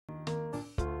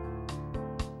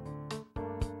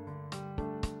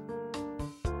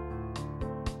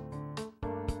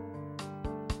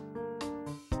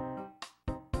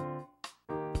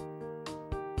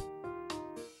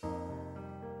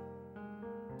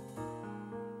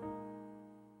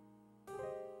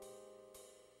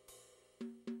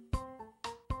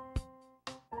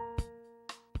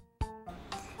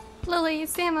Lily,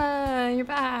 Sama, you're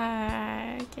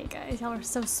back. Okay, guys, y'all are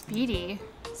so speedy.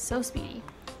 So speedy.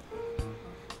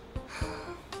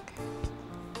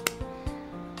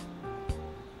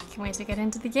 Can't wait to get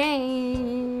into the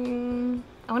game.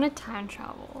 I want to time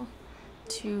travel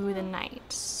to the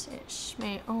night-ish.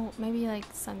 Maybe like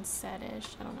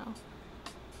sunset-ish. I don't know.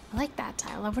 I like that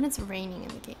time. I love when it's raining in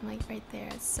the game. Like right there.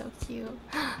 It's so cute.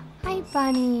 Hi,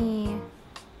 Bunny.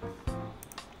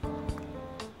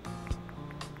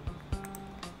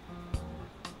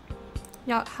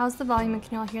 Y'all, how's the volume?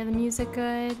 Can y'all hear the music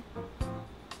good?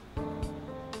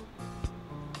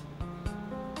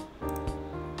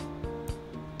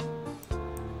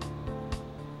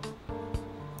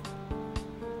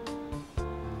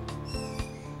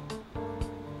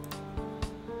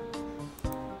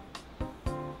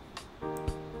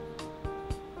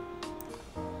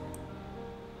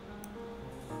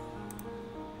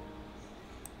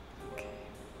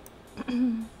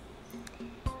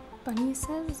 Bunny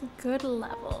says good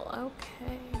level.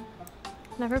 Okay.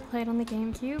 Never played on the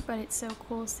GameCube, but it's so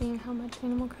cool seeing how much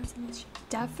Animal Crossing has changed.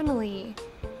 Definitely.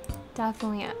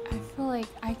 Definitely. I feel like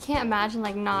I can't imagine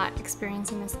like not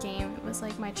experiencing this game. It was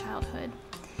like my childhood.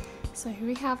 So here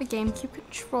we have a GameCube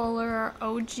controller, our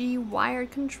OG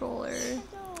wired controller.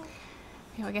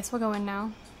 Okay, I guess we'll go in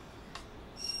now.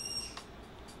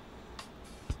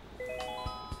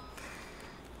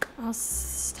 I'll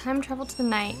time travel to the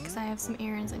night because I have some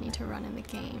errands I need to run in the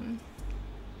game.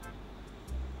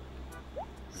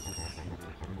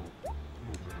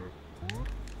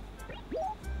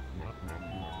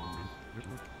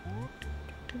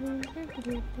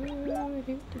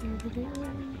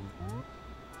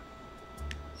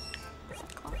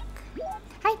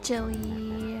 Hi,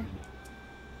 Jilly.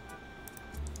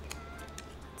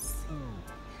 Let's see.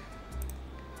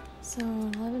 So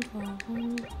 11, 12,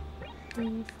 1,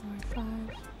 3, 4, 5.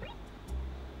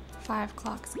 5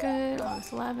 o'clock's good.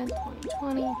 August 11th,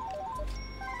 2020.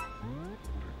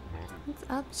 What's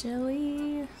up,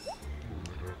 Jilly?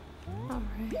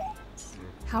 Alright.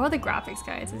 How are the graphics,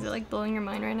 guys? Is it like blowing your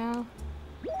mind right now?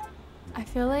 I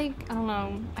feel like, I don't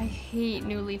know, I hate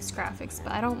New Leaf's graphics,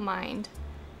 but I don't mind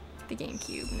the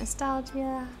GameCube.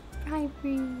 Nostalgia. Hi,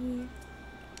 Bree.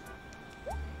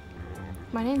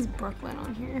 My name's Brooklyn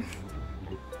on here.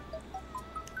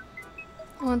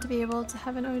 I want to be able to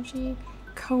have an OG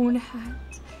cone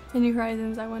hat in New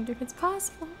Horizons. I wonder if it's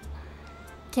possible.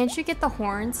 Can't you get the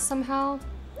horns somehow,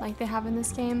 like they have in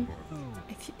this game?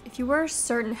 If you wear a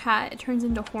certain hat, it turns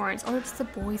into horns. Or it's the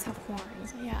boys have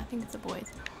horns. Yeah, I think it's the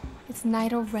boys. It's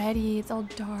night already. It's all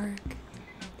dark.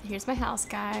 Here's my house,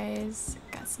 guys.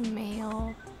 Got some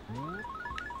mail.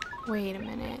 Wait a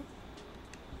minute.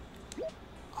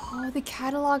 Oh, the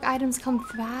catalog items come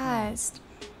fast.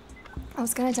 I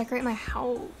was gonna decorate my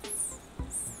house.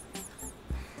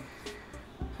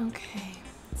 Okay,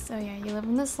 so yeah, you live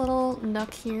in this little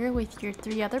nook here with your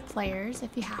 3 other players,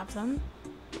 if you have them.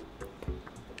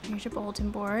 Here's your bulletin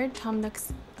board. Tom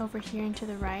Nook's over here and to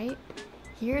the right.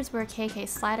 Here's where KK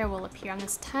Slider will appear on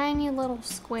this tiny little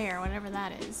square, whatever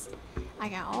that is. I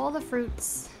got all the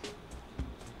fruits.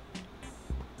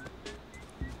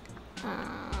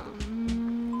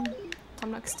 Tom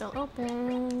Nook's still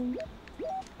open.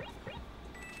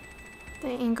 The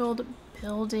angled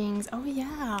buildings. Oh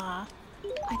yeah.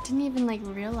 I didn't even like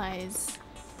realize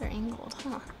they're angled,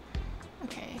 huh?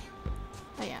 Okay.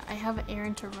 Oh yeah, I have an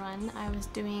errand to run. I was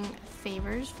doing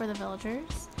favors for the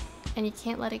villagers, and you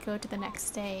can't let it go to the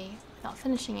next day without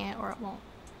finishing it or it won't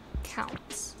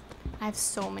count. I have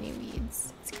so many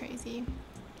weeds. It's crazy.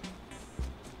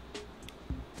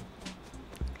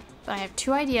 But I have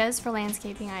 2 ideas for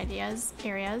landscaping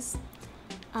areas.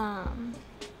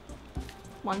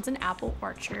 One's an apple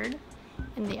orchard,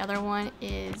 and the other one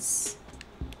is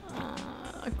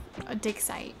a dig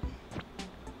site,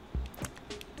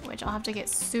 which I'll have to get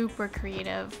super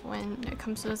creative when it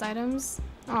comes to those items.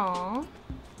 Aww.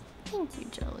 Thank you,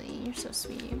 Jilly. You're so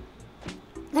sweet.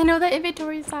 I know the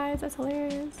inventory size. That's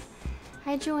hilarious.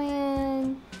 Hi,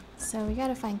 Joanne. So we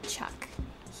gotta find Chuck.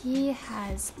 He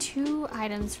has 2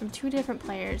 items from 2 different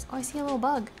players. Oh, I see a little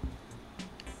bug.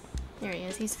 There he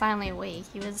is. He's finally awake.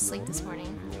 He was asleep this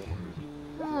morning.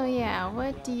 Oh yeah,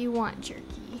 what do you want,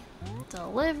 Jerky?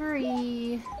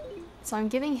 Delivery. So I'm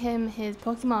giving him his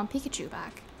Pokemon Pikachu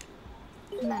back.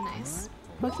 Isn't that nice?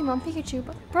 Pokemon Pikachu,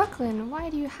 but Brooklyn,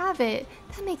 why do you have it?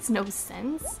 That makes no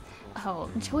sense. Oh,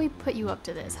 Joey put you up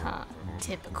to this, huh?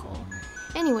 Typical.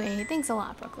 Anyway, thanks a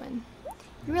lot, Brooklyn.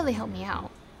 You really helped me out.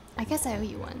 I guess I owe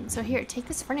you one. So here, take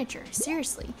this furniture.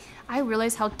 Seriously, I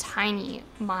realize how tiny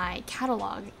my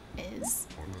catalog is.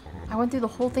 I went through the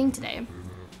whole thing today.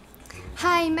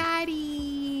 Hi,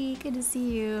 Maddie! Good to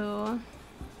see you.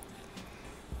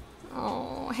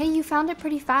 Oh, hey, you found it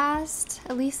pretty fast.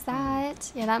 At least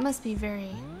that. Yeah, that must be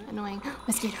very annoying.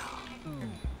 Mosquito.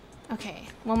 Okay,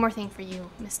 one more thing for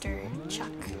you, Mr.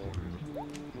 Chuck.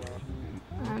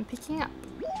 I'm picking up.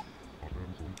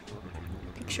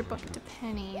 Picture book to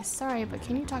Penny. Sorry, but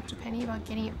can you talk to Penny about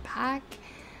getting it back?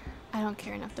 I don't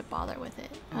care enough to bother with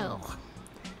it. Ugh.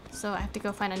 So I have to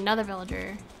go find another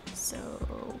villager. So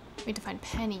we need to find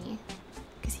Penny,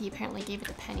 because he apparently gave it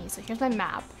to Penny. So here's my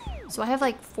map. So I have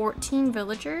like 14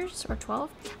 villagers, or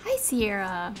 12. Hi,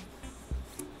 Sierra.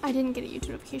 I didn't get a YouTube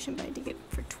notification, but I did get it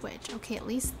for Twitch. Okay, at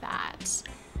least that.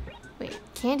 Wait,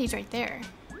 Candy's right there.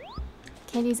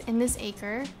 Candy's in this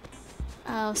acre.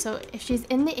 Oh, so if she's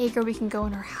in the acre, we can go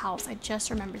in her house. I just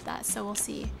remembered that, so we'll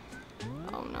see.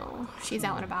 Oh no, she's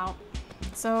out and about.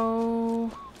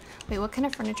 So, wait, what kind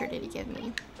of furniture did he give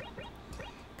me?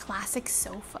 Classic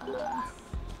sofa.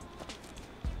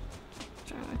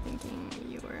 I'm thinking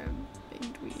you were a big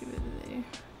dweeb.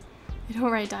 They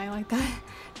don't write dialogue like that.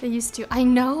 They used to. I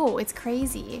know, it's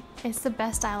crazy. It's the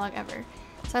best dialogue ever.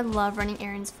 So I love running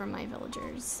errands for my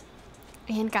villagers.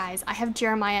 And guys, I have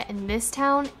Jeremiah in this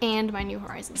town and my New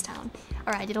Horizons town.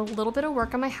 All right, I did a little bit of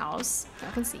work on my house.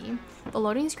 Y'all can see. The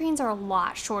loading screens are a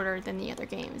lot shorter than the other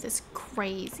games. It's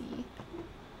crazy.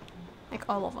 Like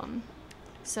all of them.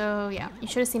 So yeah, you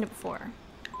should have seen it before.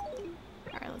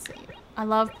 All right, let's see. I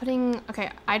love putting,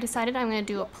 okay, I decided I'm gonna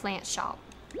do a plant shop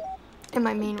in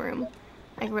my main room.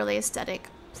 Like really aesthetic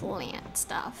plant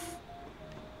stuff.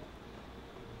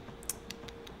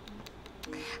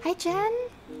 Hi, Jen.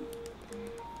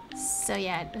 So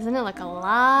yeah, doesn't it look a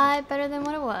lot better than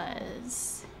what it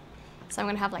was? So I'm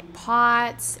gonna have like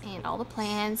pots and all the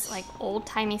plants, like old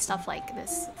timey stuff like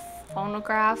this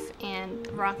phonograph and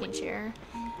rocking chair.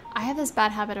 I have this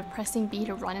bad habit of pressing B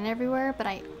to run it everywhere, but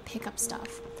I pick up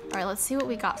stuff. All right, let's see what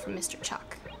we got from Mr.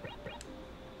 Chuck.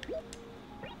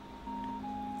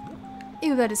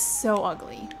 Ew, that is so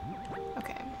ugly.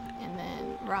 Okay, and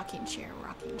then rocking chair,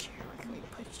 where can we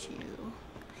put you?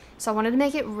 So I wanted to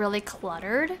make it really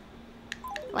cluttered,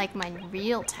 like my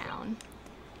real town.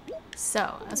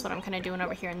 So that's what I'm kind of doing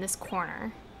over here in this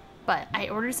corner. But I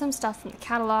ordered some stuff from the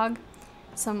catalog.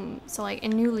 So like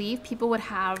in New Leaf, people would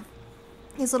have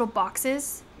these little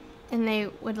boxes, and they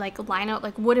would like line up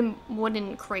like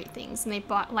wooden crate things, and they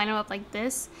line them up like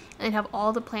this, and they'd have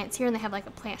all the plants here, and they have like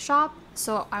a plant shop.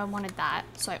 So I wanted that,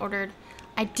 so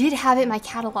I did have it in my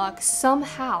catalog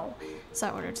somehow, so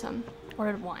I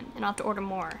ordered one, and I'll have to order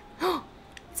more.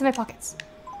 It's in my pockets.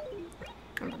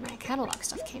 Remember, my catalog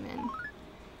stuff came in.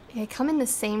 They come in the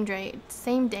same day,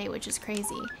 which is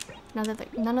crazy. None of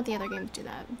the other games do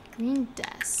that. Green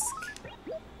desk.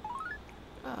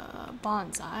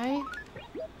 Bonsai.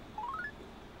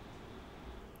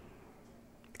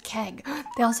 Keg.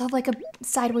 They also have like a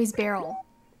sideways barrel.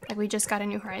 Like we just got in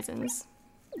New Horizons.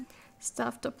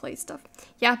 Stuff to play stuff.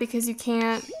 Yeah, because you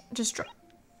can't just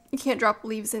drop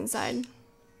leaves inside.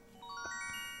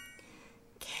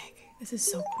 Keg. This is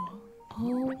so cool.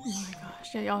 Oh my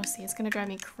gosh. Yeah, y'all see, it's gonna drive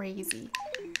me crazy.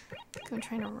 I'm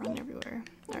trying to run everywhere.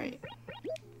 Alright.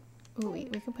 Ooh, we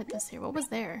can put this here. What was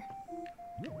there?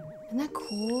 Isn't that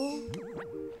cool?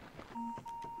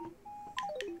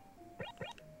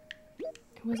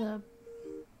 It was a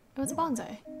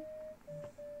bonsai.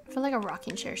 I feel like a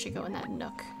rocking chair should go in that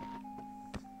nook.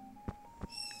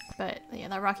 But yeah,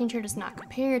 that rocking chair does not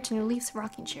compare to New Leaf's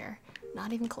rocking chair.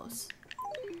 Not even close.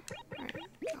 Alright,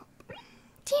 drop.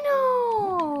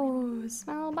 Tino!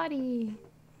 Small buddy.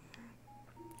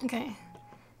 Okay.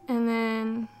 And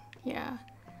then, yeah.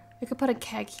 We could put a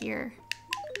keg here.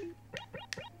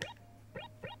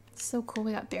 It's so cool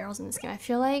we got barrels in this game. I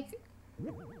feel like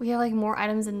we have like more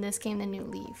items in this game than New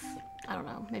Leaf. I don't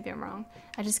know, maybe I'm wrong.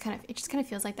 It just kind of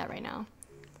feels like that right now.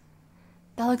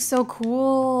 That looks so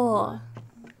cool.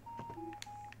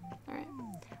 Alright.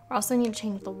 We also need to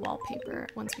change the wallpaper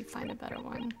once we find a better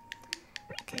one.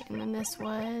 Okay, and then this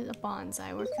was a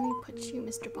bonsai. Where can we put you,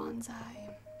 Mr.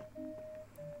 Bonsai?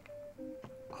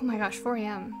 Oh my gosh, 4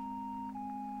 AM.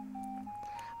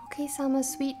 Okay, Sama,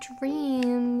 sweet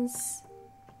dreams.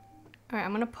 Alright,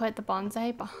 I'm gonna put the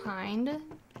bonsai behind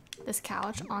this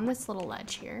couch on this little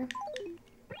ledge here.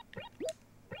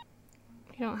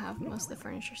 We don't have most of the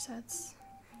furniture sets.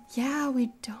 Yeah,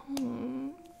 we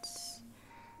don't.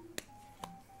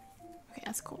 Okay,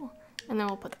 that's cool. And then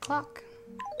we'll put the clock.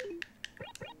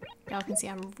 Y'all can see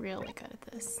I'm really good at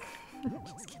this.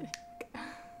 Just kidding.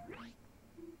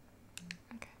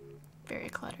 Okay. Very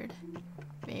cluttered.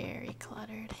 Very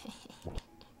cluttered.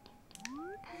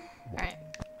 Alright.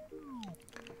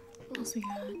 What else we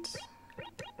got?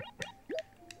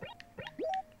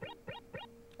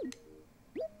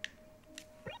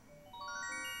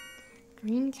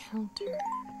 Green counter.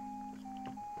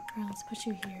 Alright, let's put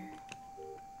you here.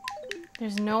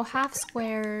 There's no half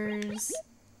squares.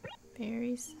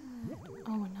 Very sad.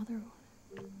 Oh, another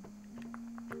one.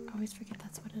 I always forget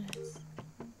that's what it is.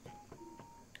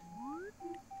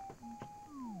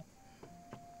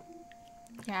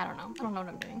 Yeah, I don't know. I don't know what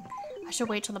I'm doing. I should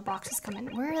wait till the boxes come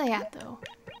in. Where are they at, though?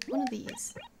 One of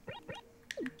these.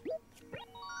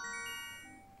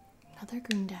 Another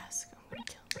green desk. I'm gonna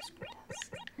kill this green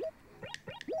desk.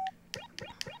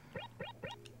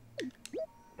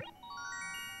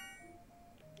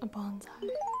 A bonsai.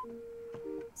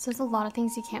 So there's a lot of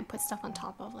things you can't put stuff on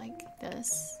top of, like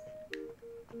this.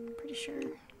 Pretty sure.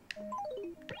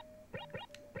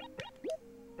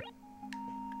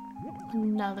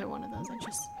 Another one of those. I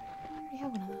already have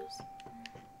one of those.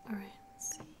 Alright,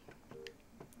 let's see.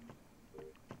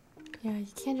 Yeah,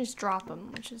 you can't just drop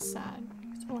them, which is sad.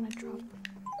 Because I want to drop it.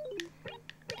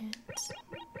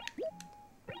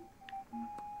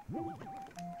 Perfect.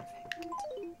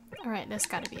 Alright, that's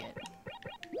gotta be it.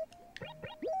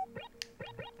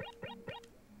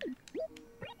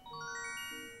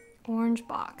 Orange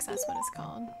box, that's what it's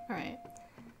called. Alright.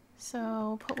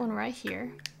 So, put one right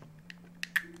here.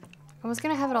 I was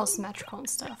gonna have it all symmetrical and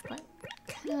stuff, but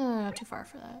kinda too far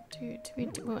for that. We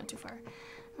went too far.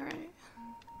 Alright.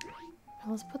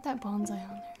 Now let's put that bonsai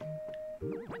on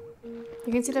there.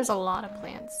 You can see there's a lot of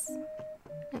plants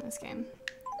in this game.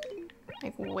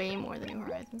 Like way more than New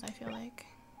Horizons, I feel like.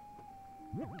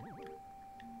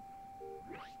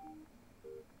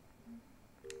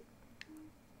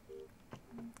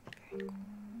 Very cool.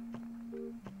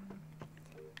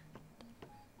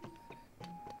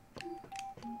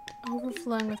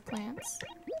 Overflowing with plants.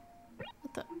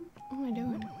 What am I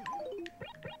doing?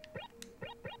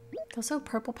 Those are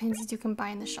purple pansies you can buy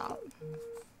in the shop.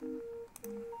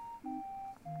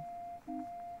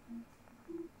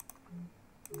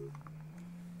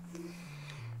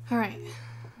 Alright.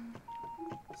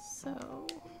 So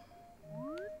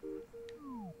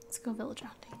let's go village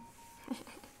hunting.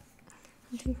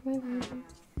 Hunting for my villagers.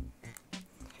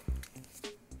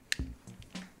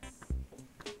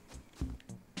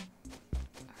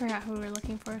 I forgot who we were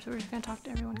looking for, so we're just gonna talk to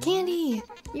everyone. Candy!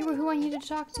 You were who I needed to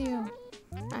talk to.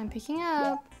 I'm picking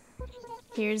up.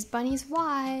 Here's Bunny's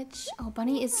watch. Oh,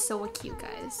 Bunny is so cute,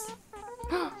 guys.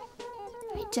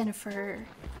 Hi, Jennifer.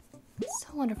 So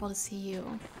wonderful to see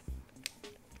you.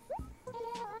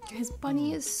 Guys,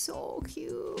 Bunny is so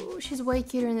cute. She's way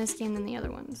cuter in this game than the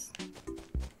other ones.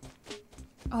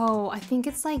 Oh, I think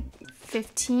it's like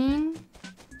 15.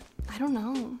 I don't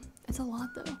know. It's a lot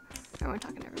though. Alright, we're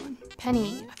talking to everyone.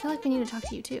 Penny, I feel like we need to talk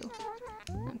to you too.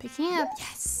 I'm picking up.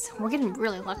 Yes, we're getting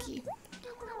really lucky.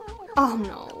 Oh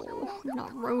no,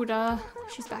 not Rhoda.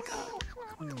 She's back up.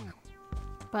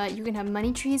 But you can have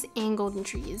money trees and golden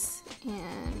trees.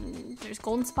 And there's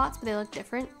golden spots, but they look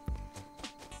different.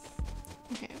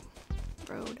 Okay.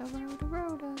 Rhoda, Rhoda,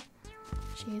 Rhoda.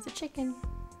 She is a chicken.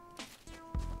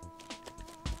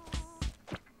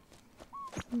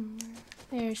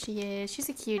 There she is. She's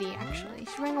a cutie, actually.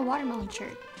 She's wearing a watermelon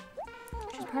shirt.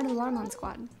 She's part of the watermelon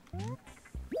squad.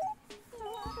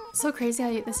 So crazy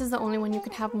how this is the only one you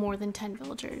can have more than 10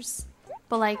 villagers.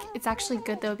 But like, it's actually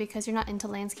good though because you're not into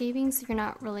landscaping, so you're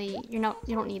not really, you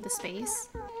don't need the space.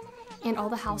 And all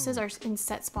the houses are in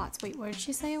set spots. Wait, where did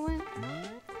she say it went?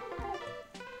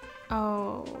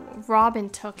 Oh, Robin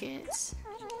took it.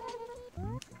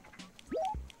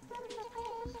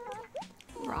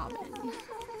 Robin.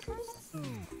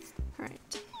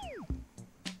 Alright.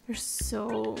 There's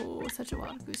such a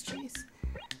wild goose chase.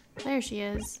 There she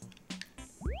is.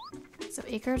 So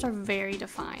acres are very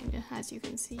defined, as you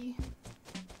can see.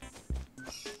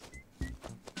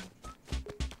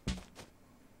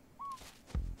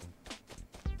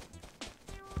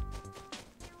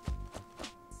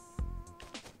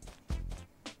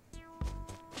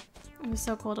 It was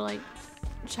so cool to like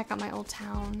check out my old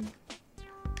town.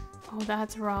 Oh,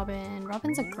 that's Robin.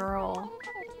 Robin's a girl.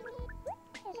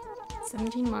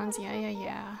 17 months,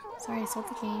 yeah. Sorry, I sold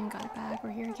the game, got it back,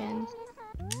 we're here again.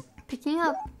 Picking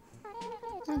up.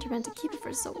 I meant to keep it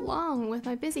for so long. With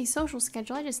my busy social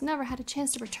schedule, I just never had a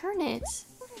chance to return it.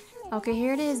 Okay,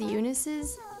 here it is,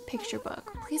 Eunice's picture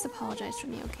book. Please apologize for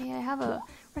me, okay? I have a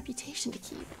reputation to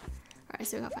keep. Alright,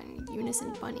 so we gotta find Eunice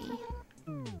and Bunny.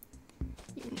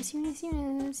 Eunice.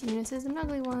 Eunice is an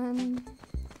ugly one.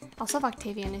 Also have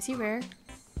Octavian, is he rare?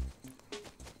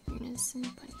 Eunice and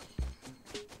Bunny.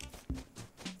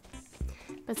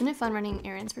 But isn't it fun running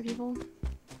errands for people?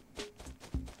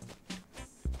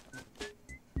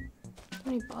 So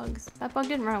many bugs. That bug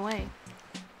didn't run away.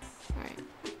 Alright.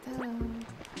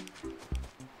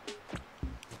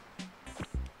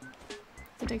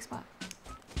 dig spot.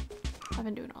 I've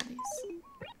been doing all these.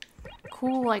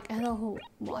 Cool, like, I had a whole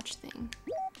watch thing.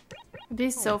 It'd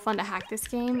be so fun to hack this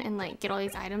game and, like, get all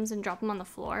these items and drop them on the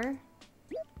floor.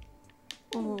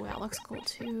 Oh, that looks cool,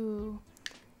 too.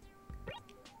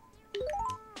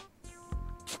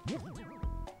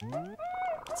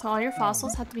 So all your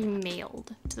fossils have to be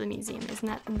mailed to the museum. Isn't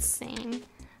that insane?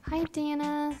 Hi,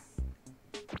 Dana.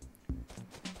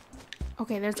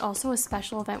 Okay, there's also a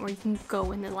special event where you can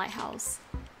go in the lighthouse.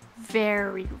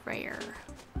 Very rare.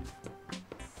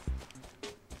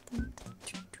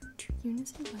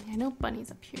 Eunice and Bunny. I know Bunny's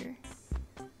up here.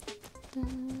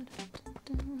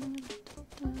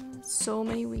 So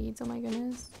many weeds. Oh my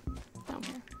goodness. I don't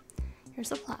care. Here's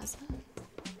the plaza.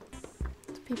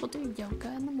 So people do yoga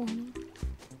in the morning.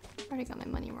 Already got my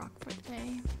money rock for the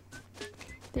day.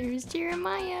 There's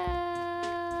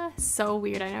Jeremiah. So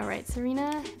weird, I know, right,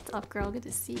 Serena? It's up, girl. Good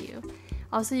to see you.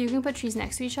 Also, you can put trees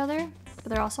next to each other,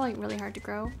 but they're also like really hard to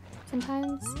grow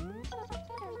sometimes.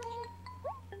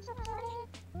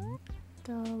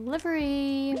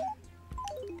 Delivery.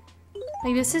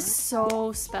 Like, this is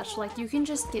so special. Like, you can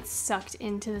just get sucked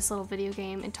into this little video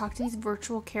game and talk to these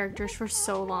virtual characters for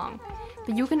so long.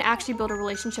 But you can actually build a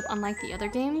relationship unlike the other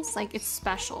games. Like, it's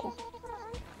special.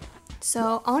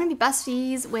 So, I want to be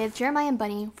besties with Jeremiah and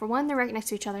Bunny. For one, they're right next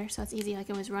to each other, so it's easy. I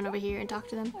can always run over here and talk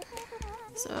to them.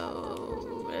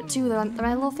 So, two, they're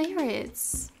my little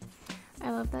favorites.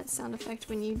 I love that sound effect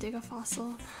when you dig a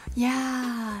fossil.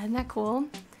 Yeah, isn't that cool?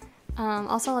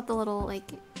 Also, I love the little,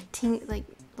 like,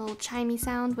 little chimey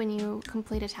sound when you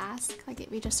complete a task, like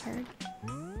we just heard.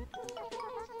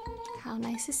 How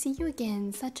nice to see you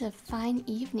again. Such a fine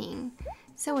evening.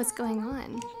 So what's going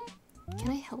on? Can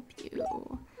I help you?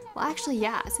 Well, actually,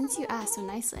 yeah, since you asked so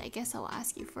nicely, I guess I'll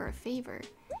ask you for a favor.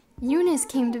 Eunice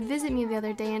came to visit me the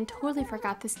other day and totally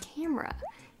forgot this camera.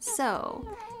 So,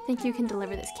 think you can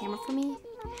deliver this camera for me?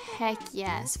 Heck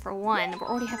yes. For one, we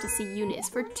already have to see Eunice.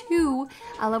 For two,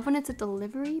 I love when it's a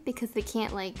delivery because they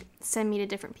can't, like, send me to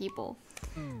different people.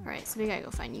 Alright, so we gotta go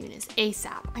find Eunice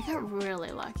ASAP. I got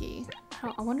really lucky.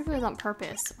 I wonder if it was on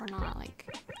purpose or not.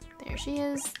 Like, there she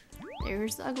is.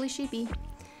 There's the ugly sheepy.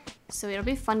 So it'll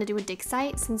be fun to do a dig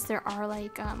site since there are,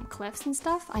 like, cliffs and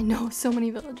stuff. I know so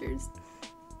many villagers.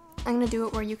 I'm gonna do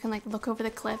it where you can, like, look over the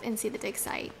cliff and see the dig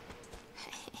site.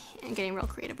 I'm getting real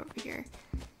creative over here.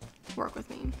 Work with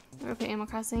me. We're gonna play Animal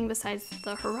Crossing besides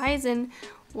the horizon.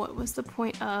 What was the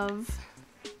point of...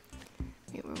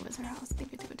 Wait, where was our house? I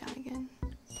think we have to go down again.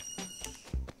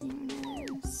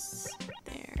 Eunice.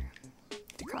 There.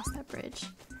 To cross that bridge.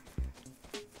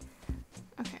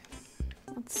 Okay.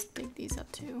 Let's dig these up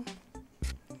too.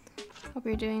 Hope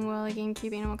you're doing well. A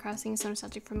GameCube Animal Crossing is so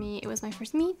nostalgic for me. It was my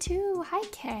first. Me too. Hi,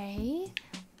 Kay.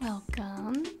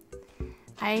 Welcome.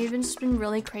 I've just been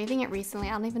really craving it recently.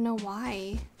 I don't even know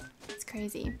why. It's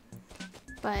crazy.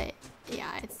 But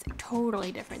yeah, it's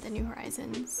totally different than New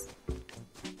Horizons.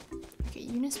 Okay,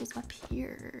 Eunice was up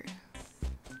here.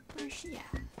 Where's she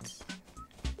at?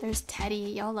 There's Teddy.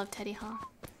 Y'all love Teddy, huh?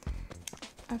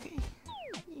 Okay.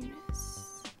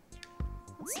 Eunice.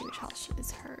 Let's see which house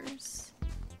is hers.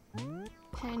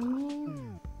 Penny.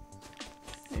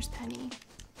 There's Penny.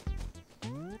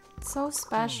 So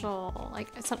special.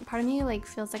 Like, part of me like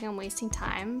feels like I'm wasting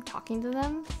time talking to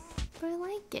them, but I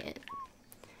like it.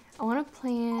 I want to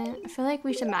plant. I feel like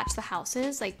we should match the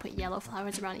houses, like put yellow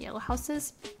flowers around yellow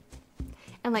houses,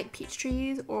 and like peach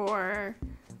trees or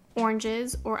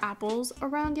oranges or apples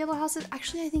around yellow houses.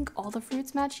 Actually, I think all the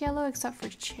fruits match yellow except for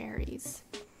cherries.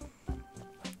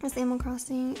 That's Animal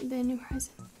Crossing, the New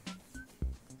Horizon.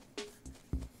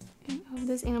 Of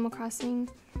this Animal Crossing.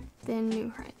 Then New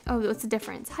Horizon. Oh, what's the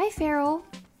difference? Hi, Farrell.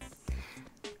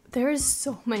 There's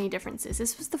so many differences.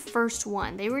 This was the first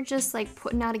one. They were just like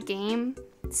putting out a game,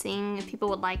 seeing if people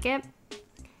would like it.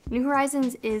 New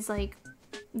Horizons is like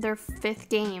their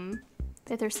fifth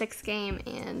or sixth game,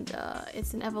 and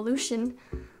it's an evolution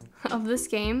of this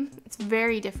game. It's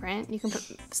very different. You can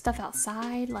put stuff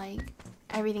outside, like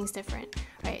everything's different.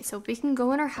 All right, so if we can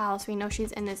go in her house, we know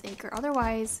she's in this acre.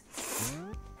 Otherwise,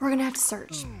 we're gonna have to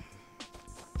search.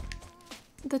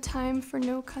 The time for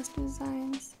no custom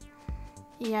designs.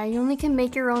 Yeah, you only can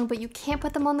make your own, but you can't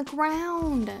put them on the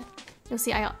ground. You'll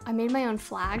see, I made my own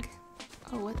flag.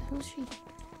 Oh, who's she?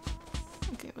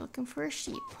 Okay, we're looking for a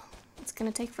sheep. It's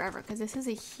gonna take forever because this is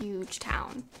a huge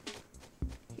town.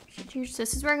 Huge.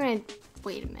 This is where I'm gonna,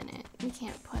 wait a minute. We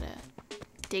can't put a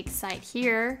dig site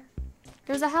here.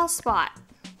 There's a house spot.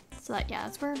 So that, yeah,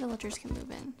 that's where villagers can move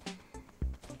in.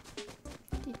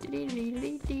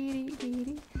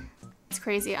 It's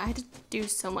crazy. I had to do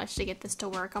so much to get this to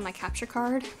work on my capture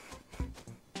card.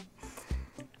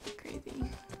 Crazy.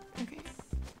 Okay.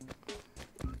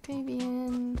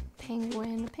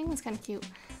 penguin. The penguin's kind of cute.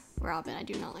 Robin, I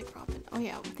do not like Robin. Oh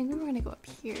yeah, I think we were gonna go up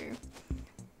here.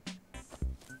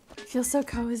 It feels so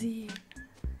cozy.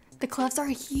 The cliffs are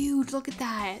huge, look at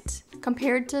that.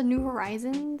 Compared to New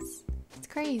Horizons, it's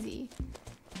crazy.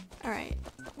 All right,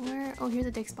 where, oh, here's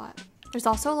a dig spot. There's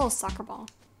also a little soccer ball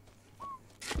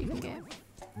you can get.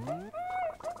 What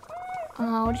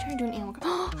are you trying to do in animal?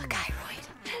 Oh, a gyroid.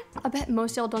 I bet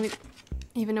most y'all don't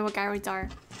even know what gyroids are.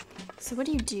 So what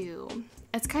do?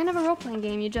 It's kind of a role-playing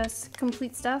game. You just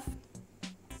complete stuff,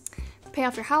 pay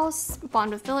off your house,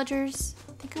 bond with villagers.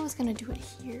 I think I was gonna do it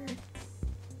here,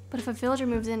 but if a villager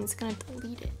moves in, it's gonna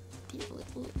delete it.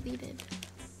 Deleted.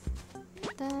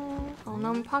 Oh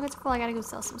no, my pocket's full. I gotta go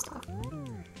sell some stuff.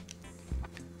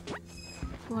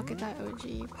 Look at that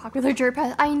OG popular dirt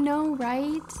path. I know,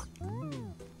 right?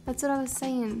 That's what I was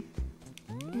saying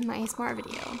in my ASMR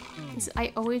video.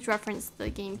 I always reference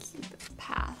the GameCube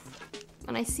path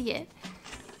when I see it.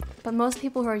 But most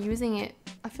people who are using it,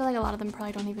 I feel like a lot of them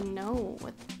probably don't even know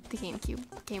what the GameCube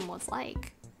game was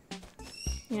like.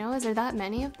 You know, is there that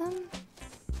many of them?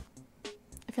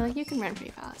 I feel like you can run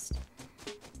pretty fast.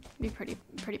 It'd be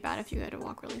pretty bad if you had to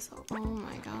walk really slow. Oh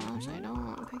my gosh, I don't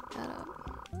want to pick that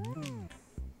up.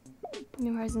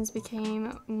 New Horizons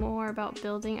became more about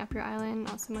building up your island,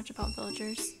 not so much about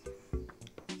villagers.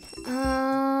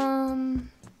 I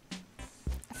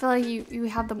feel like you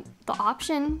have the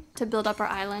option to build up our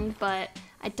island, but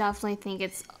I definitely think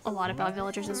it's a lot about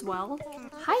villagers as well.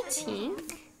 Hi,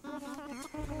 Tink.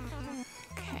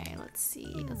 Okay, let's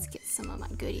see. Let's get some of my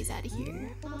goodies out of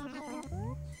here.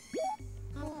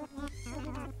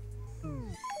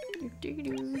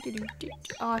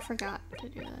 Oh, I forgot to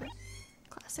do that.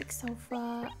 Classic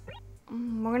sofa.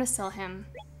 We're gonna sell him,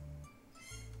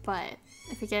 but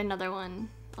if we get another one,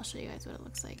 I'll show you guys what it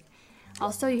looks like.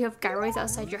 Also, you have gyroids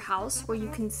outside your house where you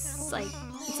can, like,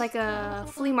 it's like a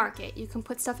flea market. You can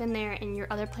put stuff in there and your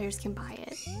other players can buy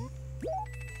it,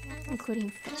 including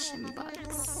fish and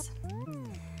bugs.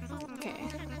 Okay,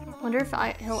 wonder if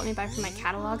he'll let me buy from my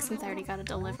catalog since I already got a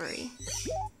delivery.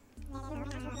 Oh,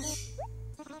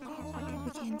 I think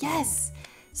we can. Yes!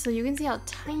 So you can see how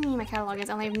tiny my catalog is.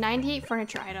 I only have 98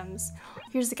 furniture items.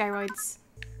 Here's the gyroids.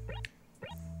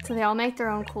 So they all make their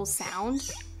own cool sound.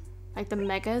 Like the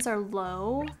megas are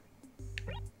low.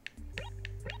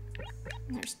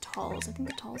 And there's talls. I think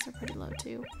the talls are pretty low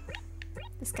too.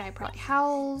 This guy probably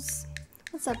howls.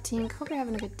 What's up, Tink? Hope you're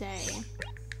having a good day.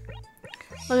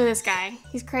 Look at this guy.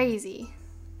 He's crazy.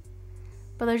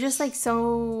 But they're just like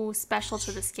so special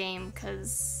to this game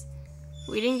because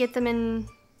we didn't get them in...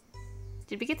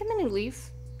 Did we get them in New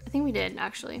Leaf? I think we did,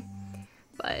 actually.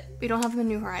 But we don't have them in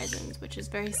New Horizons, which is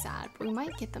very sad. But we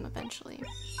might get them eventually.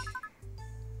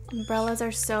 Umbrellas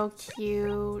are so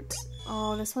cute.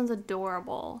 Oh, this one's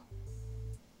adorable.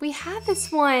 We had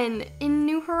this one in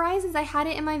New Horizons. I had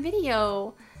it in my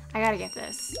video. I gotta get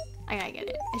this. I gotta get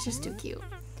it. It's just too cute.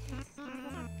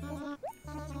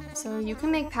 So you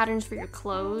can make patterns for your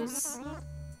clothes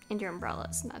and your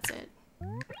umbrellas, and that's it.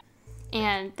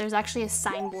 And there's actually a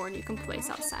signboard you can place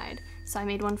outside. So I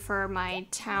made one for my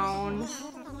town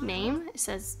name. It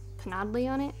says Peandley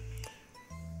on it.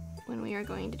 When we are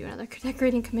going to do another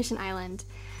decorating commission island.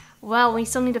 Well, we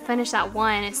still need to finish that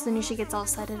one as soon as she gets all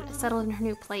settled in her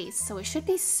new place. So it should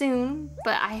be soon,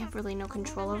 but I have really no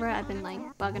control over it. I've been like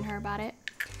bugging her about it.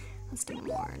 Let's do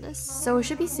more of this. So it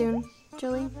should be soon,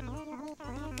 Julie.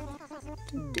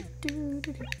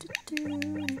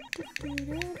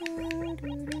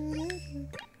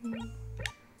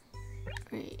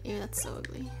 Wait, ew, that's so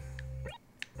ugly.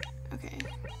 Okay,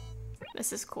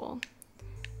 this is cool.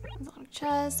 Exotic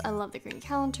chest. I love the green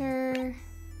counter.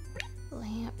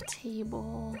 Lamp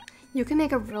table. You can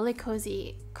make a really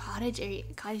cozy cottage area.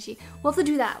 We'll have to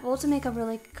do that. We'll have to make a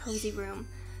really cozy room.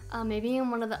 Maybe in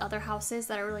one of the other houses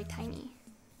that are really tiny.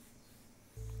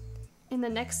 In the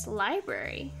next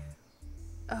library.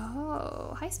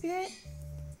 Oh, hi, Spirit.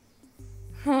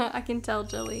 I can tell,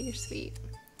 Jilly, you're sweet.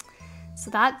 So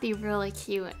that'd be really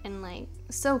cute and like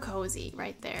so cozy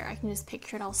right there. I can just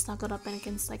picture it all snuggled up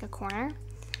against like a corner.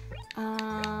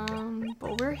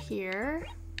 But we're here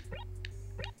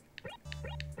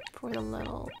for the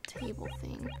little table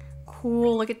thing.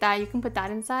 Cool, look at that. You can put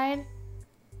that inside.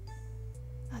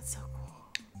 That's so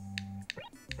cool.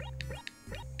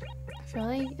 I feel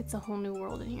like it's a whole new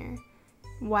world in here.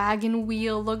 Wagon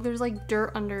wheel. Look, there's like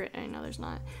dirt under it. I know there's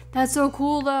not. That's so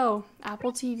cool though.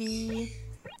 Apple TV.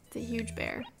 It's a huge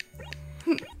bear.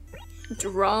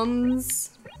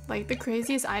 Drums. Like the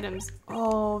craziest items.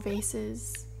 Oh,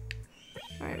 vases.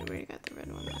 Alright, we already got the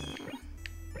red one.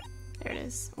 There it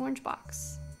is. Orange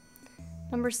box.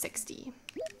 Number 60.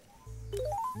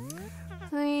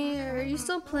 Hey, are you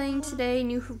still playing today?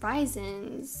 New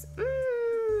Horizons?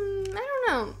 I don't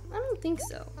know. I don't think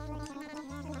so.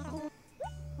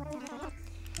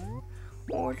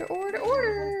 Order, order,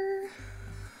 order!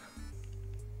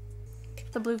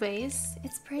 The blue vase.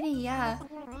 It's pretty, yeah.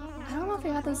 I don't know if they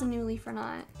got those in New Leaf or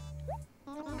not.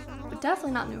 But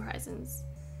definitely not New Horizons.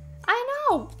 I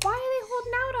know! Why are they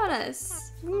holding out on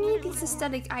us? We need these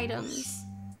aesthetic items.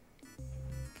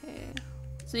 Okay.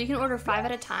 So you can order 5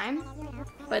 at a time,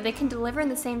 but they can deliver in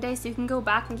the same day, so you can go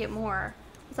back and get more.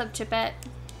 What's up, Chippette?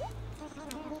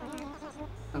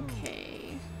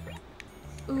 Okay.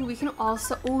 Ooh, we can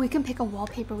also, we can pick a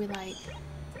wallpaper we like.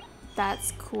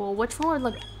 That's cool. Which one would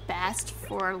look best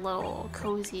for a little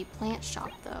cozy plant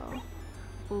shop, though?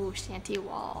 Ooh, shanty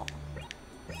wall.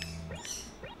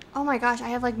 Oh my gosh, I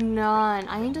have like none.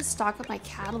 I need to stock up my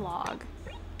catalog.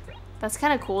 That's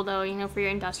kind of cool though, you know, for your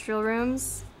industrial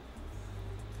rooms.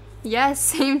 Yes,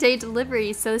 same day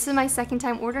delivery. So this is my second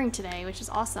time ordering today, which is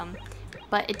awesome.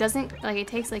 But it doesn't, like, it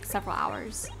takes like several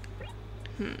hours.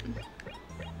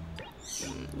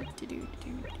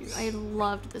 I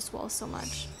loved this wall so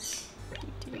much.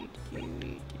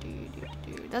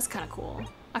 That's kind of cool.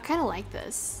 I kind of like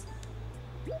this.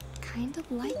 Kind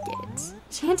of like it.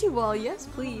 Shanty wall, yes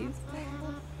please.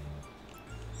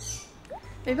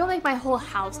 Maybe I'll make my whole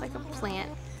house like a plant,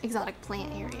 exotic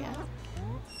plant area.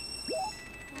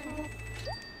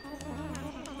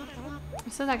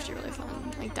 This is actually really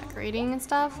fun, like decorating and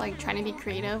stuff, like trying to be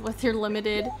creative with your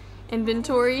limited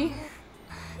inventory.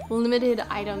 Limited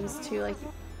items too, like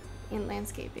in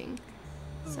landscaping.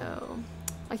 So,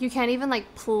 like you can't even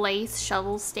like place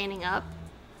shovels standing up.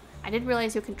 I did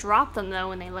realize you can drop them though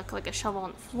when they look like a shovel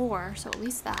on the floor, so at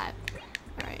least that.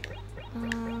 Alright.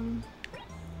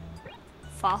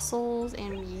 Fossils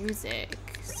and music.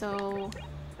 So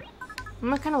I'm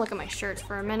gonna kind of look at my shirts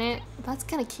for a minute. That's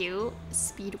kind of cute.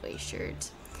 Speedway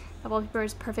shirt. The wallpaper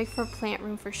is perfect for plant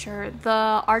room for sure.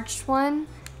 The arched one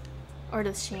or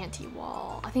the shanty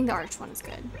wall. I think the arched one is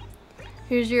good.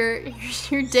 Here's your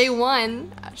day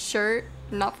one shirt,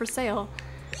 not for sale.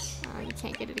 You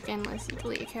can't get it again unless you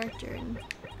delete a character. And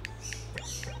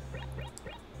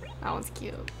that one's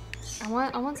cute. I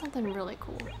want something really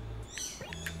cool.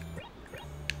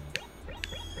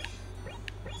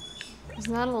 There's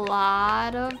not a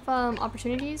lot of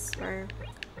opportunities, or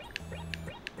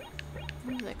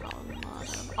what do they call them? A lot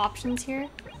of options here.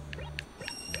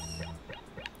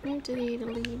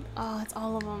 Delete. Oh, it's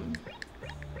all of them.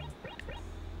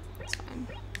 It's fine.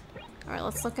 All right,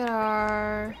 let's look at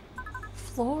our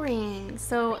flooring.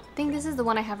 So I think this is the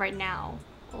one I have right now.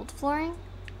 Old flooring?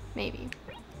 Maybe.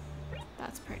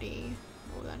 That's pretty.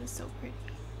 Oh, that is so pretty.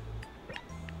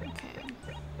 Okay.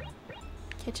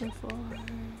 Kitchen floor.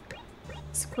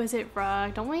 Exquisite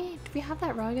rug. Don't we? Do we have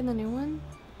that rug in the new one?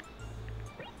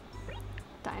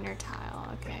 Diner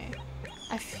tile. Okay.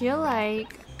 I feel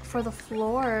like for the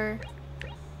floor,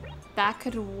 that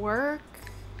could work.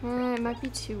 It might be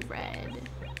too red.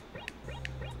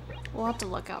 We'll have to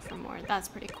look out for more. That's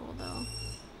pretty cool though.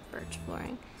 Birch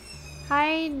flooring.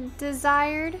 Hi,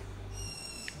 Desired.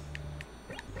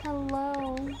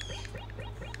 Hello.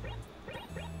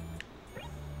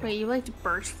 Wait, you liked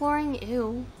birch flooring?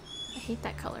 Ew. I hate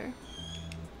that color.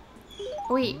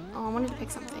 Oh, wait. Oh, I wanted to pick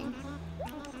something.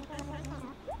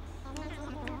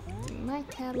 Do my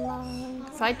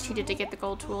catalog. So I cheated to get the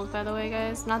gold tools, by the way,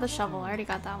 guys. Not the shovel. I already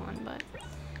got that one, but...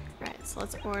 Right, so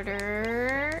let's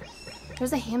order...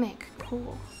 There's a hammock.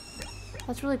 Cool.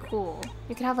 That's really cool.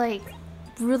 You could have, like,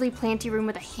 really planty room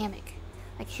with a hammock.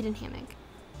 Like, hidden hammock.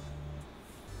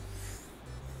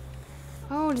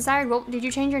 Oh, Desired, what, did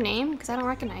you change your name? Because I don't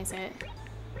recognize it.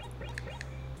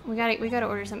 We gotta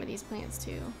order some of these plants,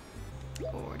 too.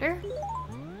 Order.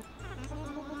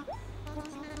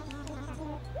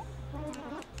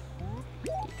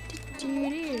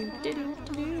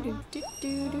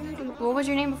 What was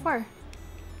your name before?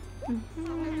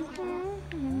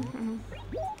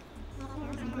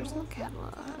 Personal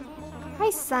catalog. Hi,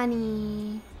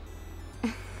 Sunny.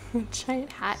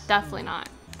 Giant hat? Definitely not.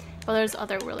 But there's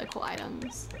other really cool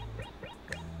items.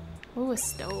 Ooh, a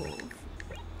stove.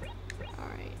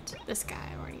 Alright. This guy.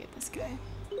 We're gonna get this guy.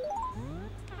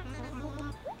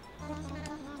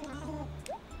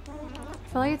 I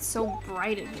feel like it's so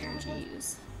bright in here.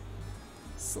 Jeez.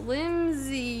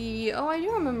 Slimzy. Oh, I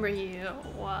do remember you.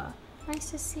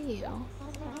 Nice to see you.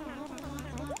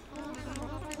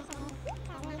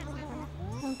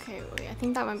 Okay, wait, I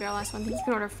think that might be our last one. I think you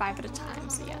can order 5 at a time,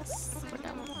 so yes, we're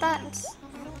done with that.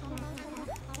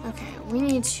 Okay, we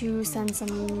need to send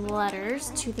some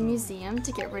letters to the museum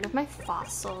to get rid of my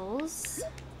fossils.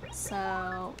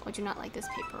 So, I do not like this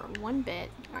paper one bit.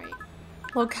 Alright.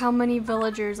 Look how many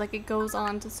villagers, like it goes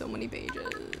on to so many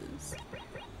pages.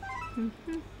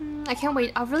 I can't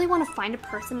wait. I really want to find a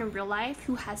person in real life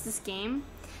who has this game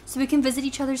so we can visit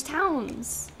each other's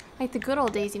towns. Like the good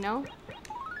old days, you know?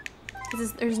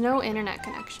 Because there's no internet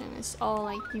connection. It's all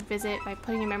like you visit by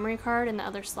putting a memory card in the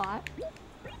other slot.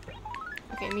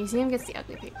 Okay, museum gets the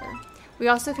ugly paper. We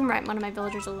also can write one of my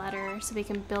villagers a letter so we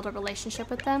can build a relationship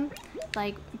with them.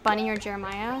 Like Bunny or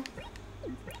Jeremiah.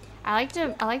 I like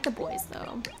the boys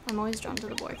though. I'm always drawn to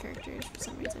the boy characters for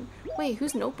some reason. Wait,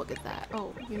 whose notebook is that?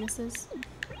 Oh, Eunice's.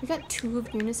 We got 2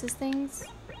 of Eunice's things.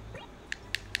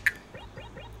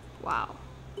 Wow.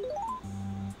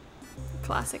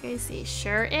 Classic AC.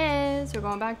 Sure is. We're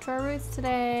going back to our roots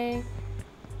today.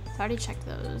 I already checked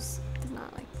those. Did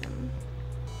not like them.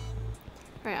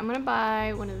 Alright, I'm gonna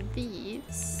buy one of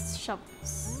these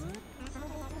shovels.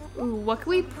 Ooh, what could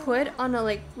we put on a,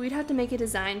 like, we'd have to make a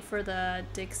design for the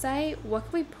dig site. What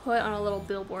could we put on a little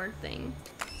billboard thing?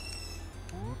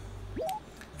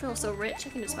 I feel so rich, I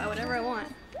can just buy whatever I want.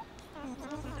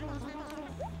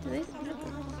 Do they?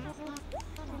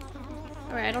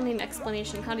 Alright, I don't need an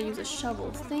explanation how to use a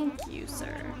shovel. Thank you,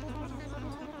 sir.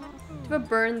 Do you have a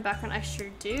bird in the background? I sure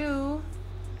do.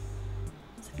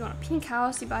 So if you want a pink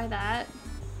house, you buy that.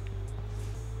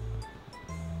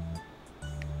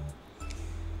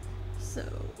 So,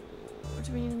 what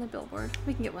do we need in the billboard?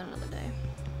 We can get one another day.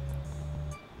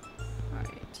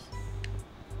 Alright.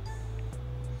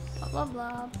 Blah blah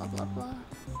blah, blah blah blah.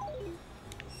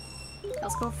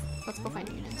 Let's go find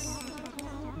Eunice.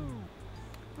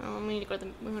 We need to go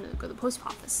to the post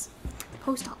office.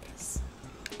 Post office.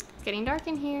 It's getting dark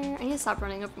in here. I need to stop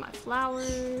running over my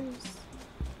flowers.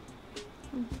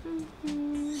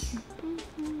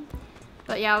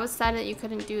 But yeah, I was sad that you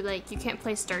couldn't do, like, you can't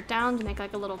place dirt down to make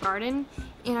like a little garden.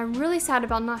 And I'm really sad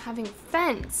about not having a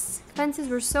fence. Fences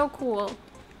were so cool.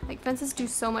 Like, fences do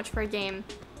so much for a game.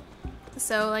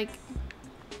 So, like,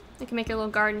 I can make a little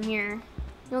garden here.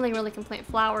 You only really can plant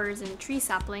flowers and tree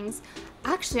saplings.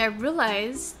 Actually, I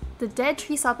realized the dead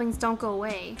tree saplings don't go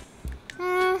away.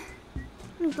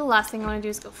 The last thing I want to do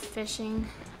is go fishing.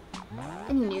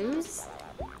 Any news?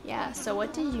 Yeah, so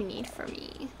what did you need from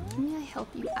me? Can I help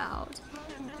you out?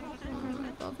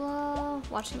 Blah blah.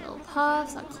 Watching little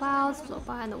puffs on clouds float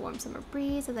by in the warm summer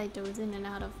breeze as I doze in and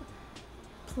out of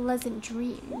pleasant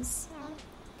dreams.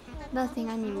 Nothing,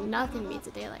 I mean nothing beats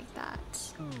a day like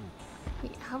that.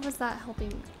 Wait, how was that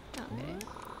helping? Okay.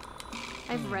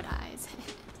 I have red eyes.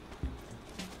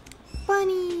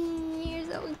 Bunny, you're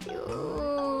so cute.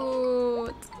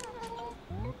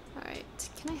 Alright,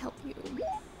 can I help you?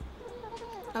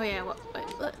 Oh yeah, what,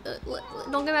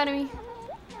 don't get mad at me.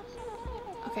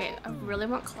 Okay, I really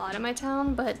want Claude in my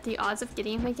town, but the odds of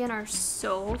getting him again are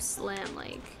so slim.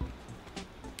 Like,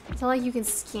 it's not like you can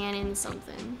scan in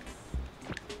something.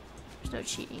 There's no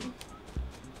cheating.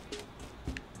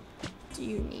 Do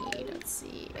you need, let's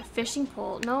see, a fishing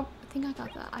pole? Nope, I think I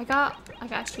got that. I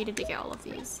got cheated to get all of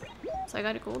these. So I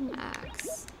got a golden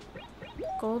axe,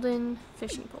 golden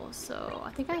fishing pole. So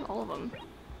I think I have all of them.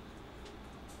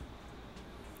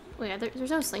 Oh yeah, there's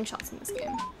no slingshots in this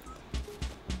game.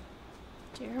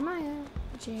 Jeremiah.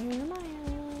 Okay.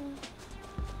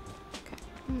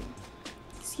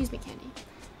 Excuse me, Candy.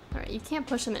 Alright, you can't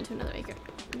push them into another acre.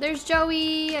 There's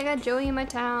Joey! I got Joey in my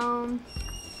town.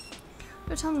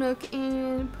 Go tell Nook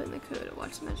and put in the code to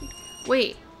watch the magic.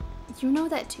 Wait, you know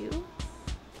that too?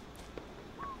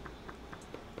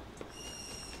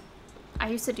 I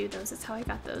used to do those. That's how I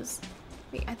got those.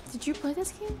 Wait, did you play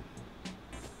this game?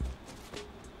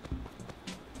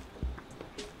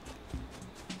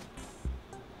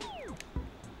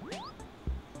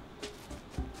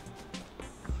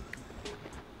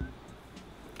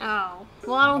 Oh,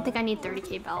 well, I don't think I need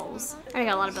 30k bells. I already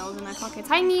got a lot of bells in my pockets.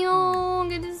 Hi, Neil.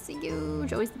 Good to see you.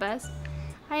 Joey's the best.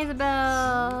 Hi,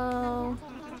 Isabel.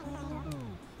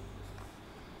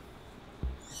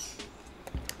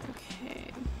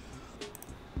 Okay.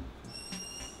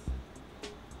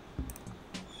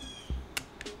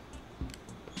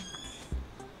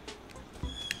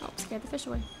 Oh, scared the fish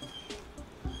away.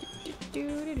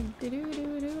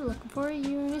 Looking for a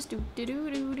Eunice.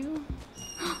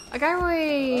 A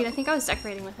gyroid! I think I was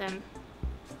decorating with him.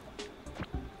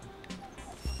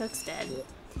 Looks dead.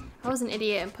 I was an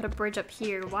idiot and put a bridge up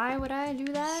here. Why would I do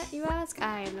that, you ask?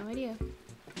 I have no idea.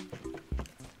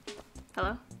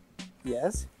 Hello?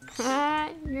 Yes?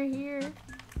 You're here.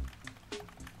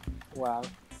 Wow.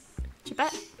 Did you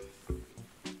bet?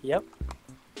 Yep.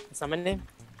 That's not my name.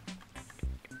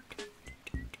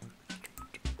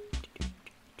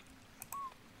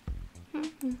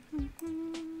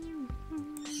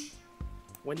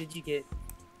 When did you get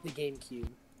the GameCube?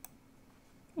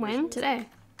 When? Today.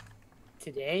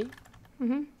 Today?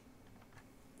 Mm-hmm.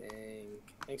 Dang.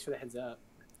 Thanks for the heads up.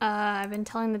 I've been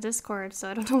telling the Discord, so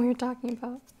I don't know what you're talking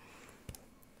about.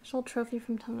 Special trophy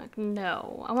from Tom Nook.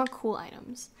 No. I want cool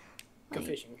items. Go Like,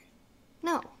 fishing.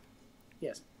 no.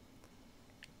 Yes.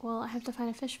 Well, I have to find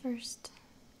a fish first.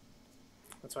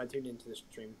 That's why I tuned into the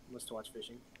stream, was to watch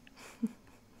fishing. I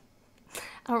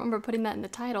don't remember putting that in the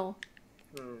title.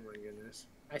 Oh my goodness.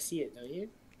 I see it, don't you?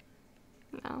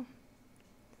 No.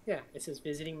 Yeah, it says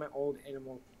visiting my old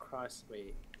Animal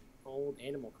Crossing on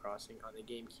the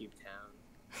GameCube town.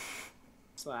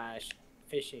 /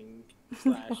 fishing /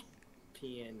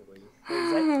 Peandley.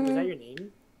 Was that your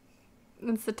name?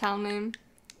 That's the town name.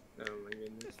 Oh my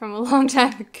goodness. From a long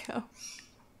time ago.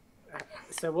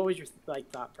 So what was your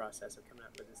thought process of coming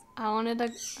up with this? I wanted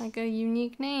a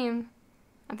unique name.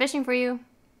 I'm fishing for you.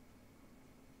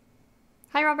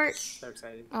 Hi, Robert. So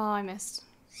excited. Oh, I missed.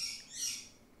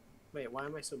 Wait, why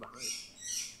am I so behind?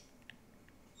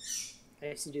 I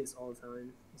used to do this all the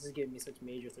time. This is giving me such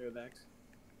major throwbacks.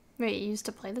 Wait, you used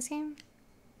to play this game?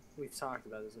 We've talked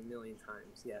about this a million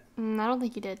times, yeah. I don't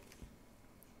think you did.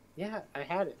 Yeah, I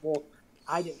had it. Well,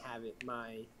 I didn't have it.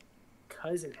 My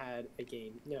cousin had a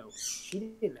game. No, she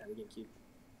didn't have a GameCube.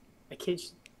 A kid.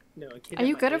 Are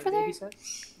you good over there?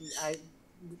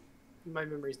 My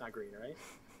memory's not great, alright?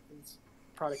 It's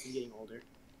a product of getting older.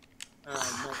 My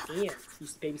aunt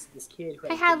used to babysit this kid who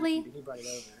had Hi, Hadley. and he brought it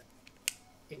over.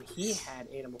 And he had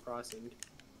Animal Crossing.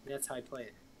 And that's how I play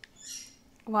it.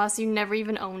 Wow, so you never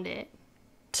even owned it.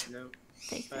 No,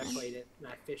 Fake but I fan. played it and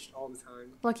I fished all the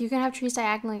time. Look, you can have trees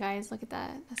diagonally, guys. Look at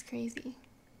that. That's crazy.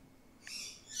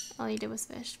 All you did was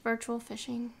fish. Virtual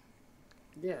fishing.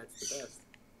 Yeah, it's the best.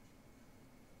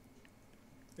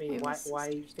 I mean,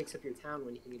 why fix up your town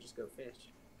when you can just go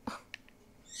fish?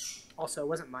 Also, it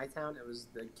wasn't my town, it was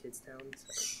the kid's town,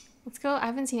 so... Let's go. I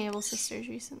haven't seen Abel's sisters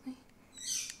recently.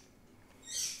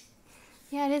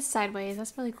 Yeah, it is sideways.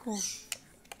 That's really cool.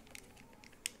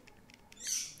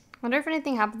 Wonder if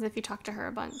anything happens if you talk to her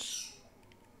a bunch.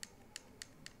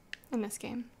 In this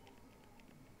game.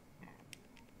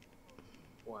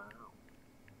 Wow.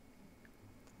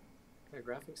 Their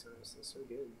graphics are so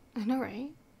good. I know,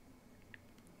 right?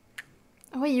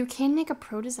 Oh wait, you can make a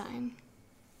pro design.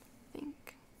 I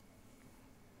think.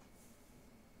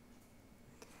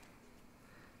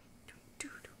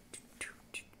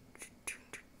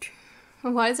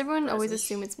 Why does everyone always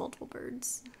assume it's multiple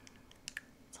birds?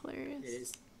 It's hilarious. It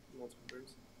is multiple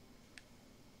birds.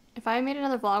 If I made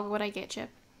another vlog, what would I get, Chip?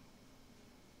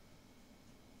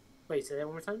 Wait, say that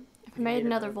one more time? If I made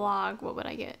another vlog, what would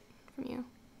I get from you?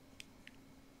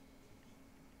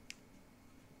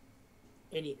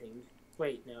 Anything.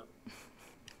 Wait, no.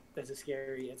 That's a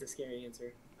scary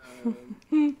answer.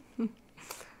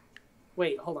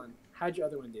 Wait, hold on. How'd your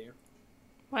other one do?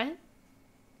 What?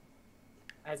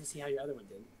 I have to see how your other one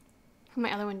did. How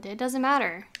my other one did? Doesn't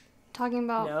matter. Talking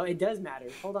about... No, it does matter.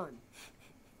 Hold on.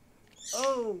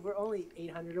 Oh, we're only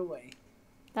 800 away.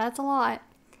 That's a lot.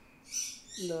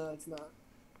 No, it's not.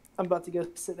 I'm about to go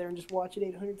sit there and just watch it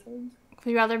 800 times.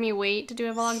 Would you rather me wait to do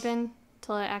a vlog then?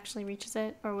 Till it actually reaches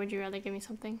it? Or would you rather give me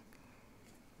something?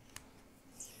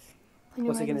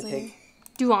 What's it gonna take?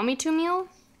 Do you want me to meal?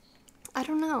 I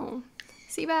don't know.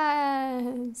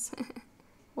 Seabass.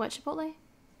 What, Chipotle?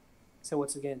 So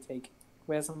what's it gonna take?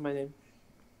 Wait, that's not my name.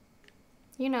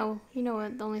 You know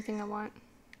what the only thing I want.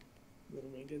 Oh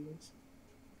my goodness.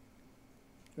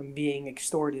 I'm being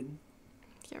extorted.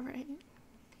 You're right.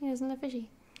 He isn't a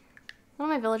fishy. One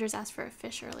of my villagers asked for a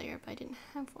fish earlier, but I didn't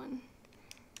have one.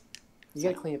 You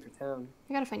gotta clean up your town.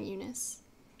 I gotta find Eunice.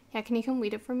 Yeah, can you come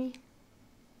weed it for me?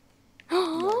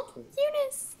 No, Oh,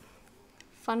 Eunice!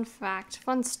 Fun fact,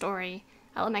 fun story.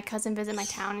 I let my cousin visit my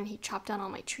town and he chopped down all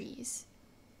my trees.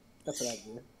 That's what I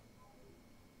do.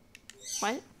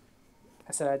 What?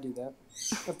 I said I'd do that.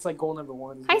 That's like goal number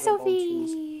 1. Hi,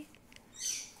 Sophie!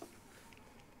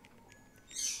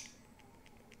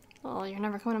 Well, you're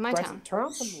never coming to my town. Turn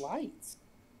on some lights.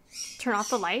 Turn off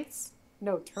the lights?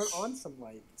 No, turn on some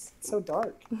lights. It's so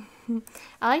dark.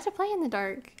 I like to play in the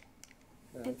dark.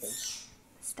 Oh, okay. It's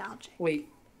nostalgic. Wait,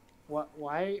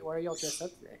 why are y'all dressed up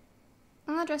today?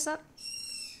 I'm not dressed up.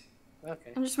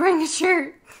 Okay. I'm just wearing a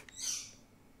shirt.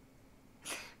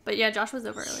 But yeah, Josh was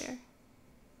over earlier.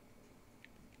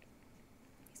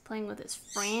 He's playing with his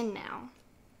friend now.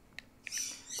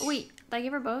 Oh, wait, did I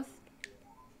give her both?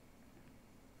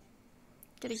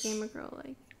 Get a gamer girl,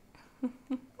 like...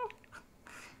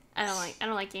 I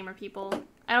don't like gamer people.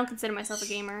 I don't consider myself a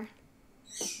gamer.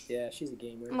 Yeah, she's a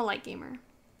gamer. I'm a light gamer.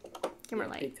 Gamer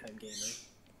light. Big time gamer.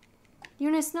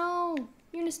 Eunice, no!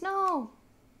 Eunice, no!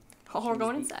 Oh, we're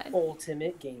going inside.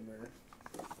 Ultimate gamer.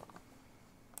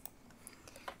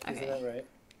 Okay. Isn't that right?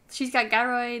 She's got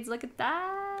gyroids. Look at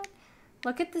that.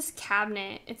 Look at this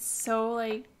cabinet. It's so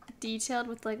like detailed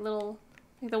with like little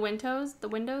like the windows,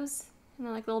 and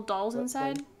then like little dolls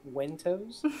inside.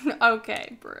 Wintos?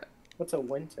 Okay, bro. What's a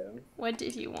winto? What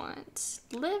did you want?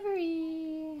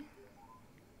 Delivery.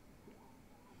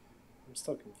 I'm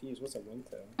still confused. What's a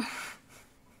winto?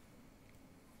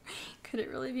 Could it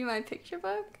really be my picture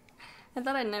book? I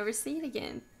thought I'd never see it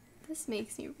again. This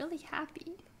makes me really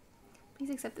happy. Please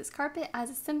accept this carpet as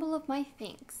a symbol of my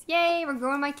thanks. Yay, we're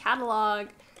growing my catalog.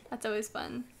 That's always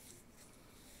fun.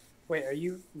 Wait, are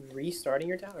you restarting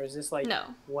your town, or is this like No.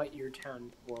 what your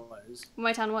town was? What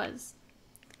my town was.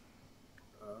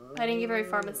 I didn't get very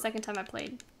far, but the second time I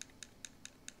played.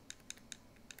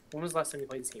 When was the last time you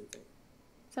played the same thing?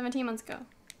 17 months ago.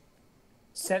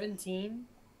 17?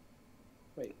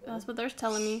 Wait. What? That's what they're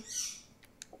telling me.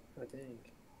 Oh, dang.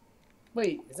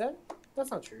 Wait, is that? That's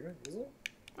not true, is it?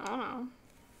 I don't know.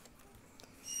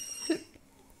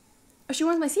 Oh, she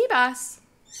wants my sea bass.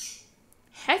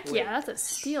 Heck Wait. yeah, that's a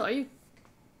steal. Are you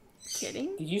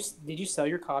kidding? Did you sell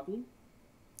your copy?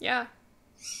 Yeah.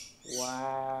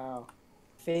 Wow.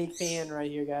 Fake fan right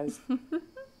here, guys.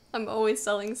 I'm always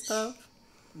selling stuff.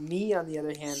 Me, on the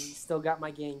other hand, still got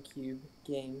my GameCube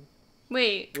game.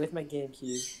 Wait. With my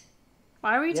GameCube.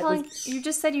 Why were you telling... You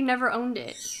just said you never owned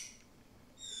it.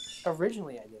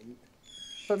 Originally, I didn't.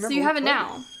 But So you have it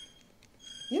now?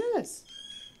 Yes.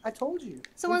 I told you.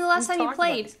 So when's the last time you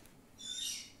played?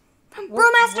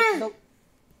 What- Brewmaster!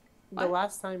 The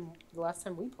last time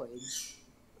we played.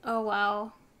 Oh,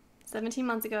 wow. 17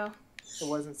 months ago. It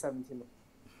wasn't 17 months.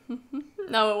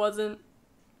 No, it wasn't.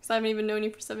 Because I haven't even known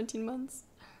you for 17 months.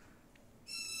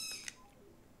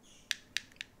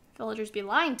 Villagers be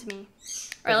lying to me.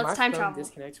 Alright, let's time travel.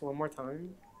 Disconnects one more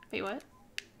time. Wait, what?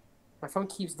 My phone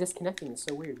keeps disconnecting. It's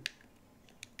so weird.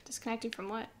 Disconnecting from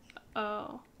what?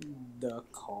 Oh. The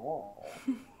call.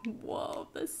 Whoa,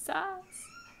 the sass.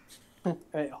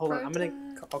 Alright, hold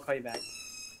on. I'll call you back.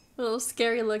 A little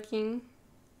scary looking.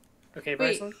 Okay,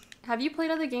 Wait, Bryson? have you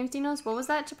played other games, Dinos? What was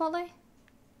that, Chipotle?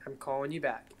 I'm calling you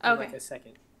back. Okay. In like a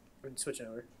second. I'm switching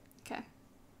over. Okay.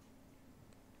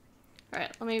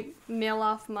 Alright, let me mail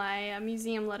off my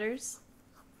museum letters.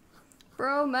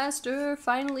 Bro Master,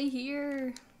 finally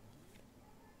here.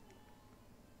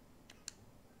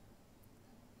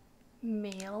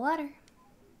 Mail a letter.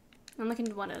 I'm looking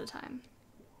one at a time.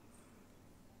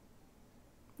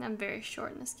 I'm very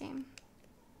short in this game.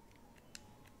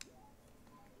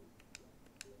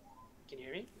 Can you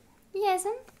hear me? Yes,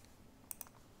 Oh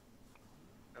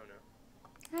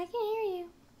no. I can hear you.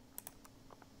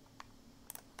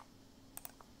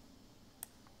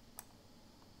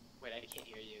 Wait, I can't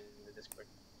hear you in the Discord.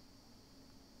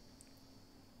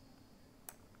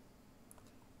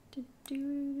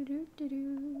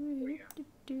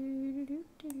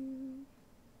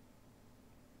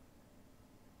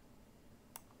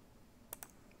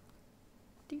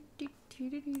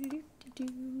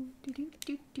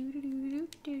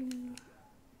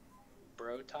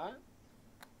 Bro tot?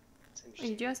 Wait,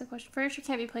 did you ask a question? Furniture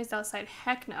can't be placed outside.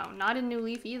 Heck no. Not in New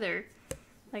Leaf either.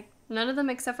 Like, none of them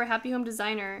except for Happy Home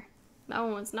Designer. That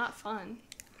one was not fun.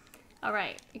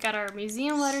 Alright, we got our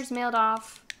museum letters mailed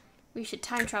off. We should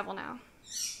time travel now.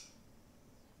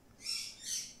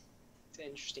 It's an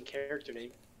interesting character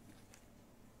name.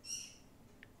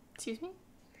 Excuse me?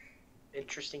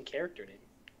 Interesting character name.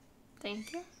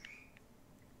 Thank you.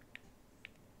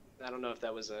 I don't know if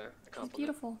that was a It's compliment.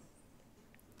 beautiful.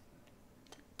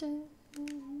 You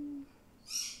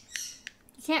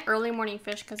can't early morning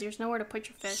fish because there's nowhere to put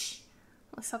your fish.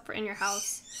 Except for in your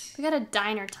house. We got a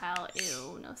diner tile.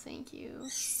 Ew, no thank you.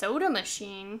 Soda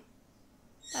machine.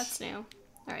 That's new.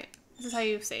 Alright, this is how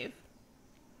you save.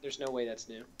 There's no way that's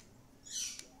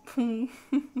new.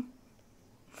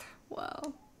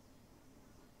 Wow.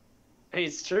 Hey,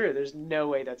 it's true. There's no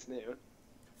way that's new.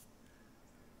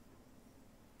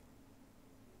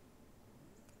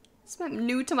 This meant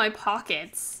new to my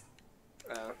pockets.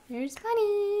 Here's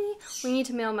money. We need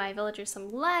to mail my villagers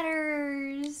some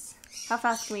letters. How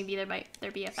fast can we be their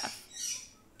BFF?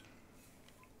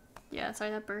 Yeah,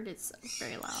 sorry, that bird is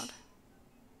very loud.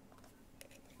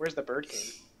 Where's the bird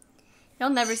came? You'll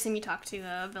never see me talk to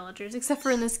the villagers except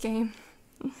for in this game.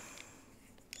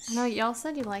 I know y'all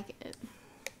said you like it.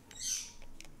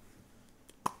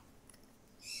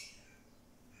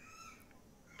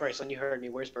 Bryson, you heard me.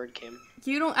 Where's bird came?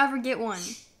 You don't ever get one.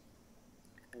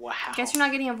 Wow. Guess you're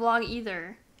not getting a vlog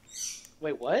either.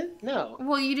 Wait, what? No.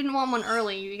 Well, you didn't want one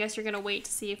early. I guess you're gonna wait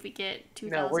to see if we get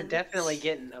 2,000. No, we're definitely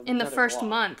getting in the first vlog.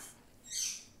 month.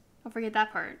 Don't forget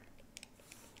that part.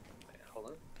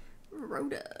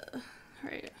 Rhoda.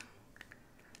 Alright.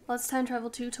 Let's time travel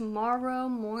to tomorrow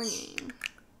morning.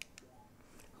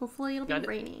 Hopefully it'll be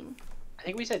raining. I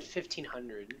think we said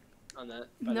 1500 on that,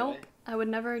 by the Nope. way. I would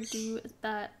never do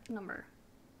that number.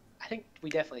 I think we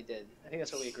definitely did. I think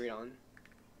that's what we agreed on.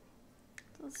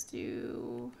 Let's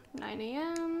do 9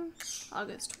 a.m.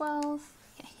 August 12th.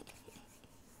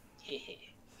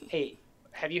 Hey,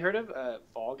 have you heard of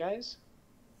Fall Guys?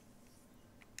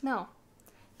 No.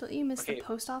 Don't you miss the Okay.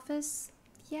 post office?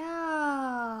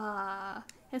 Yeah.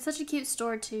 It's such a cute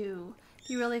store too. It'd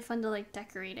be really fun to like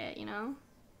decorate it, you know?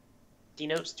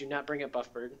 Dinos, do not bring up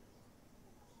Buffbird.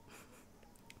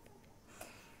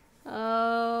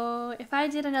 Oh, if I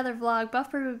did another vlog,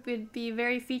 Buffer would be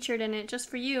very featured in it just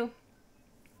for you.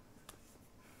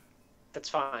 That's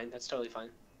fine. That's totally fine.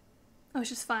 Oh, it's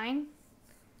just fine?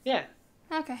 Yeah.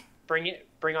 Okay. Bring it.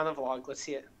 Bring on the vlog. Let's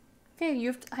see it. Okay,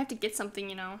 I have to get something,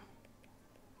 you know.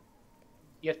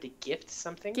 You have to gift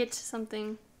something? Get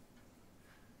something.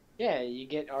 Yeah, you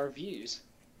get our views.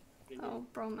 Oh,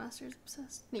 Bro Master's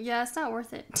obsessed. Yeah, it's not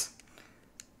worth it.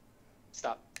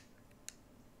 Stop.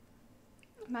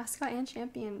 Mascot and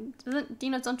champion.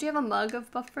 Dino, don't you have a mug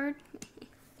of Buffbird?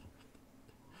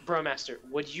 Bromaster,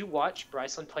 would you watch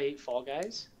Bryceland play Fall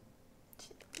Guys?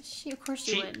 Of course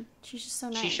she would. She's just so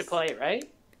nice. She should play it, right?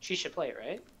 She should play it,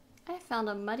 right? I found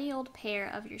a muddy old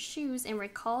pair of your shoes and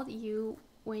recalled you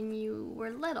when you were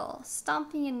little,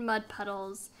 stomping in mud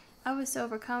puddles. I was so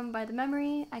overcome by the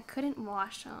memory, I couldn't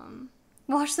wash them.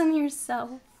 Wash them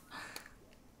yourself.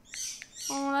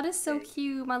 Oh, that is so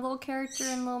cute. My little character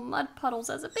in little mud puddles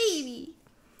as a baby.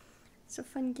 It's a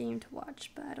fun game to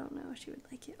watch, but I don't know if she would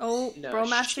like it. Oh, No,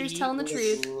 Bromaster's telling the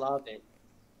truth. She would love it.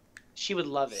 She would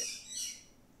love it.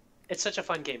 It's such a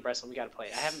fun game, Bryceland. We gotta play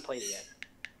it. I haven't played it yet.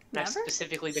 Never? I've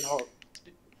specifically been told.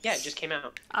 Yeah, it just came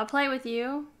out. I'll play with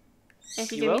you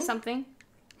if you give will? me something.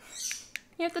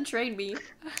 You have to trade me.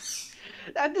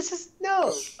 This is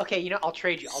no. Okay, you know, I'll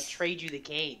trade you. I'll trade you the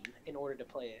game in order to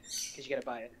play it because you gotta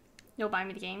buy it. You'll buy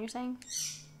me the game, you're saying?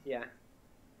 Yeah.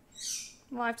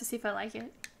 Well, I have to see if I like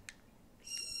it.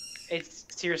 It's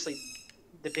seriously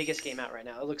the biggest game out right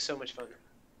now. It looks so much fun.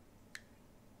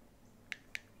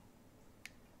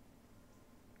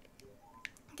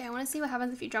 Okay, I want to see what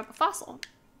happens if you drop a fossil.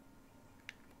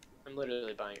 I'm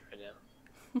literally buying it right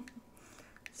now.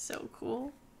 So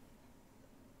cool.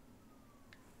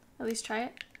 At least try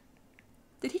it.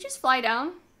 Did he just fly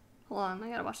down? Hold on, I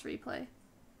gotta watch the replay.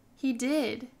 He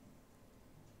did.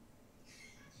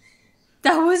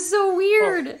 That was so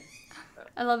weird. Oh.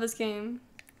 I love this game.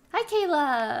 Hi,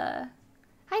 Kayla.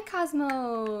 Hi,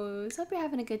 Cosmos. Hope you're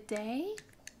having a good day.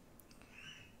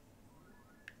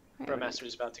 Bromaster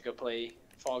is about to go play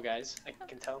Fall Guys. I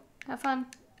can tell. Have fun.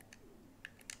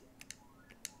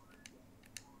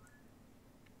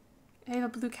 I have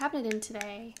a blue cabinet in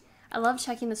today. I love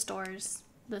checking the stores.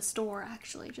 The store,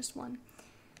 actually, just one.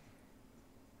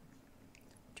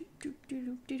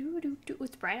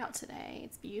 It's bright out today.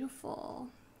 It's beautiful.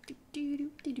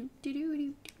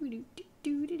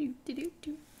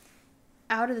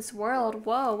 Out of this world.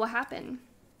 Whoa, what happened?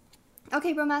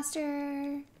 Okay,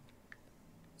 Bromaster.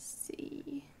 Let's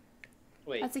see.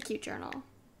 Wait, That's a cute journal.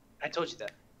 I told you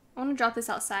that. I want to drop this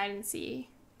outside and see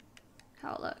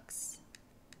how it looks.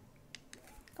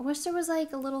 I wish there was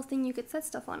like a little thing you could set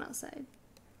stuff on outside.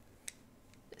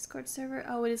 Discord server.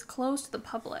 Oh, it is closed to the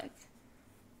public.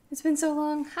 It's been so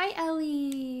long. Hi,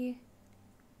 Ellie.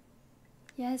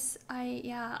 Yes, I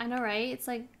know, right? It's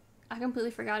like, I completely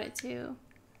forgot it too.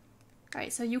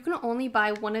 Alright, so you can only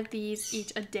buy one of these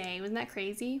each a day. Wasn't that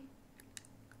crazy?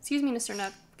 Excuse me, Mr.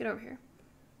 Nub. Get over here.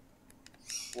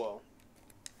 Whoa.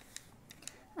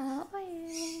 I'll buy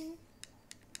it.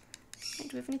 Okay,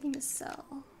 do we have anything to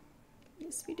sell?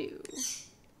 Yes, we do.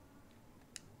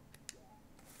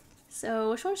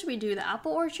 So, which one should we do? The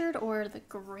apple orchard or the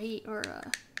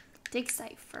dig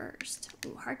site first?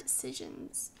 Ooh, hard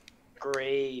decisions.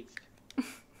 Grave.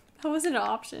 That wasn't an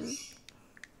option.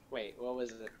 Wait, what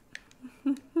was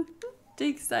it?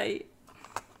 Dig site.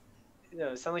 No,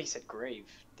 it sounded like you said grave.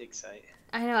 Dig site.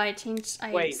 I know, I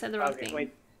said the wrong thing.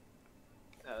 Wait.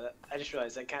 I just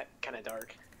realized that got kind of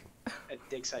dark. A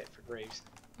dig site for graves.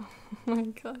 Oh my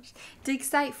gosh. Dig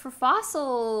site for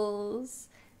fossils.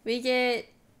 We get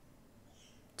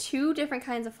 2 different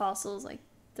kinds of fossils, like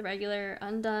the regular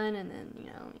undone, and then, you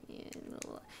know,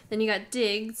 then you got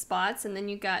dig spots, and then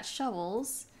you got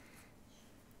shovels.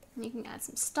 And you can add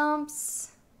some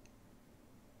stumps.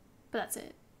 But that's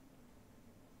it.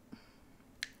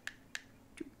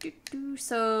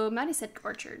 So Maddie said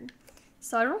orchard.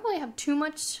 So I don't really have too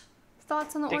much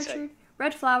thoughts on the Dig orchard. site.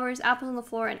 Red flowers, apples on the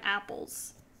floor, and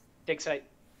apples. Dig site.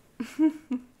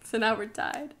 So now we're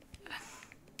tied.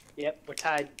 Yep, we're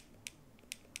tied.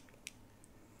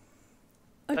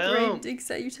 A Boom. great dig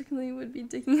set, you technically would be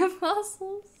digging up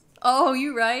fossils. Oh,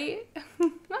 you right?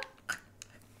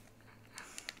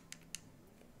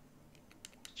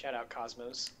 Shout out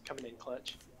Cosmos, coming in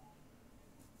clutch.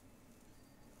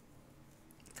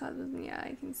 Yeah,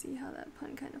 I can see how that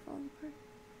pun kind of falls apart.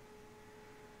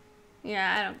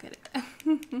 Yeah, I don't get it.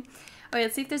 Okay,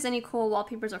 let's see if there's any cool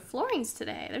wallpapers or floorings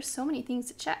today. There's so many things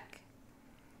to check.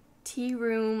 Tea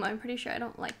room, I'm pretty sure I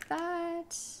don't like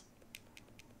that.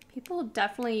 People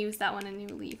definitely use that one in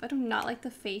New Leaf. I do not like the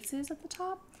faces at the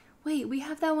top. Wait, we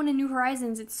have that one in New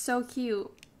Horizons. It's so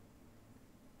cute.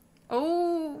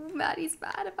 Oh, Maddie's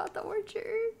mad about the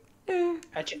orchard.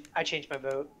 I changed my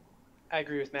vote. I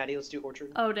agree with Maddie. Let's do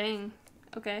orchard. Oh, dang.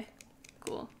 Okay,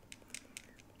 cool.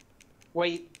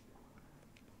 Wait.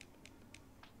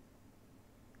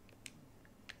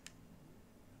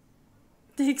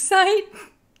 Dig site.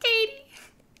 Katie.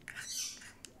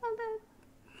 I'm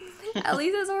dead. At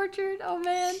least it's orchard. Oh,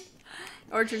 man.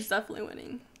 Orchard's definitely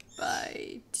winning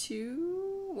by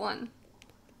 2-1.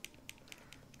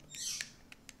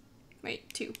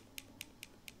 Wait, 2.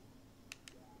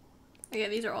 Okay,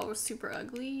 these are all super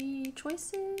ugly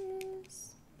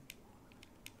choices.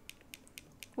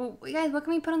 Well, guys, what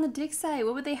can we put on the dig site?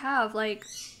 What would they have? Like,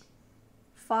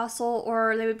 fossil,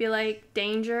 or they would be like,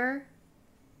 danger.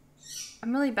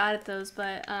 I'm really bad at those,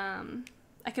 but I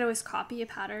could always copy a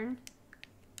pattern.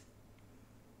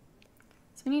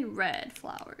 So we need red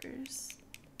flowers.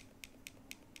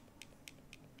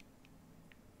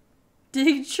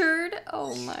 Dig churd?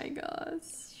 Oh my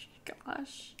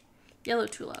gosh. Yellow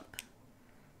tulip.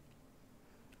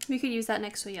 We could use that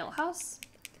next to a yellow house.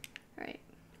 Alright,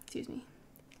 excuse me.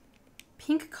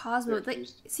 Pink Cosmo. Like,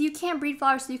 so you can't breed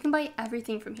flowers, so you can buy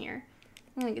everything from here.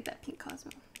 I'm gonna get that pink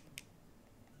Cosmo.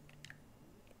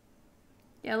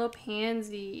 Yellow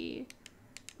pansy.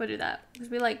 We'll do that, because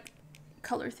we like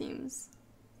color themes.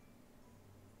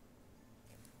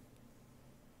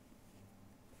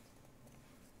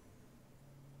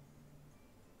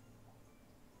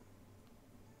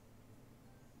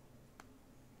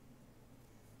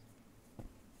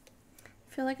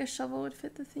 I feel like a shovel would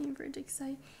fit the theme for a dig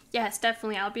site. Yes,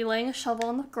 definitely. I'll be laying a shovel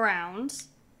on the ground.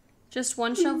 Just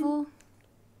one shovel.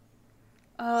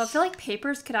 I feel like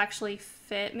papers could actually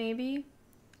fit, maybe.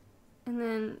 And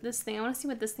then this thing. I want to see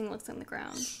what this thing looks like on the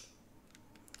ground.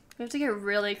 We have to get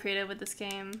really creative with this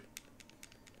game.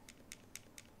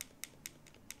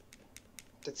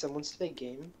 Did someone say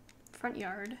game? Front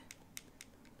yard. You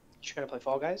trying to play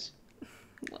Fall Guys?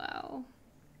 Wow.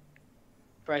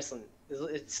 Bryceland,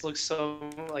 it looks so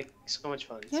much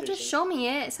fun. You have to show me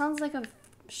it. It sounds like a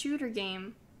shooter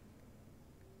game.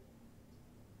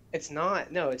 It's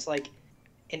not. No, it's like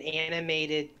an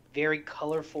animated, very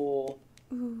colorful.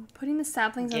 Ooh, putting the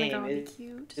saplings on the ground would be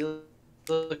cute.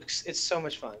 It's so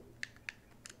much fun.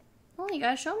 Oh, you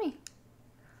gotta show me.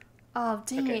 Oh,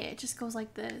 dang it. It just goes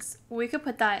like this. We could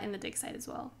put that in the dig site as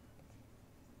well.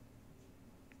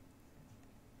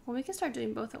 Well, we can start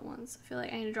doing both at once. I feel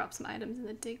like I need to drop some items in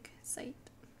the dig site.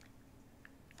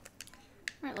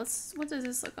 Alright, what does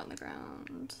this look on the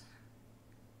ground?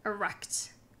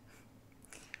 Erect.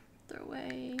 Throw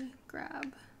away,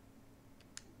 grab.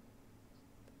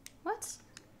 What?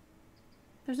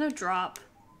 There's no drop.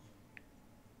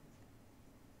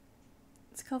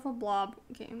 It's a colorful blob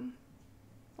game.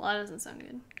 Well, that doesn't sound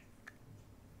good.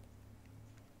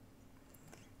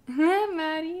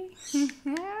 Maddie.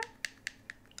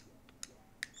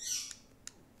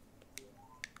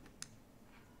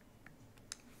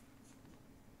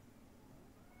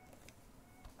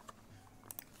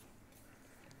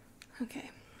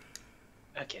 Okay.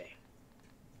 Okay.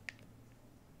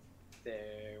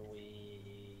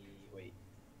 Wait.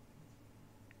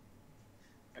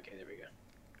 Okay, there we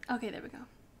go. Okay, there we go.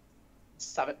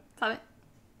 Stop it. Stop it.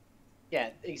 Yeah,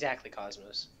 exactly,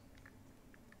 Cosmos.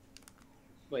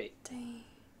 Wait. Dang.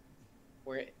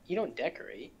 You don't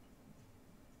decorate.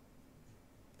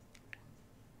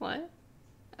 What?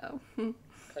 Oh.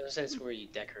 Cosmos said it's where you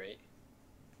decorate.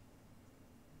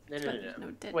 No.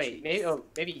 dead Wait, trees.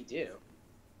 maybe you do.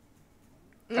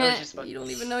 You don't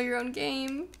even know your own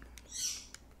game.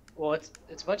 Well,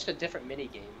 it's a bunch of different mini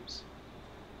games.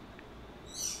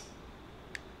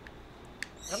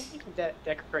 I don't think I'm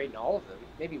decorating all of them.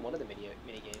 Maybe one of the mini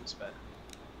games, but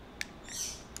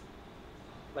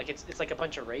like it's like a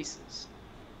bunch of races.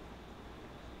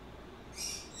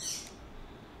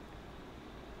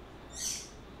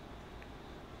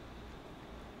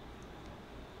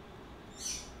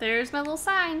 There's my little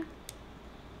sign.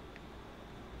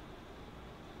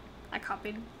 I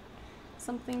copied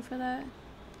something for that.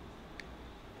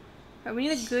 Alright, we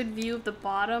need a good view of the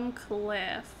bottom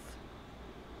cliff.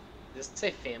 Does it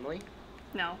say family?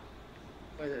 No.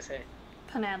 What does it say?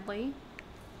 Peandley.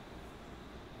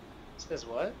 It says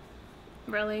what?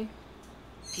 Really?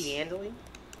 Peandley?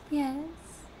 Yes.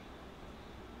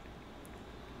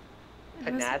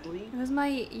 Peandley? It was my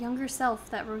younger self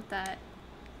that wrote that.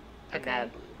 Peandley. Okay.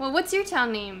 Well, what's your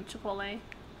town name, Chipotle?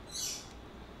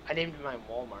 I named mine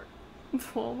Walmart.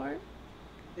 Walmart?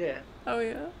 Yeah. Oh,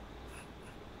 yeah.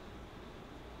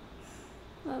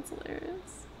 That's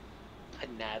hilarious.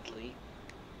 Peandley.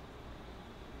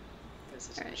 That's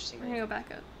such an Alright, interesting we're name. gonna go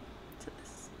back up to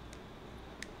this.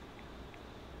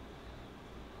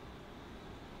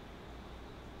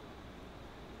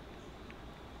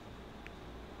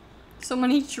 So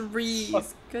many trees. Oh.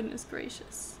 Goodness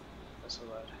gracious. That's so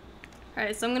loud.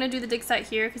 Alright, so I'm gonna do the dig site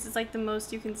here because it's like the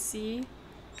most you can see.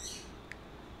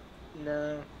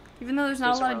 No. Even though there's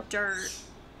not a lot of dirt.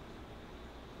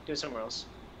 Do it somewhere else.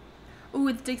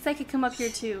 Ooh, the dig site could come up here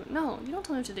too. No, you don't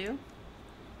tell me what to do.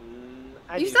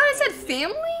 You do. thought I said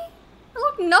family? It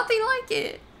looked nothing like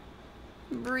it.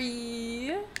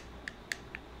 Bree.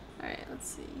 Alright, let's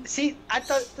see. See, I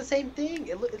thought the same thing.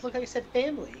 It looked like I said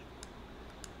family.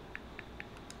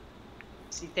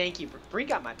 See, thank you. Bree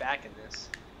got my back in this.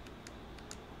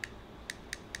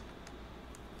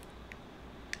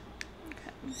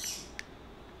 Okay.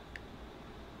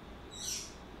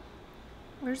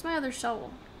 Where's my other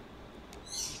shovel?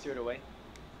 You threw it away.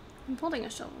 I'm holding a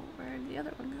shovel. Where did the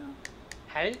other one go?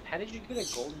 How did you get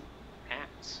a golden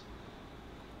axe?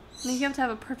 I think you have to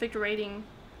have a perfect rating.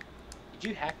 Did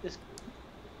you hack this?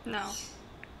 No.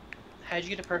 How did you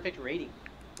get a perfect rating?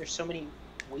 There's so many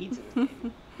weeds in the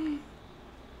game.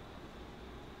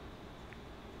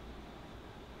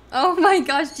 Oh my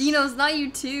gosh, Gino's not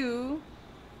you too.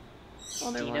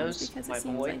 Other ones, Gino's because my it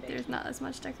seems boy, like thank there's you. not as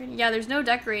much decorating. Yeah, there's no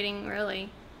decorating really.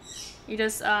 You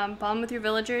just bond with your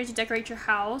villagers. You decorate your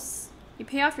house. You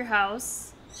pay off your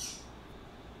house.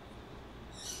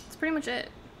 That's pretty much it.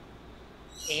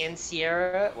 And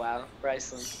Sierra. Wow,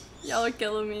 Bryceland. Y'all are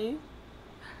killing me.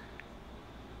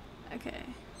 Okay.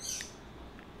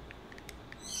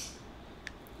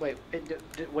 Wait,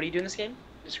 what do you do in this game?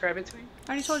 Describe it to me.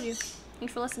 I already told you.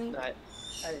 Thanks for listening. Yeah,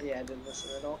 I didn't listen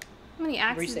at all. How many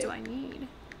axes Resave. do I need?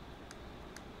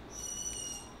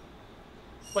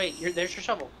 Wait, there's your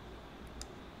shovel.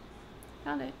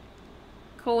 Found it.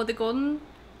 Cool, with the golden,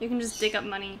 you can just dig up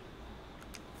money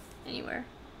anywhere.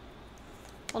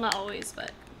 Well, not always,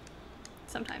 but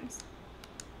sometimes.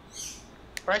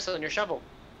 Bryceland, your shovel.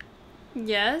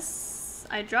 Yes,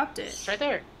 I dropped it. It's right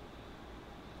there.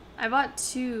 I bought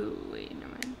two. Wait,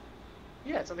 never mind.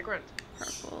 Yeah, it's on the ground.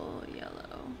 Purple,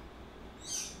 yellow.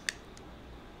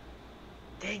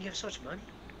 Dang, you have so much money.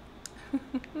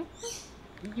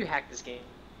 You hacked this game,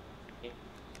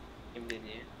 didn't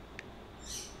you?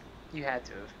 You had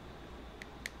to have.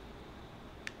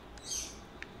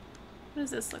 What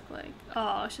does this look like?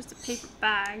 Oh, it's just a paper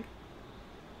bag.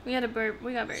 We got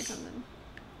buried something.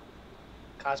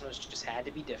 Cosmos just had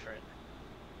to be different.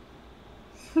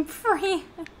 France.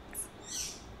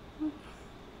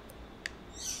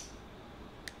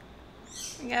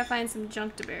 We gotta find some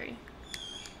junk to bury.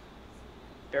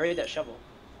 Bury that shovel.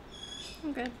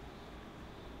 I'm good.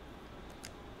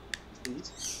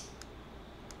 Please.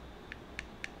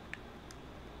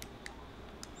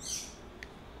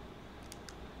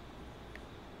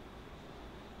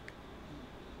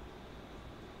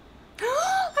 I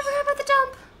forgot about the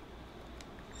dump.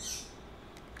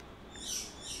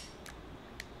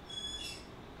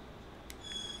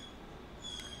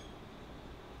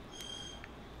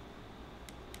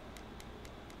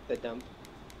 The dump.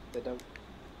 The dump.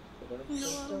 The dump. No,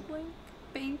 The dump. blink.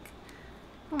 Bank.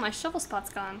 Oh, my shovel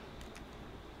spot's gone.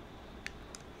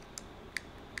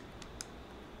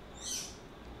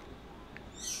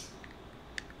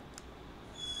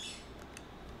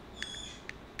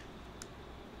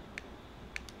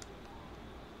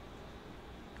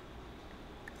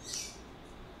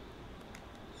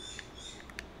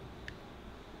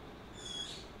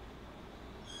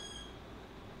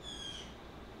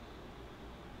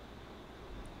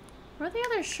 Where'd the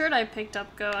other shirt I picked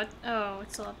up go? Oh,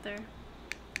 it's still up there.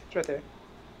 It's right there.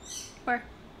 Where?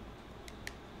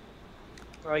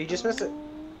 Oh, you just missed it.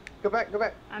 Go back, go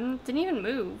back. I didn't even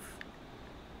move.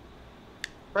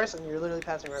 Bryson, you're literally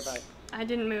passing right by. I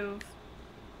didn't move.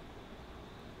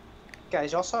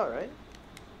 Guys, y'all saw it, right?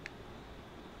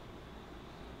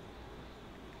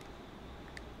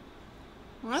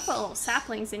 I'm gonna put little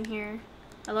saplings in here.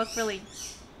 I look really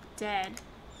dead.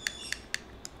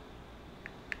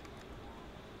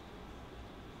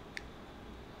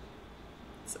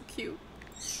 cute.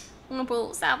 I'm gonna put a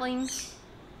little sapling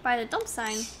by the dump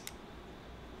sign.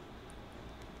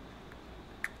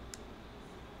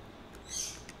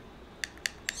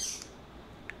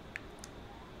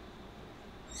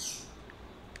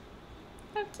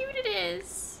 How cute it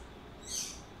is.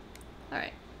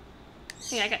 Alright.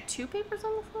 Hey, I got 2 papers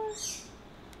on the floor.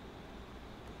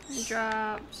 I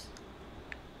dropped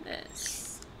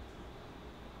this.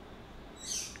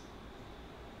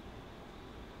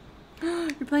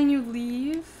 You're playing You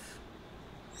Leave?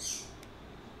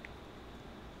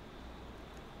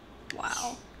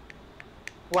 Wow.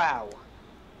 Wow.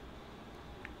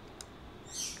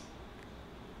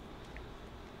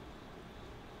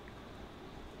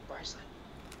 Bryson,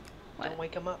 What? don't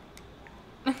wake him up.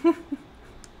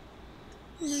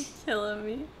 You're killing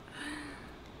me.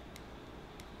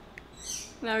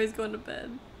 Now he's going to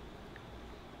bed.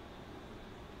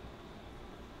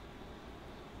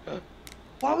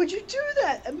 Why would you do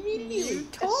that immediately? You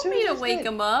told me to wake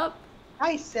him up.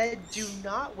 I said do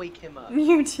not wake him up.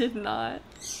 You did not.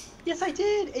 Yes, I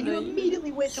did, and No, you you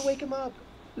immediately went to wake him up.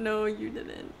 No, you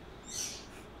didn't.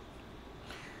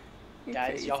 You're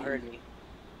Guys, y'all crazy. heard me.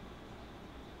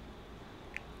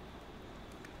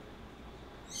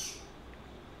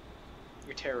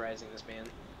 You're terrorizing this man.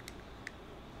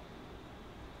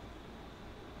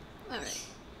 Alright.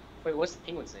 Wait, what's the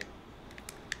penguin's name?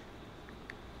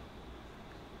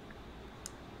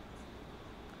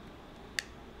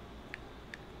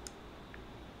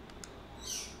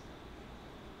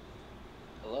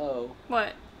 Hello?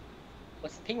 What?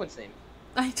 What's the penguin's name?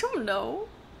 I don't know.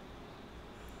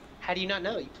 How do you not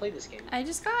know? You play this game. I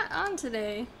just got on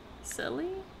today. Silly.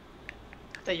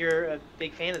 I thought you were a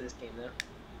big fan of this game, though.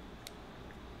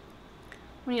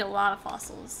 We need a lot of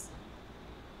fossils.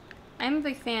 I'm a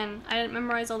big fan. I didn't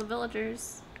memorize all the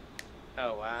villagers.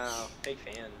 Oh, wow. Big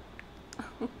fan.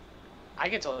 I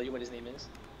can tell you what his name is.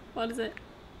 What is it?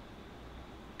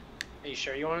 Are you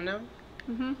sure you want to know?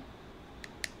 Mm-hmm.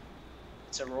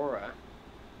 It's Aurora.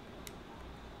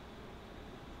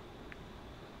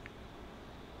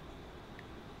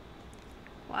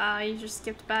 Wow, you just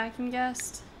skipped back and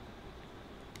guessed.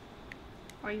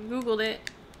 Or you Googled it.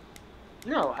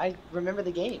 No, I remember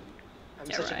the game. I'm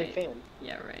Yeah, such a big right. fan.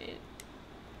 Yeah, right.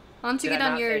 Why don't you Did get I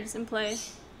on not yours and play?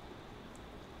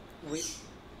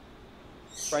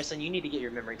 Bryson, you need to get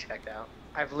your memory checked out.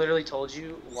 I've literally told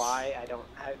you why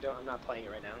I'm not playing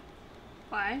it right now.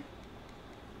 Why?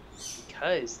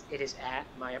 Because it is at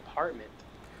my apartment.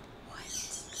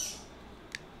 What?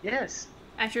 Yes.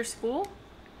 At your school?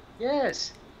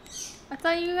 Yes. I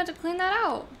thought you had to clean that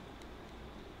out.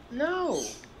 No.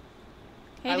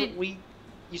 Hey,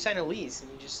 You sign a lease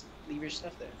and you just leave your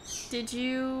stuff there. did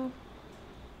you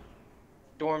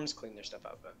Dorms clean their stuff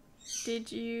out, but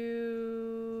did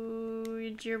your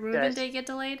move-in date get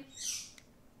delayed?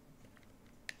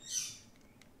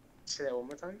 say that one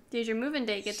more time. Did your move-in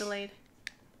date get delayed?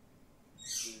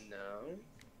 No.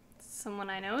 Someone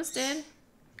I know's did.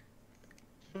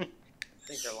 I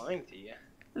think they're lying to you.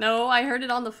 No, I heard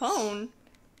it on the phone.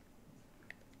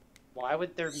 Why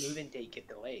would their move-in date get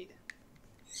delayed?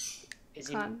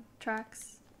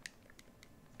 Contracts.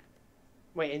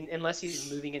 Wait, unless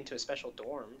he's moving into a special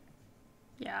dorm.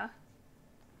 Yeah.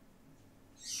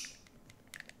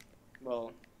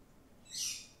 Well,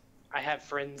 I have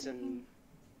friends in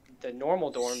the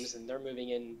normal dorms, and they're moving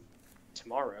in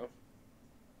tomorrow.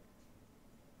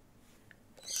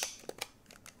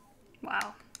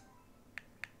 Wow.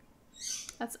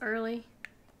 That's early.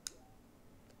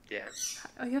 Yeah.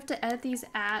 Oh, you have to edit these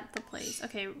at the place.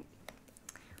 Okay.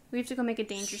 We have to go make a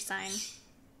danger sign.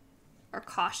 Or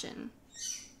caution.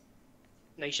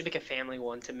 No, you should make a family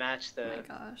one to match the Oh my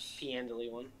gosh.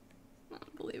 Peandley one.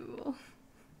 Unbelievable.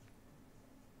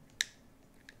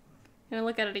 I'm gonna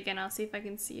look at it again. I'll see if I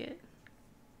can see it.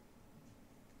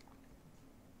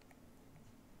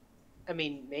 I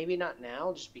mean, maybe not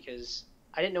now, just because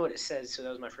I didn't know what it says, so that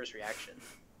was my first reaction.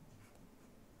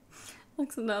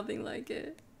 Looks nothing like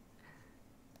it.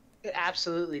 It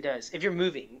absolutely does. If you're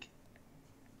moving.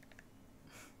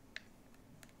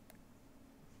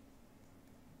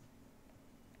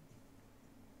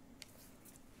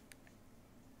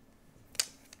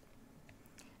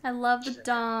 I love the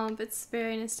dump. It's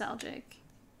very nostalgic.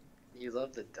 You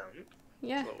love the dump?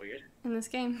 Yeah. It's a little weird. In this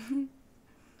game.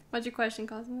 What's your question,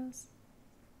 Cosmos?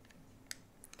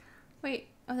 Wait.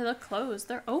 Oh, they look closed.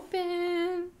 They're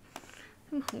open.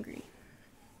 I'm hungry.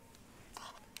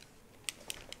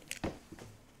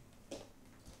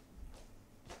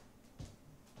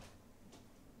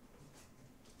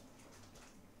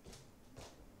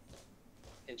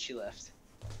 And she left.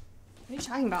 are you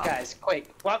talking about? Guys,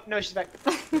 quick. Well, no, she's back.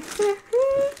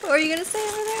 What are you gonna say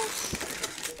over there?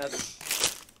 Nothing.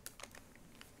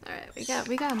 Alright,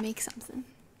 we gotta make something.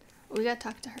 We gotta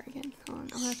talk to her again.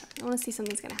 Hold on, I wanna see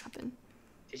something's gonna happen.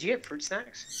 Did you get fruit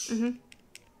snacks? Mm-hmm.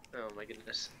 Oh my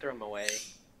goodness. Throw them away.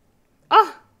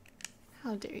 Oh!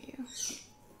 How dare you?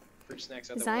 Fruit snacks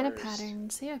are Design the a worst. pattern.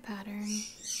 Say a pattern.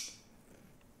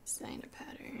 Design a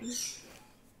pattern.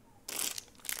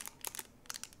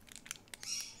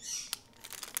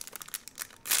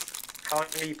 How long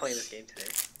are you playing this game today?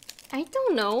 I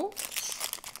don't know.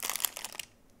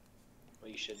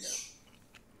 Well, you should know.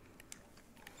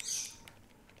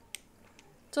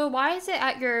 So why is it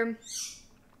at your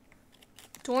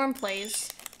dorm place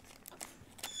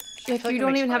if you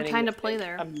don't even have time to play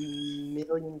there? A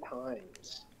million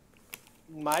times.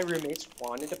 My roommates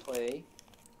wanted to play.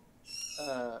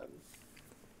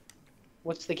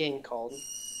 What's the game called?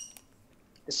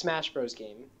 The Smash Bros.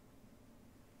 Game.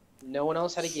 No one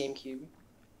else had a GameCube,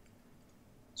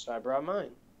 so I brought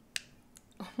mine.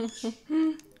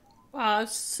 Wow,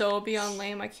 that's so beyond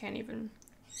lame. I can't even.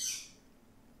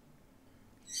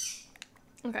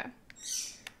 Okay.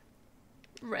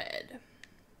 Red.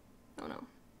 Oh no.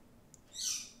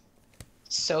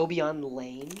 So beyond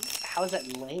lame? How is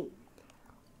that lame?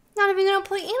 Not even gonna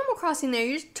play Animal Crossing there.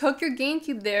 You just took your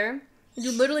GameCube there.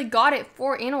 You literally got it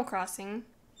for Animal Crossing.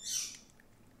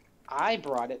 I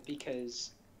brought it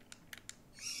because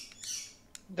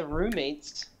the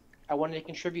roommates, I wanted to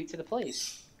contribute to the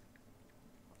place.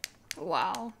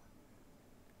 Wow.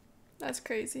 That's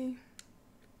crazy.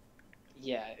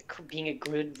 Yeah, being a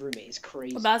good roommate is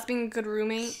crazy. Well, that's being a good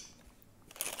roommate.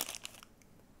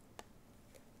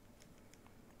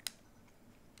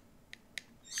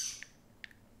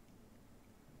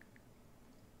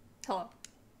 Hello.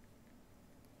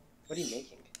 What are you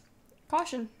making?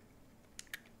 Caution.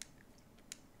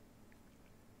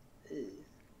 Ew.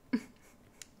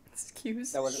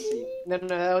 Excuse. That wasn't to you.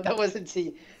 No, that wasn't to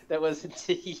you. That wasn't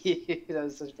to you. That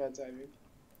was such bad timing.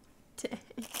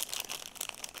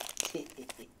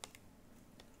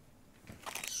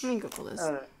 Let me Google this.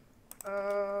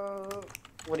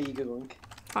 What are you Googling?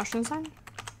 Caution sign?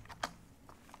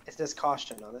 It says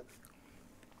caution on it.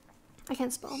 I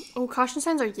can't spell. Oh, caution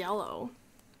signs are yellow.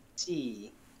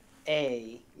 Caution.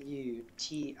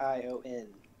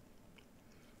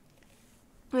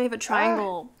 We have a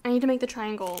triangle. I need to make the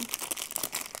triangle.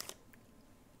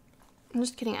 I'm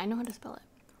just kidding. I know how to spell it.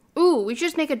 Ooh, we should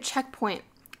just make a checkpoint.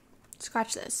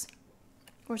 Scratch this.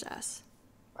 Where's S?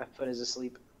 My foot is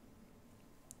asleep.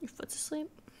 Your foot's asleep?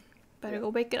 Better Yeah. go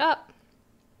wake it up.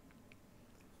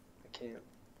 I can't.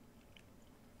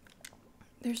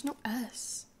 There's no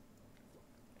S.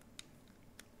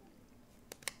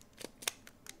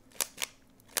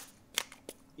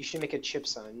 You should make a chip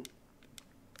sign.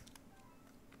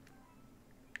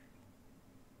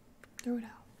 Throw it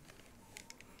out.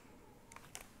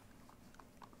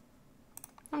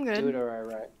 I'm good. Do it or I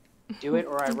riot. Do it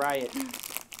or I riot.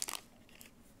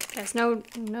 Yes, no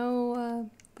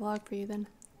vlog for you then.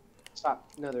 Stop.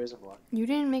 No, there is a vlog. You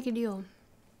didn't make a deal.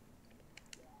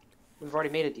 We've already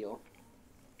made a deal.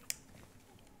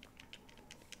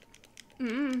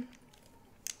 Mm-mm.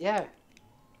 Yeah.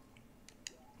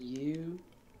 You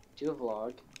do a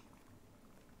vlog.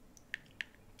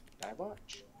 I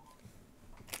watch.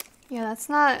 Yeah, that's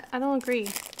not... I don't agree.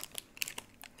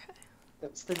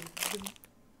 That's the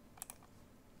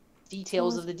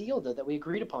details of the deal, though, that we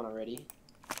agreed upon already.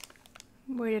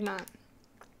 We did not.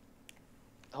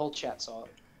 The whole chat saw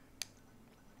it.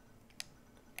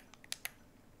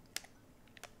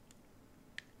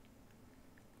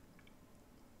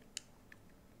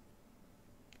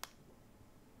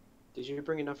 Did you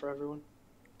bring enough for everyone?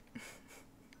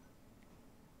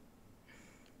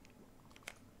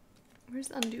 Where's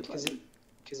the undo button?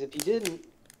 Because if you didn't,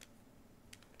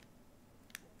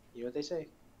 you know what they say.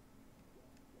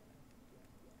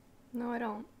 No, I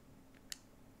don't.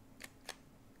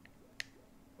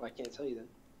 Well, I can't tell you then.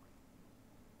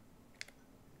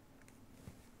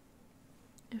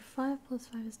 If 5 plus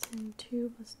 5 is 10,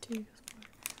 2 plus 2 equals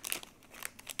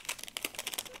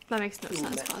 4. That makes no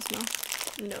sense, Cosmo.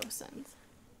 No sense.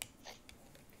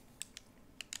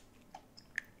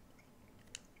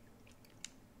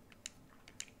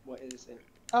 What is it?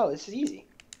 Oh, this is easy.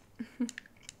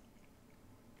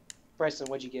 Bryson,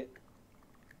 what'd you get?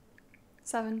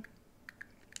 7.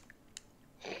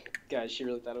 Guys, she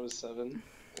really thought it was 7.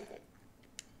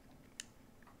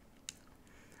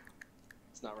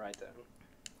 It's not right, though.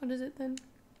 What is it then?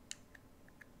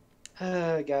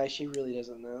 Guys, she really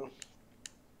doesn't know.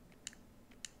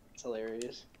 It's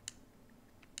hilarious.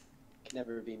 Can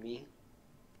never be me.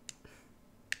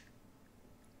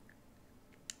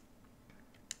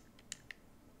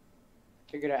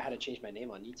 Figured out how to change my name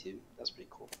on YouTube. That's pretty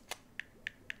cool.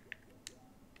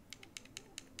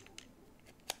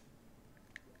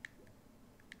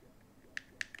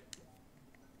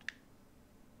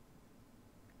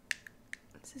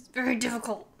 This is very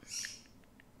difficult.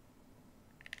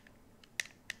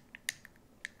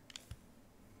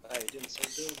 Oh, you're doing so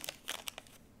good.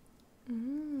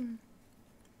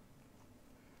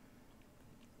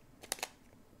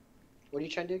 What are you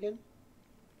trying to do again?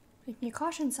 Making a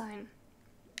caution sign.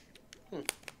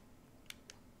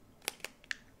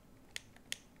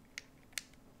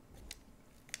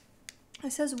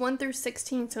 It says 1 through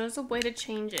 16, so there's a way to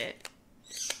change it.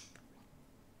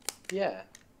 Yeah.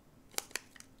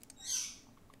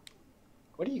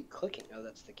 What are you clicking? Oh,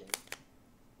 that's the game.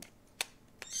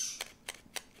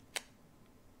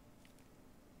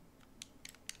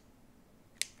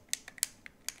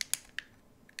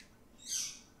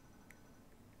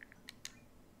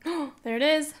 There it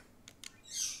is.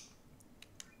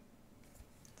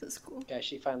 This is cool. Yeah,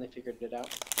 she finally figured it out.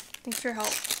 Thanks for your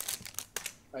help.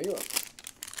 Oh, you're welcome.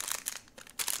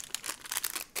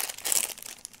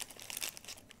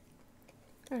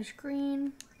 There's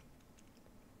green,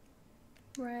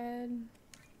 red.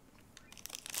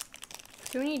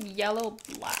 So we need yellow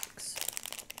blacks.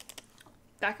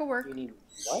 That could work. You need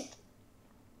what?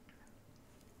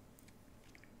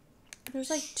 There's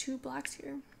like 2 blacks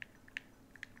here.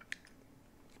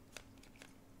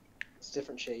 It's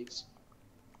different shades.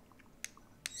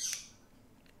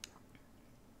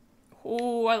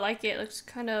 Oh, I like it. It looks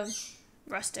kind of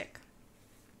rustic.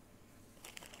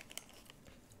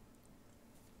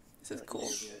 This is cool.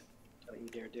 Don't you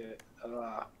dare do it.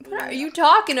 What are you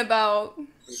talking about?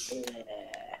 This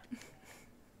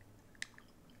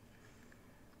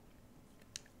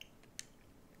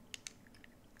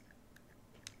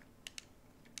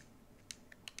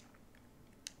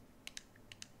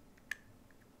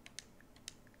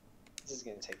is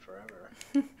gonna take forever.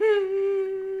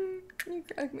 You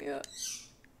crack me up.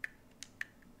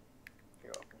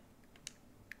 You're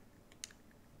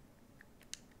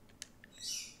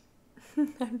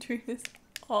welcome. I'm doing this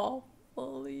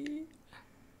awfully.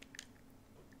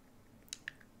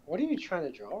 What are you trying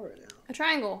to draw right now? A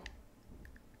triangle.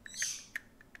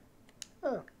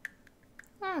 Oh.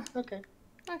 Ah, Okay.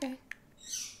 okay.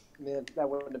 I mean, that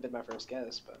wouldn't have been my first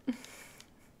guess, but...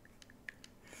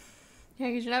 Yeah,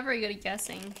 because you're not very good at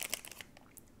guessing.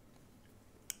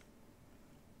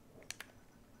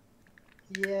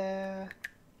 Yeah.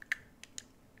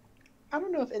 I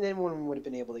don't know if anyone would have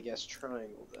been able to guess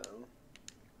triangle, though.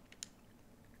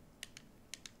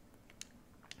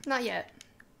 Not yet.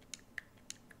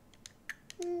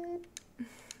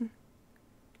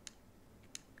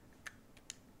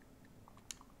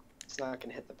 It's not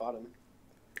gonna hit the bottom.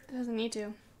 It doesn't need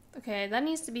to. Okay, that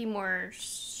needs to be more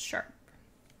sharp.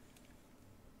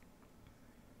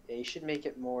 Yeah, you should make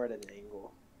it more at an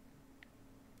angle.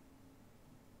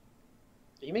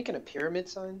 Are you making a pyramid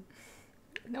sign?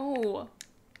 No.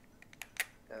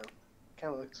 No.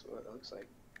 Kind of looks what it looks like.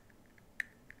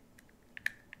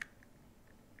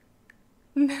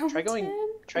 Mountain?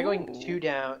 Try going Ooh. 2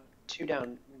 down,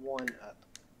 1 up.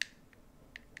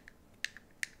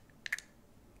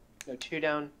 No, 2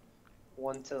 down,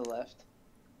 1 to the left.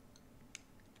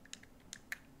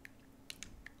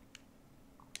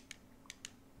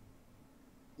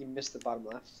 You missed the bottom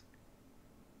left.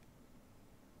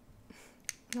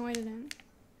 No, I didn't.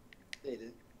 They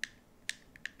did.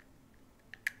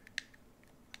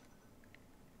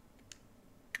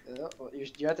 Oh, well,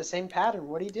 you're at the same pattern.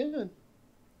 What are you doing?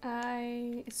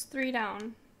 It's 3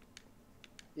 down.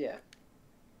 Yeah.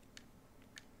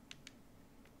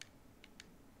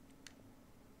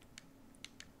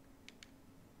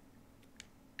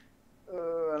 I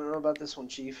don't know about this one,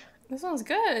 Chief. This one's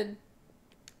good.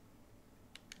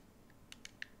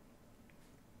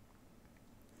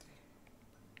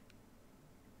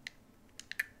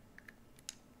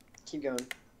 Keep going.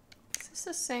 Is this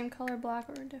the same color black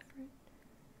or different?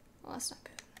 Well, that's not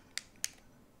good.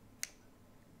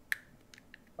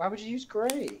 Why would you use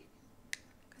gray?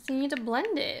 Because you need to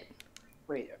blend it.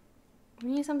 Wait. We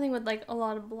need something with like a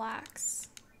lot of blacks.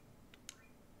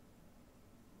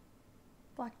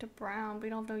 Black to brown, but we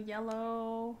don't have no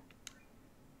yellow.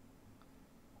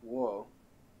 Whoa.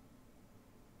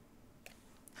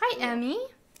 Hi, Emmy.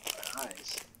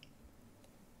 Nice.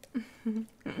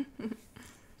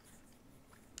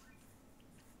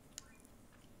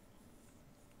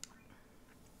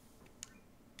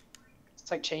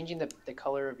 It's like changing the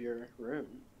color of your room.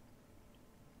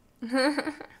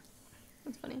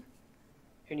 That's funny.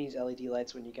 Who needs LED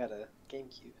lights when you got a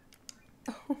GameCube?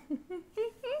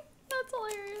 That's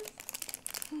hilarious.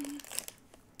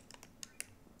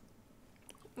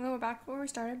 we're back where we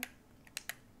started.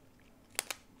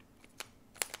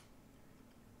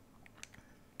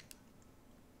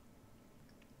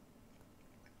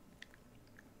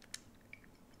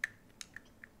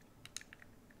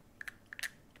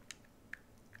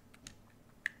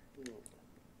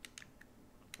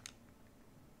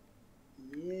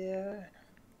 Yeah.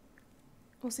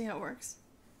 We'll see how it works.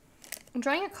 I'm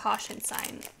drawing a caution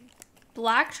sign.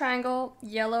 Black triangle,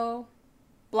 yellow,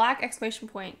 black exclamation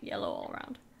point, yellow all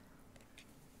around.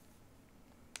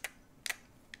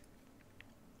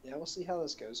 Yeah, we'll see how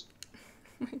this goes.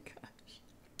 Oh my gosh.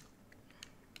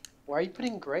 Why are you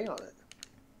putting gray on it?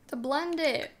 To blend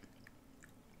it.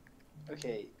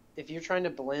 Okay, if you're trying to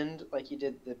blend like you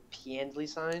did the Peandley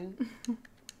sign,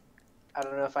 I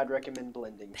don't know if I'd recommend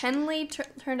blending. Peandley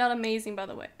turned out amazing, by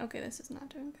the way. Okay, this is not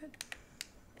doing good.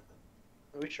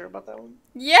 Are we sure about that one?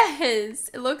 Yes!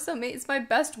 It looks amazing. It's my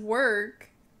best work.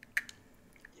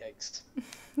 Yikes.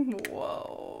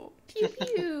 Whoa. Pew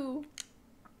pew.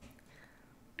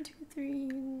 1, 2, 3.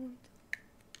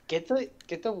 Get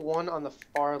the one on the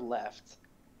far left.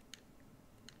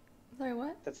 Sorry,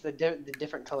 what? That's the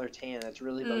different color tan. That's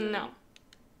really bugging me. No.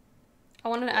 I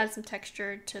wanted to add some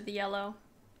texture to the yellow.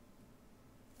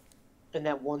 In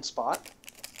that one spot?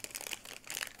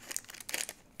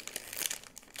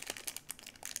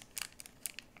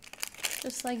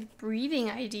 Just like breathing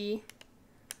ID.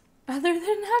 Other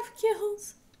than have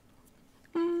kills.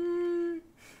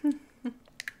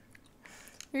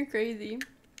 You're crazy.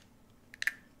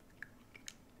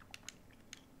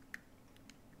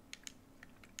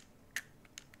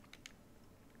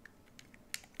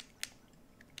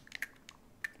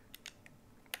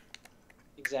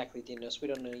 Exactly, Dinos. We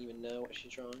don't even know what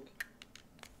she's drawing.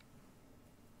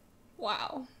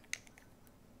 Wow.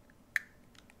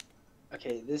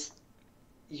 Okay,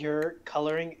 your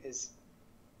coloring is...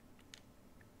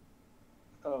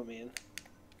 Oh, man.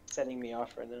 Setting me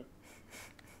off right now.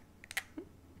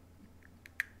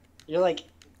 You're, like,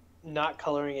 not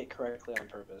coloring it correctly on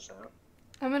purpose now.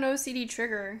 I'm an OCD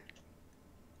trigger.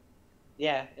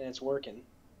 Yeah, and it's working.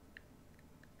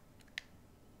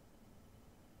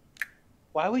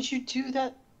 Why would you do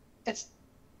that? It's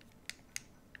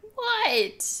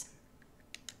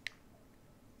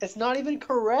not even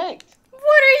correct.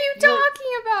 What are you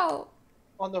talking about?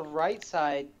 On the right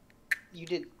side, you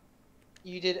did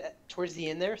towards the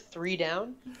end there 3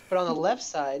 down, but on the left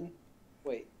side,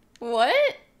 wait.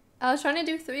 What? I was trying to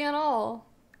do 3 on all.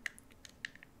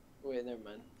 Wait, never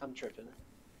mind. I'm tripping.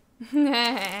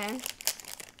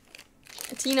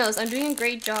 Tinos, I'm doing a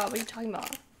great job. What are you talking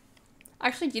about?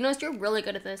 Actually, Dinos, you're really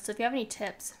good at this, so if you have any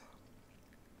tips.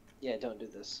 Yeah, don't do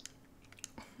this.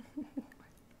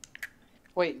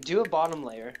 Wait, do a bottom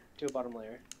layer. Do a bottom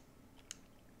layer.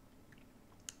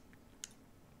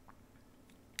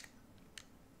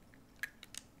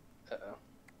 Uh-oh.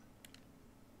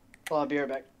 Well, I'll be right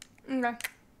back. Okay.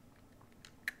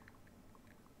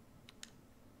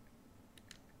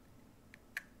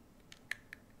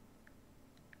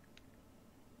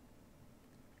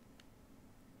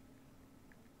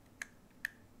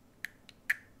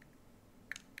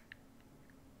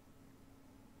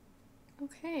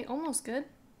 Okay, almost good.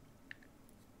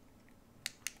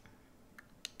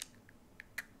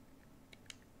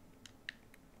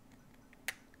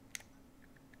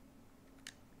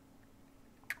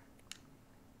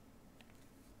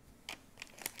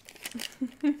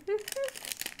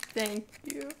 Thank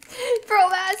you.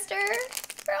 Pro-master!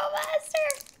 Pro-master!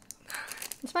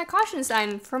 It's my caution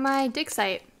sign for my dig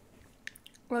site.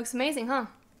 Looks amazing, huh?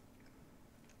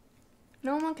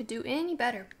 No one could do any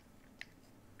better.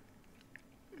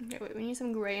 Okay, wait, we need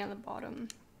some gray on the bottom.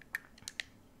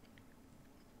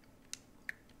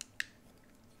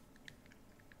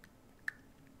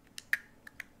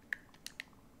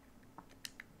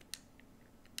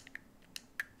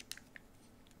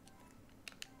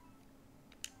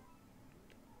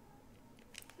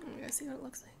 I'm gonna see what it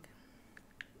looks like.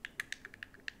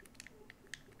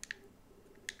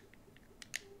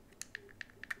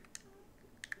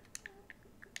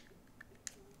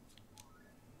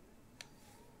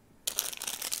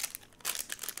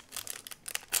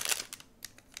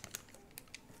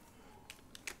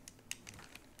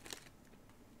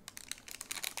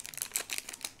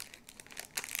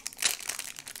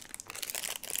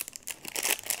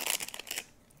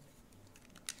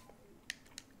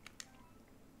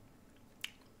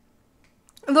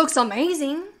 It looks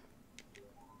amazing.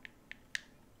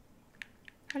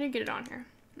 How do you get it on here?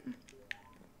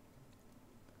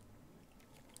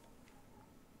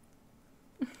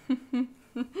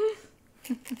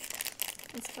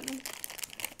 That's funny.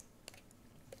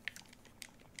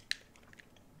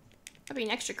 I'm being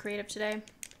extra creative today.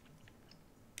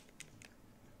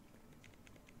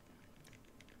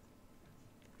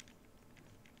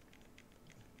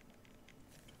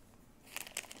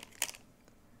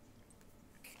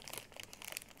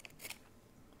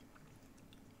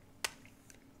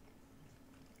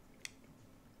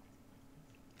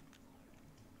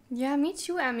 Yeah, me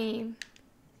too, Emmy.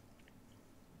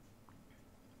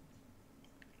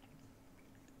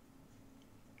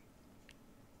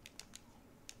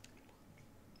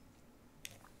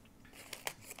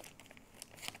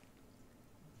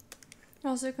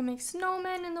 Also can make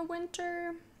snowmen in the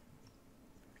winter.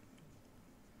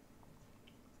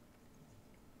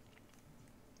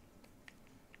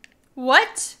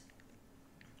 What?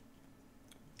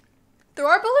 There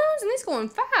are balloons and these going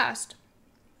fast.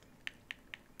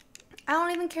 I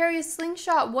don't even carry a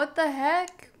slingshot. What the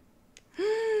heck?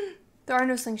 There are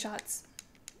no slingshots.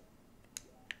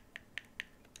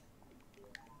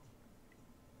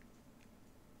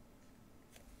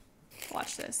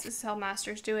 Watch this. This is how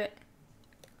masters do it.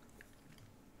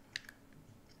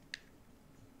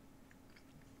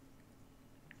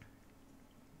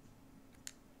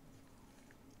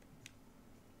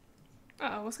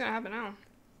 Uh-oh, what's gonna happen now?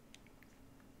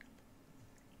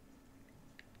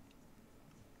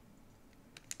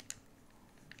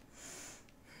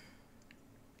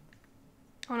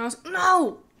 Oh no,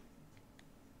 no!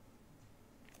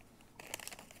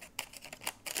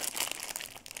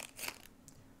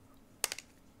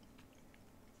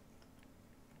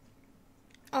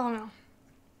 Oh no.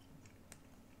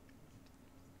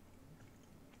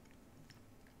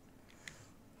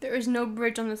 There is no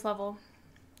bridge on this level.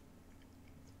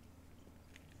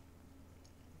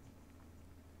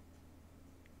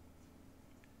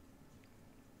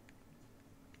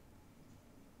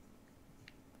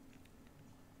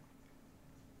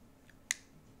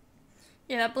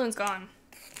 Yeah, that balloon's gone.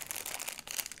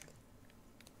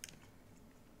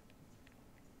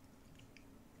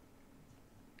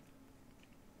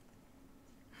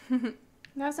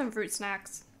 Have some fruit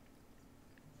snacks.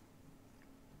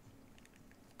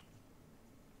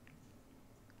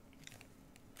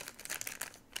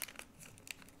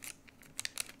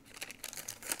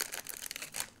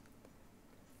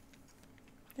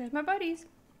 There's my buddies.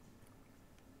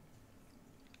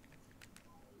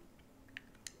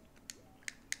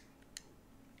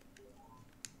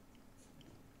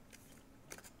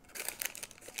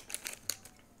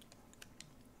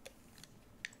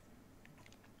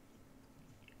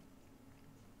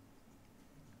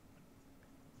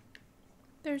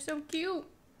 They're so cute.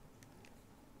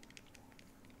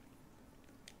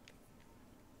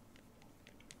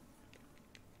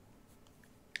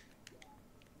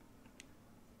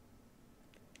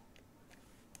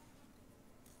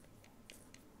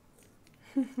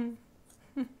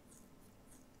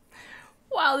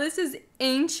 Wow, this is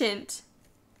ancient.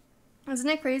 Isn't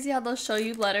it crazy how they'll show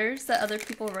you letters that other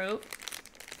people wrote?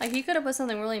 Like, he could have put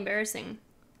something really embarrassing.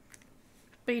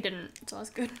 But he didn't, so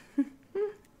that's good.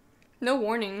 No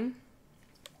warning.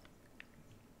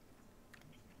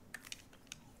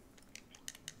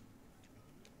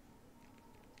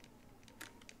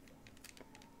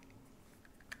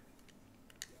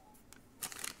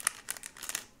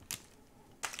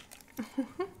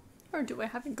 Or do I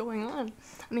have it going on?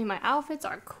 I mean, my outfits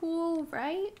are cool,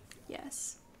 right?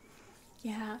 Yes.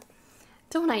 Yeah.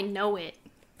 Don't I know it?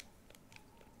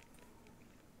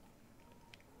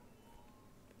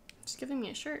 Just giving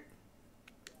me a shirt.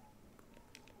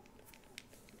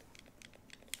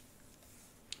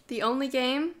 The only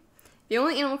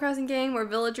Animal Crossing game where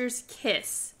villagers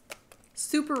kiss.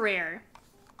 Super rare.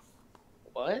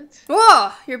 What?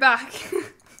 Whoa, you're back.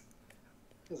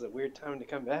 This is a weird time to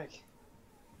come back.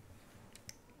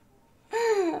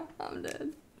 I'm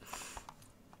dead.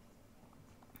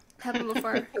 Happened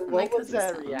before. What was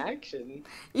that reaction?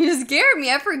 You scared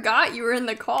me. I forgot you were in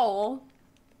the call.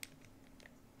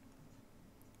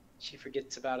 She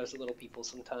forgets about us little people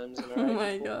sometimes. Oh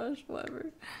my gosh, whatever.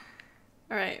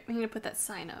 Alright, we need to put that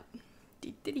sign up.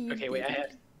 Okay, wait, I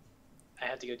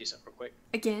have to go do something real quick.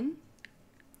 Again?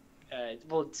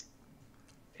 Well,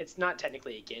 it's not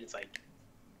technically again, it's like,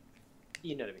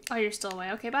 you know what I mean. Oh, you're still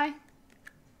away. Okay, bye.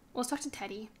 Well, let's talk to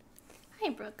Teddy. Hi,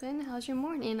 Brooklyn. How's your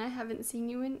morning? I haven't seen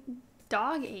you in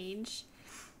dog age.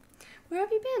 Where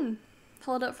have you been?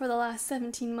 Holed up for the last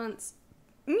 17 months.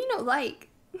 You know, like,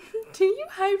 do you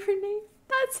hibernate?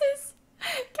 That's his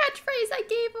catchphrase I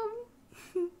gave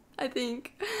him. I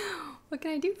think. What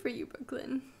can I do for you,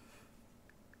 Brooklyn?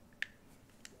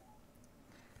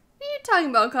 What are you talking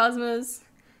about, Cosmos?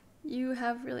 You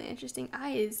have really interesting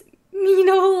eyes. Me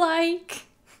no like.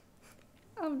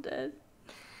 I'm dead.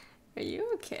 Are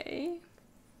you okay?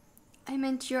 I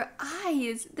meant your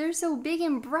eyes. They're so big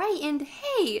and bright and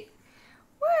hey,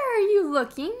 where are you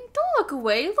looking? Don't look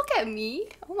away. Look at me.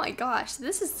 Oh my gosh,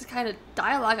 this is the kind of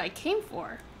dialogue I came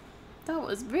for. That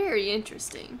was very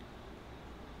interesting.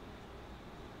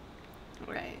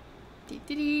 Alright.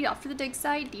 Dee-dee-dee, off to the dig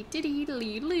site. Dee-dee-dee,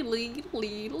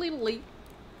 lee-lee-lee-lee-lee-lee.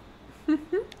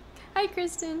 Hi,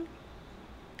 Kristen.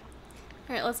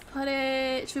 Alright, let's put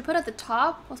it... Should we put it at the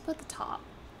top? Let's put it at the top.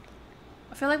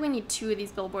 I feel like we need 2 of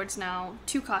these billboards now.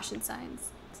 2 caution signs.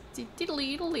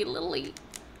 Dee-dee-lee-lee-lee-lee.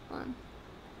 Hold on.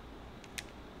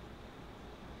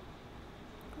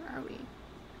 Where are we?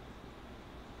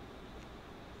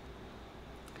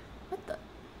 What the?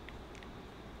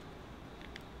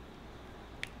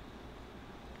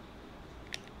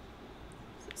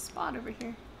 There's a spot over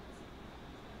here.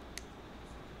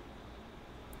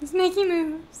 He's making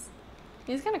moves.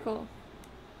 He's kind of cool.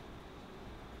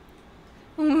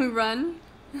 When we run?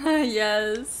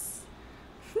 Yes.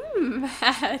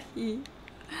 Maddie.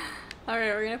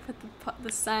 Alright, we're gonna put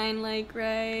the sign like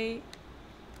right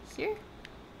here.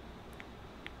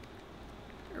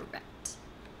 Correct.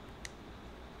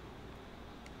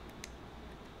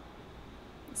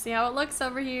 See how it looks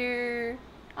over here.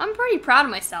 I'm pretty proud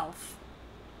of myself.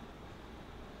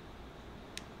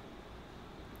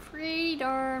 Pretty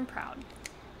darn proud.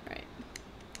 Right.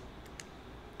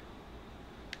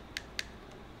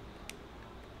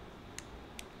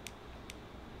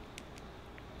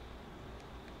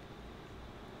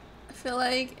 I feel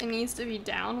like it needs to be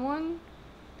down one.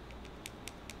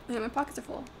 Yeah, my pockets are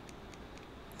full.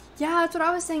 Yeah, that's what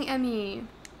I was saying, Emmy.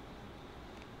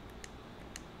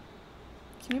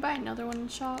 Can we buy another one in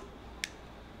the shop?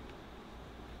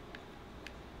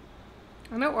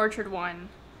 I'm at Orchard 1.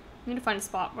 I need to find a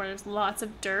spot where there's lots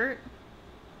of dirt.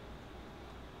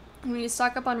 We need to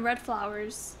stock up on red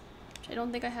flowers, which I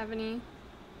don't think I have any.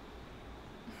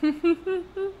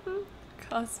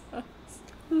 Cosmos.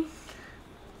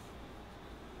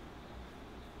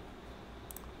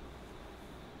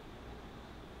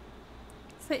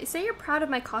 Say you're proud of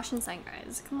my caution sign,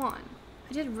 guys. Come on.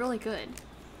 I did really good.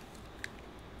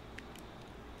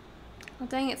 Oh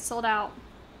dang, it's sold out.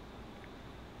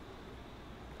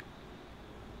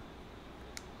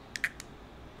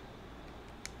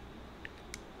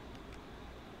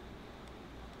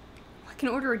 I can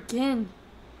order again.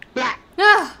 Blah.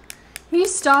 Ah! Can you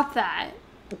stop that?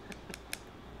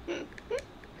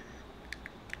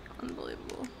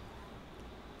 Unbelievable.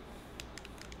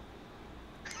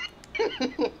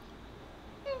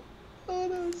 Oh,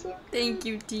 that was so good. Thank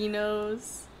you,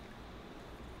 Dinos.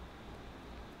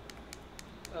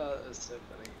 Oh, that was so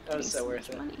funny. That was so worth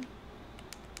it. Money.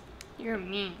 You're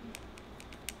mean.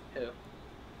 Who?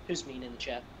 Who's mean in the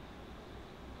chat?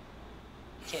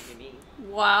 Can't be me.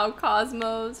 Wow,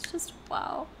 Cosmos. Just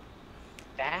wow.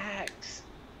 Facts.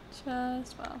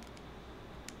 Just wow.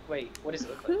 Wait, what does it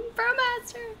look like?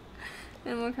 Bromaster!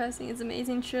 Animal Crossing is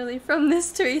amazing, surely. From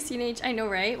this to ACNH. I know,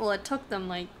 right? Well, it took them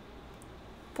like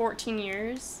 14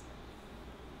 years.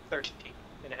 13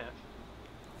 and a half.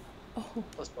 Oh.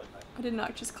 Plus 0.5. I did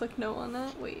not just click no on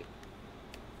that. Wait.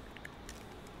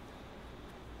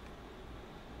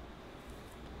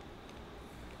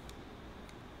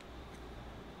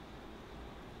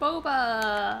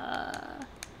 Boba!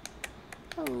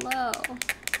 Hello.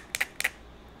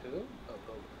 Who? Oh,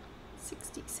 Boba.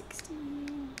 60, 60,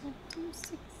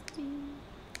 260.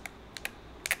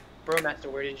 Bromaster,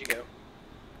 where did you go?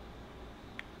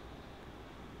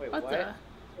 Wait, What what? the?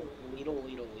 Leedle.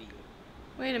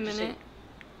 Wait a Did you say- minute.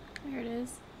 There it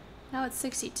is. Now it's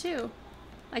 62.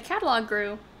 My catalog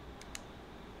grew.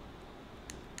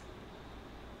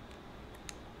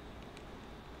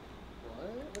 What?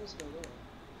 What is going on?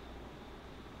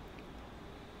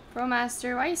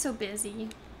 Bromaster, why are you so busy?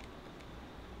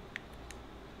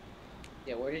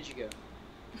 Yeah, where did you go?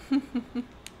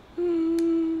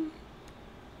 Hmm.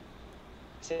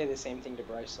 I say the same thing to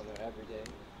Bryce on there every day.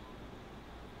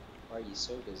 Why are you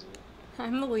so busy?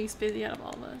 I'm the least busy out of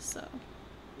all of us, so.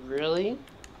 Really?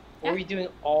 What Yeah. were you doing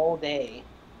all day?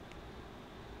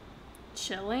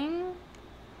 Chilling?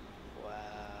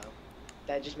 Wow.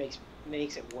 That just makes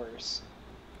it worse.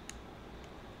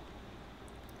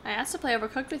 I asked to play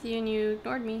Overcooked with you and you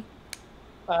ignored me.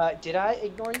 Did I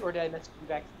ignore you or did I message you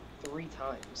back 3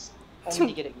 times? Only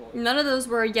to get ignored. None of those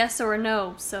were a yes or a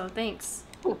no, so thanks.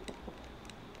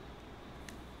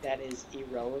 That is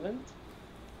irrelevant.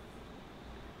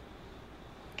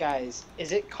 Guys,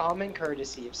 is it common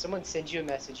courtesy if someone sends you a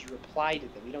message, you reply to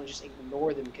them? You don't just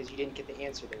ignore them because you didn't get the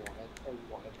answer they wanted or you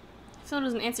wanted. If someone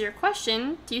doesn't answer your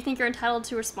question, do you think you're entitled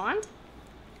to respond?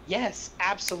 Yes,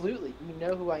 absolutely. You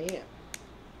know who I am.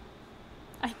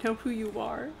 I know who you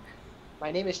are.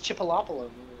 My name is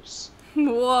Chipolopoulos.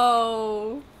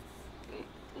 Whoa.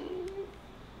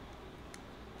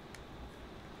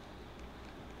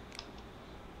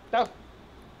 No.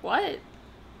 What?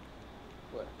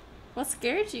 What? What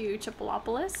scared you,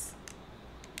 Chipolopoulos?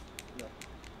 No.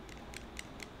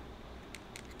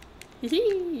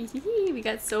 We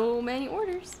got so many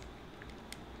orders.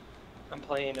 I'm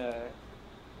playing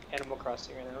Animal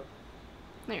Crossing right now.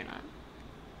 No, you're not.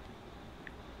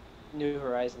 New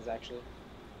Horizons, actually.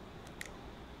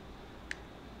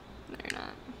 No, you're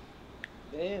not.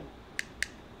 Damn.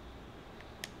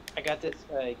 I got this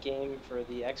game for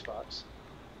the Xbox.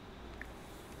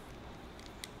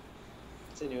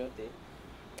 It's a new update.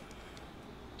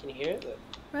 Can you hear it? Look.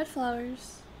 Red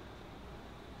flowers.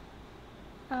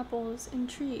 Apples and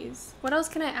trees. What else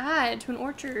can I add to an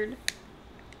orchard?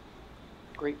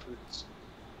 Grapefruits.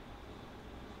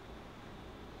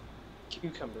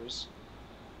 Cucumbers.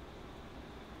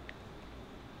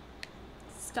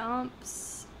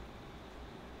 Stumps.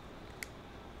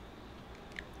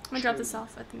 I'm gonna drop this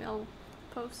off at the mail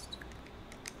post.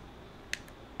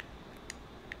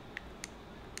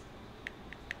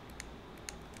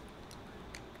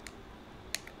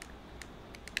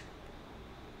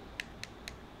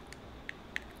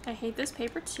 I hate this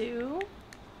paper too.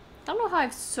 I don't know how I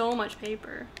have so much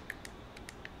paper.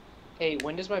 Hey,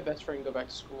 when does my best friend go back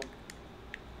to school?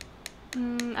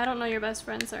 I don't know your best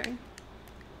friend, sorry.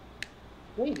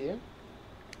 Yeah, you do.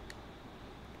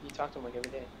 You talk to him like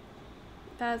every day.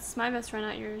 That's my best friend,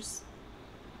 not yours.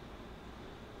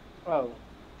 Oh,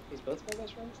 he's both my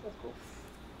best friends? That's cool.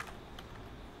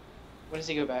 When does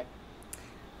he go back?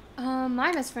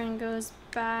 My best friend goes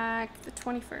back the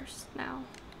 21st now.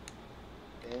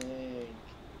 Dang.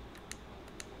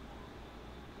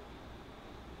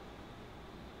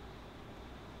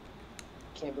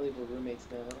 Can't believe we're roommates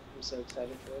now. I'm so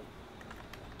excited for it.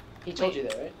 He told you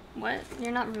that, right? What?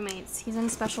 You're not roommates. He's in a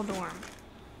special dorm.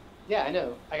 Yeah, I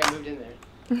know. I got moved in there.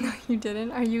 No, you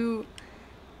didn't. Are you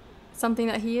something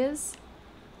that he is?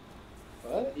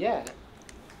 What? Yeah.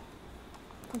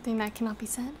 Something that cannot be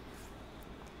said?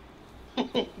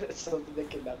 That's something that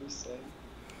cannot be said.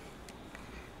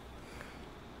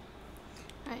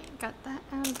 I got that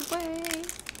out of the way.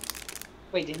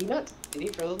 Wait, did he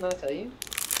Frozen not tell you?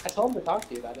 I told him to talk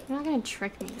to you about it. You're not gonna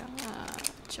trick me to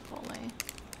Chipotle.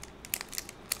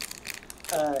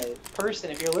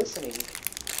 Person, if you're listening,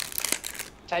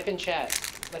 type in chat.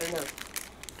 Let her know.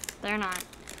 They're not.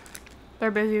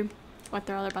 They're busy with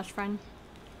their other best friend.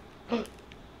 They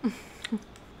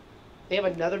have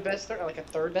another best friend, like a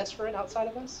third best friend outside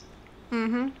of us?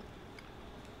 Mm-hmm.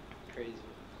 Crazy.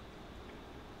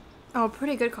 Oh,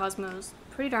 pretty good, Cosmos.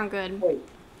 Pretty darn good. Wait.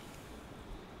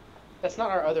 That's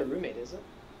not our other roommate, is it?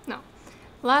 No.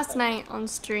 Last night on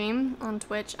stream on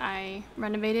Twitch, I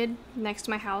renovated next to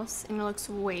my house, and it looks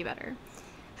way better.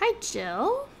 Hi,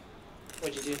 Jill.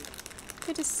 What'd you do?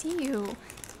 Good to see you.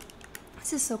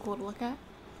 This is so cool to look at.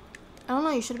 I don't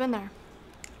know, you should have been there.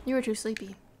 You were too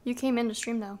sleepy. You came in to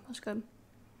stream, though. That's good.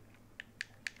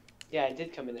 Yeah, I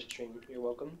did come in the stream. You're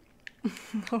welcome.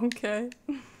 Okay.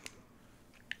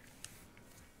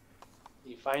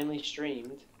 You finally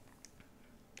streamed.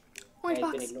 Orange I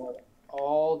had been box. ignored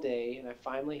all day, and I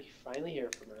finally hear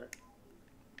from her.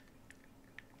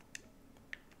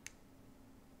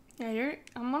 Yeah,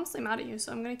 I'm honestly mad at you,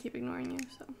 so I'm gonna keep ignoring you,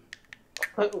 so.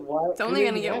 Why? It's only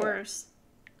gonna get worse.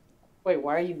 Wait,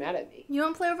 why are you mad at me? You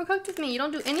don't play Overcooked with me. You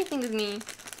don't do anything with me.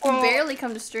 You Oh. barely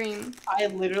come to stream.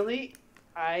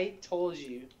 I told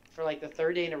you for like the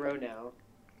third day in a row now,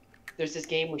 there's this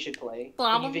game we should play.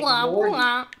 Blah, and blah, you've blah, ignored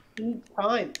blah. it each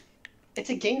time.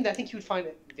 It's a game that I think you would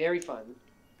find very fun.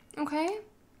 Okay.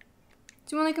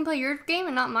 Do you want to play your game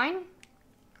and not mine?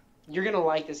 You're gonna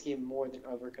like this game more than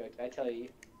Overcooked, I tell you.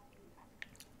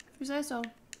 Who says so?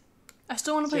 I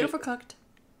still want to play Seriously. Overcooked.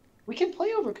 We can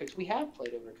play Overcooked. We have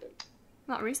played Overcooked.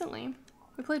 Not recently.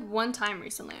 We played one time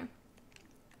recently.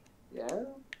 Yeah?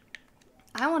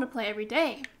 I want to play every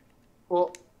day.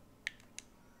 Well,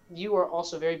 you are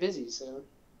also very busy, so...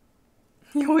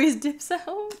 He always dips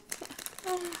out.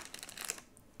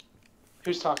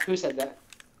 Who said that?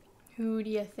 Who do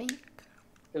you think?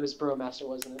 It was Bromaster,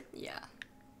 wasn't it? Yeah.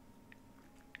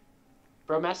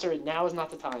 Bromaster, now is not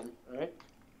the time, alright?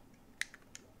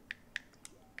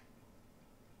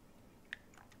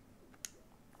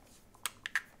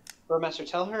 Bromaster,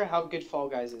 tell her how good Fall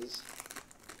Guys is.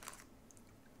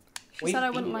 She said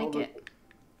I wouldn't like it.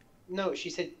 No,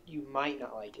 she said you might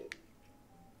not like it.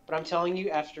 But I'm telling you,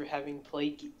 after having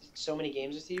played so many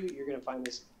games with you, you're going to find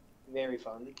this very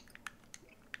fun.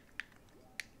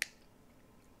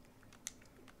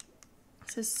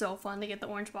 This is so fun to get the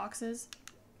orange boxes.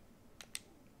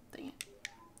 Dang it.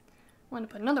 Want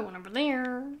to put another one over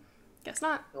there. Guess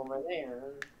not. Over there.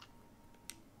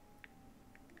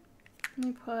 Let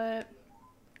me put... I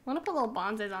want to put little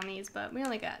bonsais on these, but we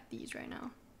only got these right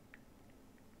now.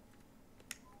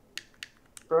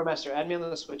 Bromaster, add me on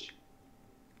the Switch.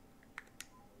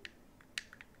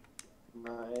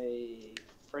 My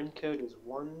friend code is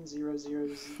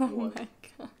 1001. Oh my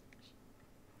god.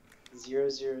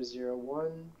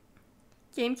 0001.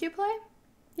 GameCube play?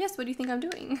 Yes, what do you think I'm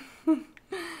doing?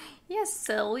 Yes,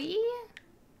 silly.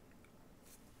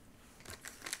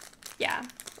 Yeah.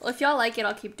 Well, if y'all like it,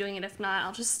 I'll keep doing it. If not,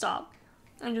 I'll just stop.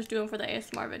 And just do them for the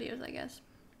ASMR videos, I guess.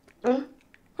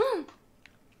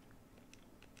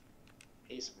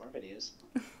 ASMR videos?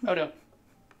 Oh no.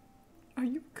 Are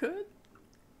you good?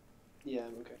 Yeah,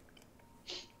 I'm okay.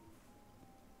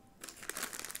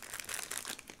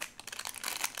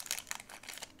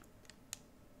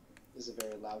 This is a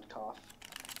very loud cough.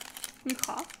 You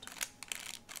coughed?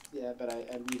 Yeah, but I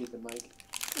muted the mic.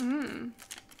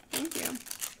 Thank you.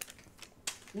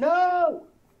 No!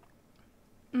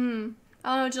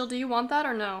 I don't know, Jill, do you want that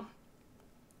or no?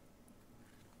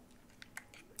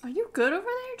 Are you good over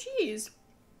there? Jeez.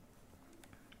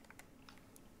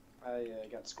 I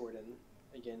got scored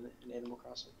in again in Animal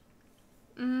Crossing.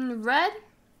 Red?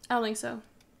 I don't think so.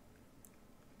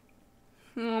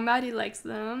 Oh, Maddie likes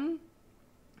them.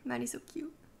 Maddie's so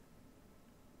cute.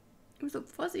 It was so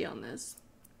fuzzy on this.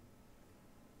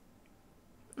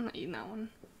 I'm not eating that one.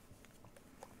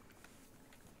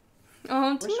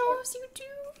 Oh, Tinos, you do.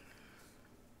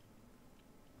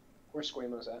 Where's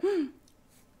Squamos at?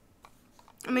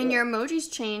 I mean, your emoji's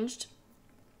changed,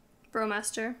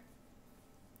 Bromaster.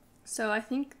 So I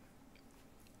think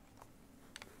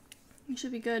you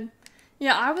should be good.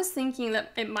 Yeah, I was thinking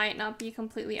that it might not be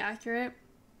completely accurate.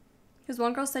 Because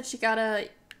one girl said she got a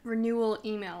renewal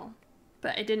email,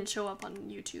 but it didn't show up on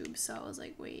YouTube, so I was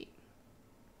like, wait.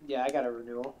 Yeah, I got a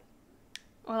renewal.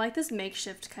 Oh, I like this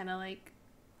makeshift kind of like...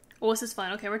 Oh, this is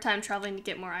fun. Okay, we're time traveling to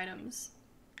get more items.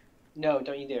 No,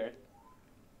 don't you dare.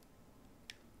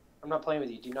 I'm not playing with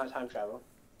you. Do not time travel.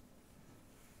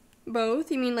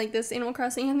 Both? You mean like this Animal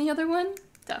Crossing and the other one?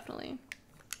 Definitely.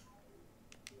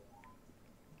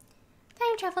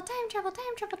 Time travel, time travel,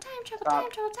 time travel, time travel, Stop.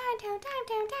 time travel, time travel, time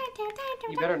travel, time travel, time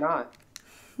travel. You better not.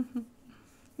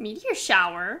 Meteor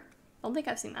shower? I don't think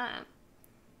I've seen that.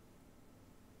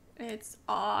 It's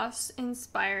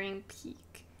awe-inspiring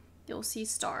peak. You'll see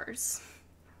stars.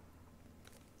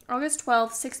 August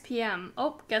 12th, 6 p.m.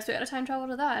 Oh, guess we gotta time travel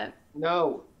to that.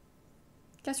 No.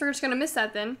 Guess we're just gonna miss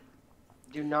that then.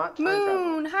 Do not time travel.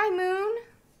 Moon! Hi, Moon!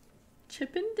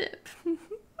 Chip and dip.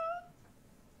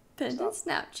 Pin and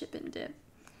snap, chip and dip.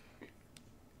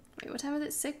 Wait, what time is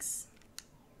it? 6?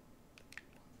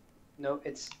 No,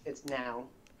 it's now.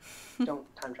 Don't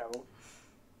time travel.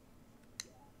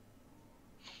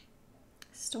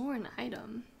 Store an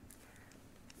item.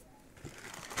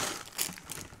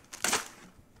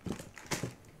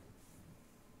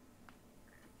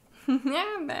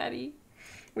 Yeah, Maddie.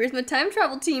 Where's my time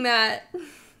travel team at?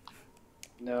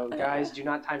 No, guys, do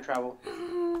not time travel.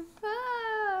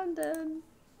 Ah, I'm dead.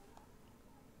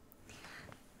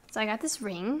 So I got this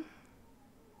ring.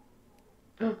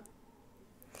 And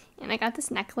I got this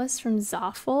necklace from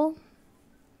Zoffel.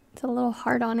 It's a little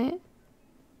heart on it.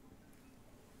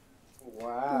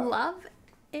 Wow. Love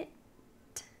it.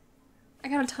 I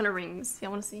got a ton of rings.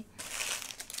 Y'all want to see?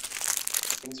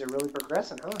 Things are really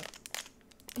progressing, huh?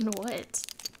 And what?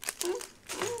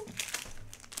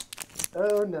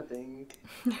 Oh, nothing.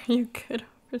 Are you good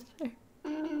over there?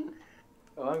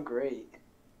 Oh, I'm great.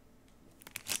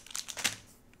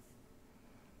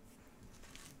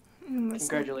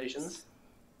 Congratulations.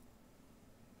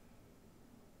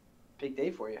 Big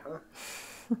day for you, huh?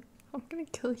 I'm gonna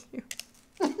kill you.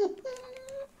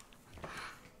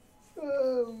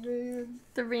 Oh, man.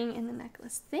 The ring and the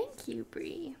necklace. Thank you,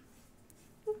 Bree.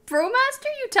 Bromaster,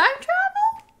 you time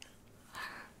travel?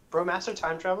 Bromaster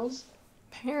time travels?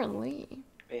 Apparently.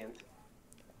 Banned.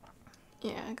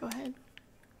 Yeah, go ahead.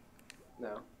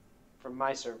 No. From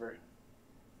my server.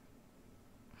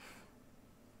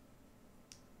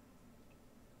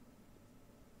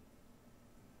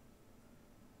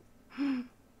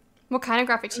 What kind of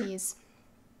graphic to use?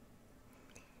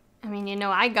 I mean, you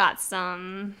know, I got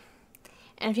some.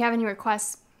 And if you have any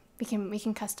requests, we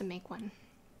can custom make one.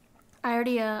 I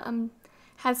already having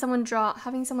someone draw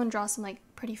some like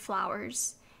pretty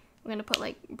flowers. I'm gonna put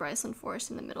like Bryceland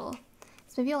Forest in the middle.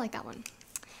 So maybe you'll like that one.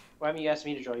 Why haven't you asked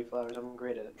me to draw you flowers? I'm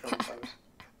great at drawing flowers.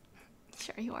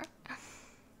 Sure you are.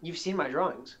 You've seen my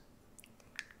drawings.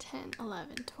 10,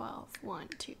 11, 12, 1,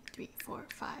 2, 3, 4,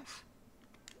 5.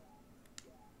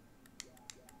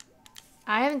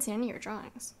 I haven't seen any of your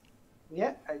drawings.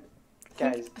 Yeah,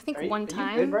 guys. I think are you, one are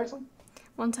time. You good, Bryson?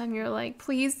 One time you were like,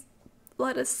 please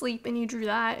let us sleep, and you drew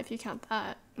that, if you count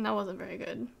that. And that wasn't very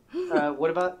good. What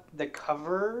about the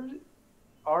cover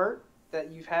art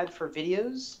that you've had for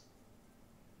videos?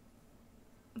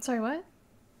 Sorry, what?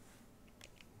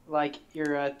 Like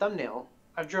your thumbnail.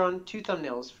 I've drawn 2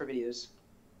 thumbnails for videos.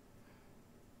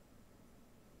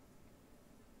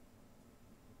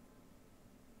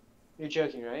 You're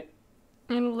joking, right?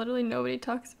 And literally nobody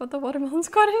talks about the Watermelon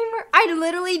Squad anymore. I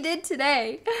literally did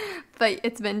today. But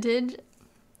it's vintage.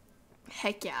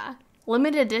 Heck yeah.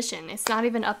 Limited edition. It's not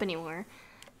even up anymore.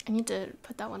 I need to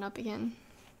put that one up again.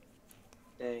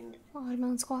 Dang.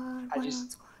 Watermelon Squad. Watermelon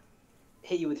Squad.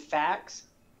 Hit you with facts,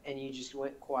 and you just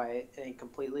went quiet and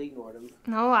completely ignored them.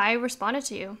 No, I responded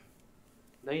to you.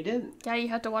 No, you didn't. Yeah, you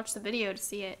had to watch the video to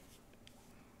see it.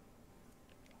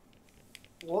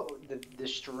 What? The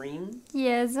stream?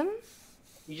 Yes.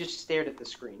 You just stared at the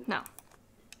screen. No.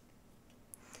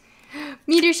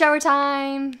 Meteor shower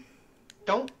time.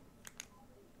 Don't.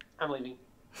 I'm leaving.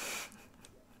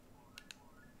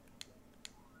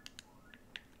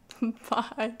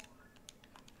 Bye.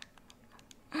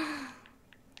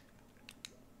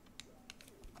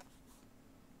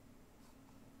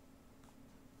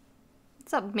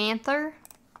 What's up, Manther?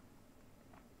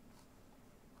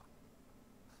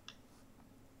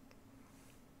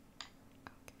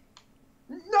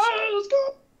 No, let's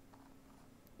go.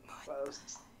 Wow, that was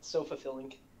so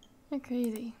fulfilling. You're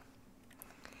crazy.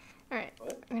 Alright,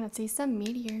 we're gonna see some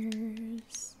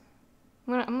meteors.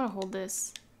 I'm gonna hold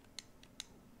this.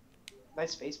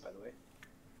 Nice face, by the way.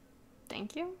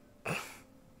 Thank you.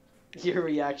 Your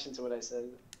reaction to what I said.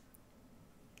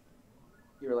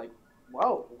 You were like,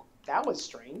 whoa, that was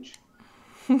strange.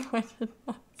 I did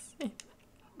not say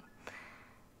that.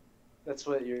 That's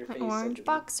what your face The orange said.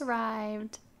 box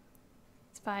arrived.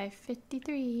 It's 5:53.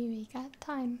 We got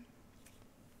time.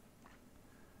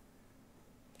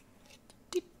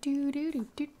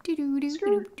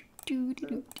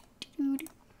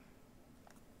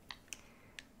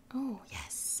 Oh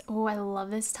yes. Oh, I love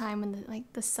this time when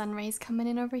the sun rays coming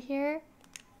in over here.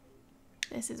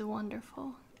 This is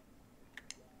wonderful.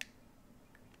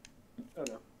 Oh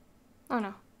no. Oh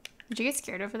no. Did you get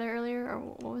scared over there earlier, or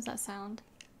what was that sound?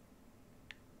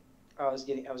 I was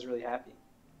really happy.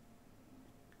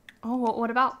 Oh, what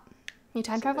about? You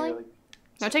time traveling?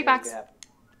 No take backs.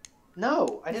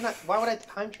 No, I did not. Why would I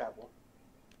time travel?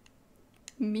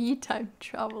 Me time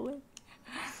traveling.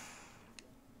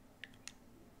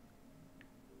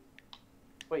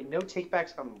 Wait, no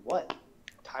takebacks on what?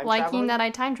 Time Liking traveling? that I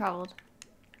time traveled.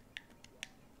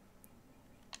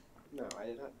 No, I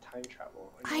did not time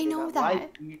travel. I know that.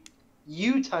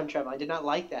 You time travel. I did not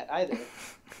like that either.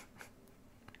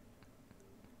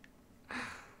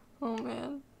 Oh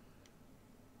man.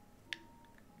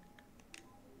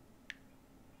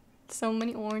 So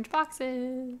many orange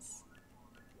boxes.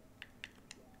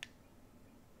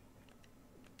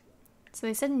 So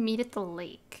they said meet at the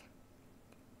lake.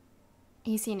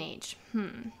 ACNH.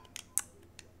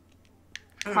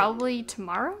 Probably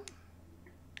tomorrow?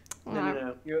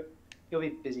 No. You'll be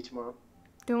busy tomorrow.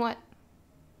 Doing what?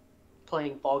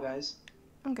 Playing Fall Guys.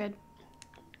 I'm good.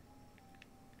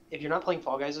 If you're not playing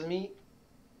Fall Guys with me,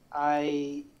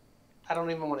 I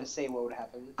don't even want to say what would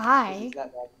happen. I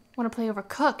want to play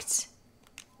Overcooked.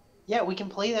 Yeah, we can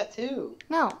play that too.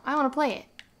 No, I want to play it.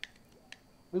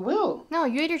 We will. No,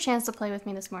 you had your chance to play with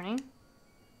me this morning.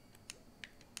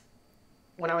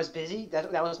 When I was busy,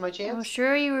 that was my chance. Oh,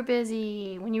 sure you were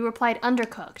busy. When you replied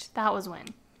Undercooked, that was when.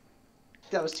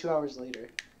 That was 2 hours later.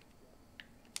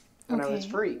 When I was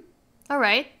free. All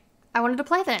right. I wanted to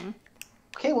play then.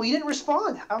 Okay, well you didn't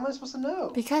respond. How am I supposed to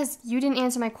know? Because you didn't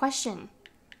answer my question.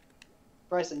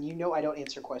 Bryson, you know I don't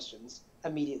answer questions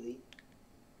immediately.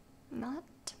 Not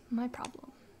my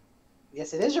problem.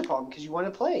 Yes, it is your problem because you want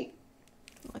to play.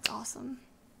 It looks awesome.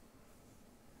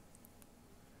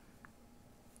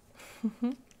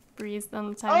 Breeze on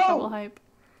the time travel hype.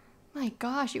 My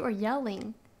gosh, you are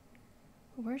yelling.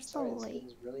 Where's the lake?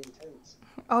 It's really intense.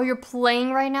 Oh, you're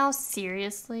playing right now?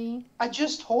 Seriously? I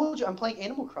just told you I'm playing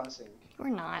Animal Crossing. You're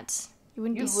not. You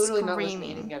wouldn't You're be literally screaming. not listening to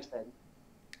anything I've said.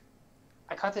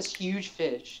 I caught this huge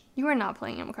fish. You are not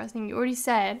playing Animal Crossing. You already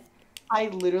said. I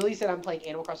literally said I'm playing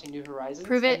Animal Crossing New Horizons.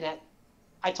 Prove it. And that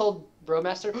I told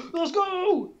Bromaster, let's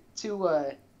go!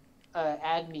 To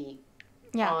add me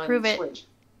on prove it. Switch.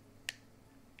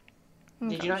 Oh,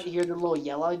 Did you not hear the little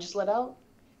yell I just let out?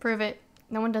 Prove it.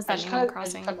 No one does that in Animal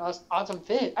Crossing. I just caught an awesome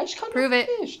fish. I just caught Prove an it.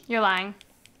 fish. You're lying.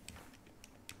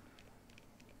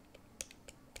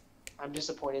 I'm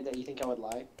disappointed that you think I would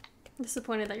lie.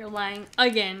 Disappointed that you're lying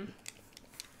again.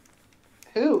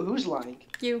 Who? Who's lying?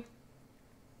 You.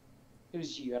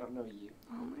 Who's you? I don't know you.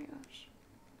 Oh my gosh.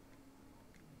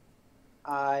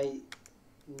 I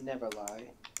never lie.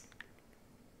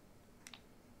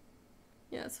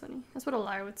 Yeah, that's funny. That's what a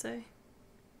liar would say.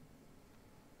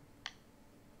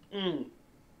 Man,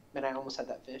 I almost had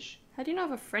that fish. How do you not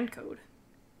have a friend code?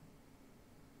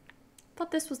 I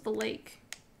thought this was the lake.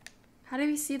 How do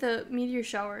we see the meteor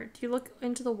shower? Do you look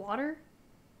into the water?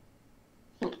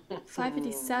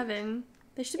 5:57.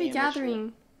 They should be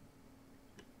gathering.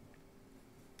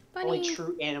 Bunny. Only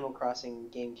true Animal Crossing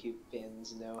GameCube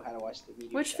fans know how to watch the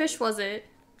meteor Which shower. fish was it?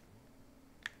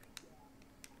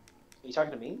 Are you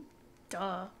talking to me?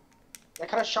 Duh. That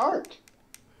kind of shark.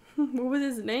 What was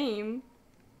his name?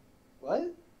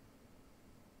 What?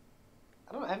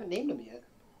 I haven't named him yet.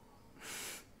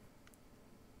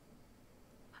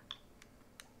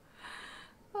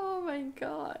 Oh my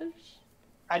gosh.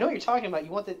 I know what you're talking about.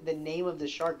 You want the name of the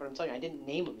shark, but I'm telling you, I didn't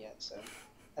name him yet, so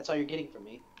that's all you're getting from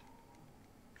me.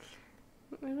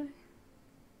 Really?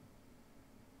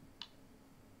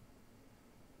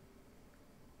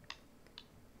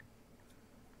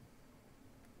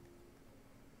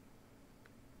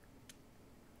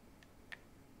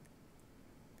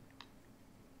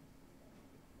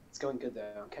 It's going good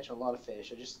though. I'm catching a lot of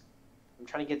fish. I'm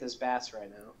trying to get this bass right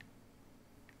now.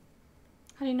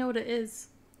 How do you know what it is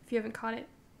if you haven't caught it?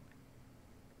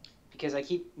 Because I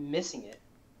keep missing it.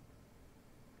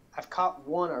 I've caught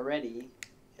one already,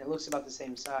 and it looks about the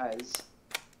same size.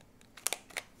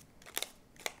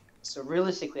 So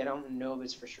realistically, I don't know if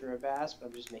it's for sure a bass, but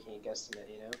I'm just making a guesstimate,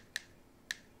 you know?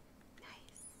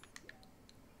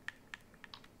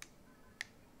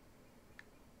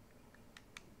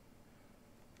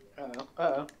 Nice. Uh-oh.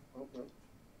 Uh-oh. Oh, no.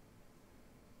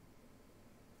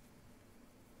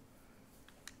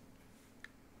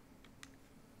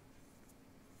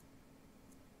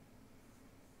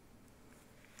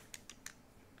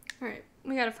 Alright,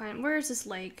 we gotta find... Where is this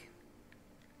lake?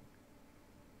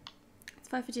 It's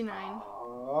 5:59.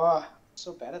 Oh, I'm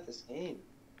so bad at this game.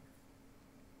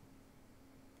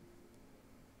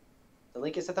 The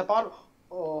lake is at the bottom.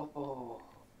 Oh,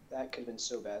 that could have been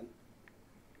so bad.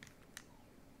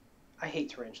 I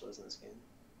hate tarantulas in this game.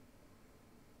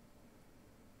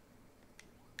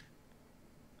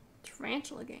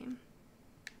 Tarantula game.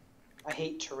 I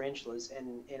hate tarantulas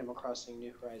in Animal Crossing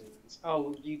New Horizons.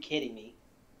 Oh, you kidding me?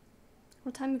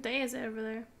 What time of day is it over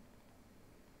there?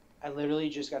 I literally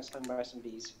just got stung by some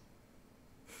bees.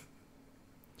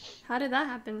 How did that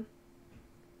happen?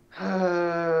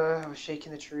 I was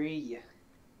shaking the tree.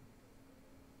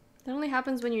 That only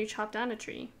happens when you chop down a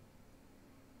tree.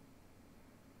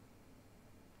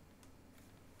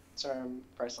 Sorry, I'm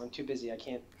too busy. I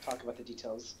can't talk about the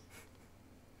details.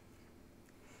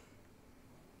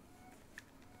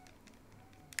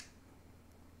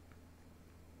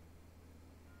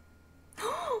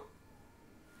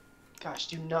 Gosh,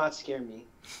 do not scare me,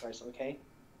 Bryce, okay?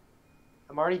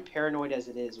 I'm already paranoid as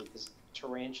it is with this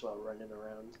tarantula running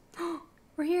around.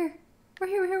 We're here. We're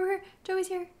here, we're here, we're here. Joey's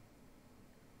here.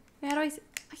 Wait, how do I see?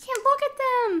 I can't look at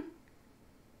them!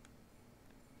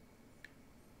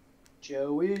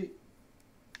 Joey.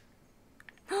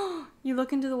 You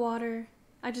look into the water.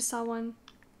 I just saw one.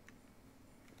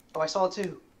 Oh, I saw it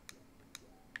too.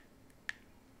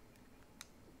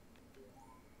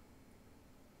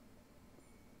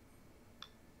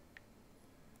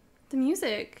 The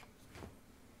music.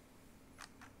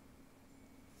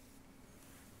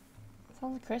 It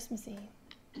sounds Christmassy.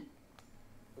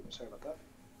 Oops, sorry about that.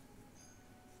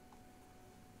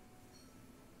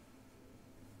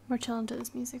 We're chilling to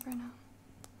this music right now.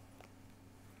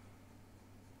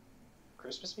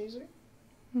 Christmas music?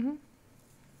 Mm-hmm. I'm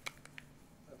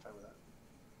fine with that.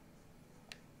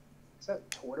 Is that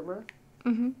Tortimer?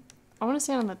 Mm-hmm. I want to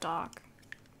stand on the dock.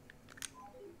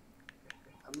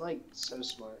 I'm like so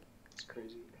smart. It's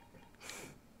crazy.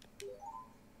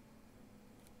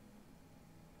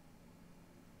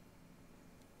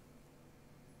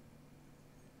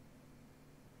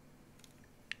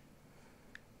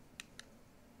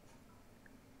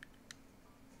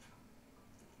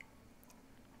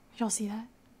 You don't see that?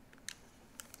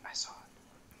 I saw it.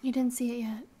 You didn't see it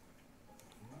yet.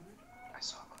 I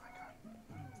saw it. Oh my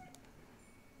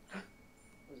god.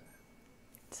 What was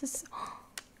that? This is...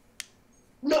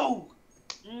 No!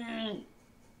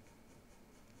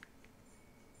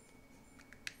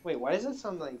 Wait, why does it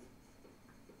sound like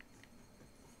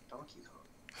Donkey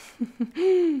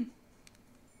Kong?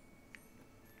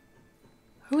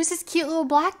 Who is this cute little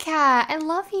black cat? I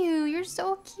love you. You're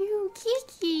so cute.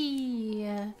 Kiki.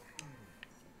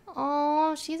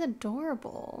 Oh, she's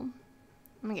adorable.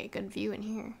 I'm gonna get a good view in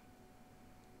here.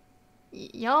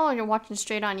 Y'all are watching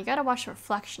straight on. You gotta watch the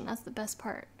reflection. That's the best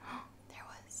part. There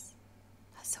was.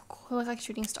 That's so cool. They look like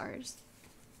shooting stars.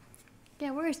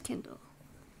 Yeah, where's Kindle?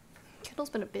 Kindle's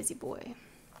been a busy boy.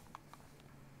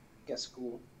 Got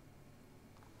school.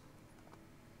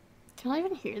 Can I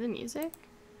even hear the music?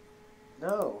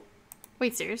 No.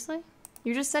 Wait, seriously?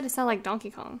 You just said it sounded like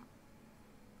Donkey Kong.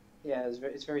 Yeah,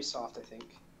 it's very soft, I think.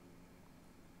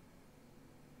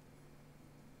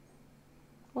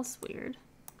 Well, that's weird.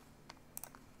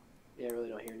 Yeah, I really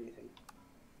don't hear anything.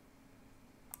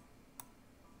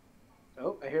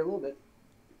 Oh, I hear a little bit.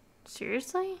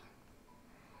 Seriously?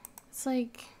 It's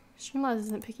like Streamlabs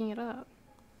isn't picking it up.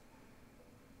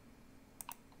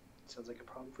 Sounds like a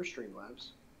problem for Streamlabs.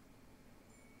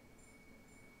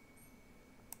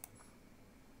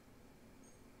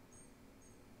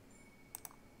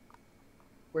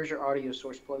 Where's your audio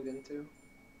source plugged into?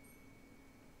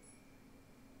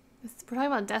 We're talking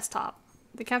about desktop.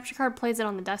 The capture card plays it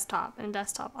on the desktop, and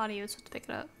desktop audio is supposed to pick it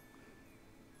up.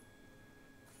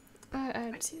 I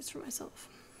have to see this for myself.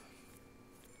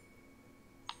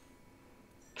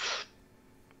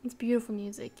 It's beautiful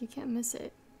music. You can't miss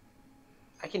it.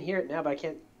 I can hear it now, but I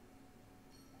can't...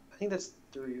 I think that's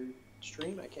through your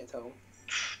stream? I can't tell.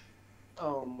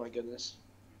 Oh my goodness.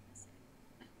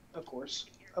 Of course.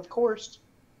 Of course.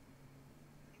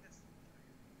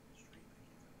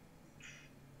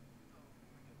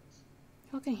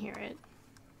 Y'all can hear it.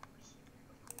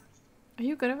 Are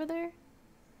you good over there?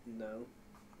 No.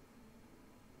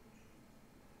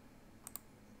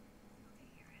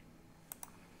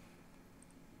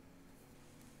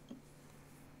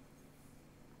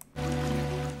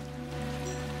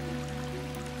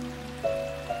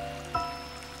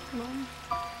 Come on.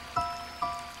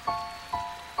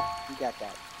 You got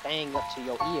that bang up to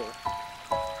your ear.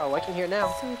 Oh, I can hear it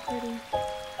now. So pretty.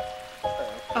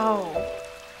 Uh-oh. Oh.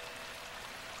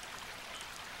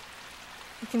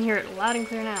 You can hear it loud and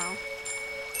clear now.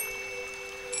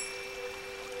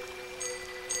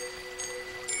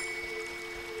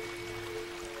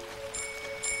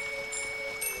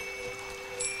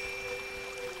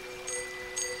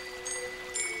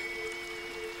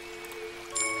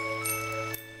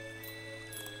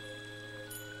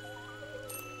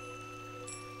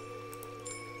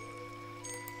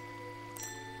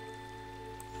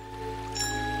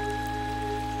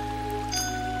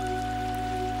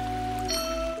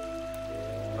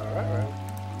 Alright.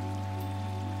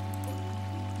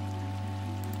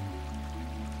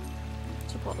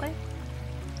 Chipotle?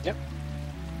 Yep.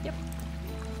 Yep.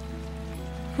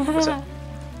 What's up?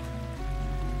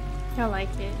 I like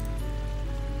it.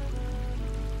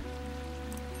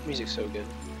 Music's so good.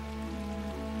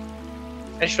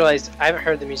 I just realized I haven't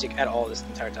heard the music at all this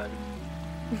entire time.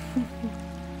 I'm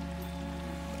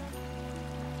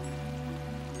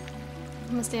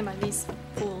gonna stand by these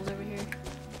fools over here.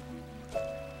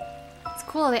 It's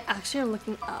cool, they actually are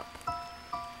looking up.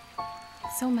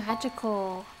 It's so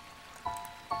magical.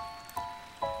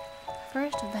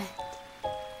 First event.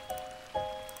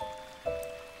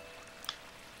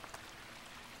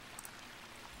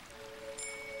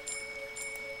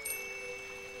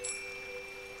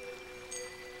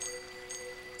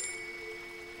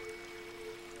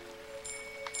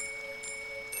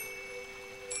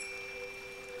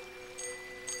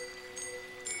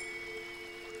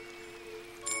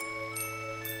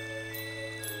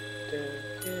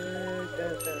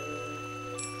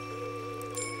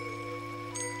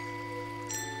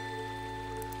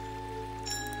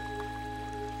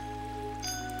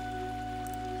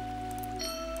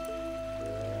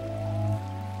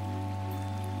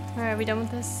 Alright, are we done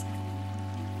with this?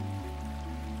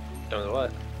 Don't know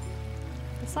what.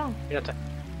 The song. You're not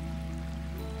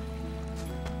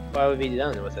Why would we be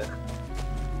done with it?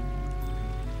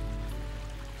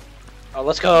 Oh,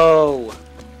 let's go!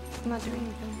 I'm not doing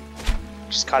anything.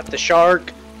 Just caught the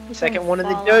shark. You're Second trying to one of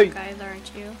the fall day. out, guys,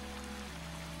 aren't you?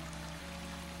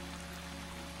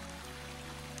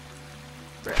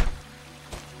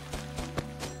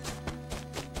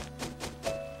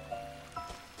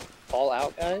 Fall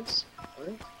out, guys?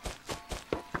 What?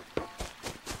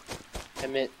 I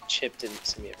meant Chip didn't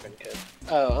send me a friend code.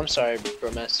 Oh, I'm sorry,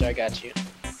 Bromaster. I got you.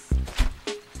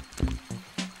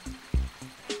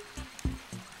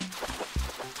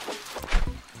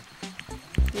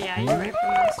 Yeah, you're right,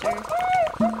 Master.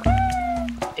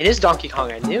 It is Donkey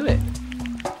Kong. I knew it.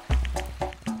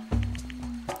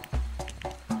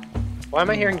 Why am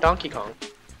I hearing Donkey Kong?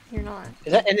 You're not.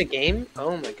 Is that in the game?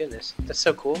 Oh my goodness. That's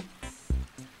so cool.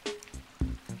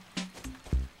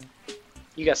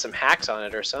 You got some hacks on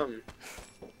it or something.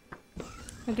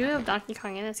 I do have Donkey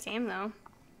Kong in this game, though.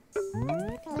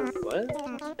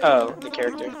 What? Oh, the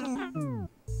character.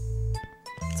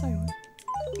 Sorry, what?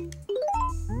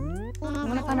 I'm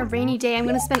gonna find a rainy day. I'm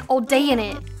gonna spend all day in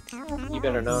it. You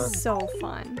better not. So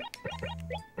fun.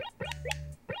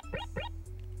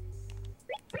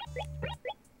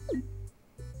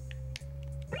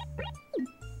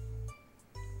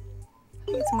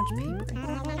 I need so much paper.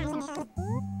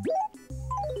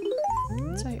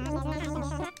 Sorry.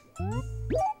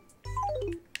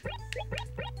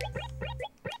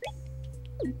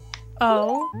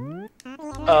 Oh.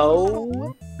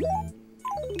 Oh.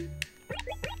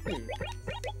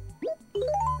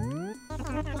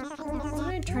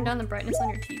 Why did I turn down the brightness on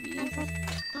your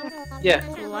TV? Yeah.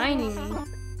 Blinding me.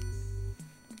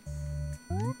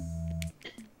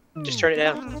 Just turn it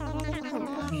down.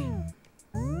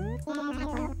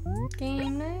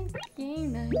 Game night,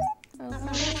 game night.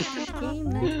 Oh, game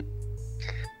night.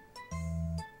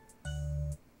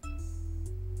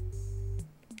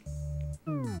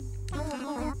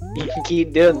 You can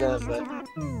keep doing that, but.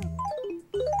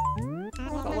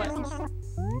 But what?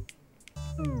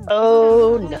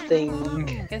 Oh,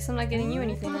 nothing. Guess I'm not getting you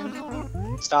anything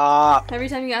then. Stop. Every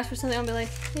time you ask for something, I'll be like,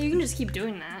 hey, you can just keep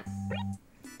doing that.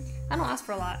 I don't ask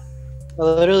for a lot.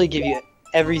 I'll literally give you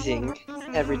everything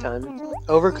every time.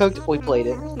 Overcooked, we played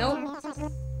it. Nope.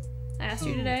 I asked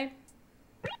you today.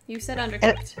 You said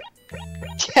undercooked.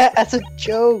 Yeah, that's a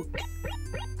joke.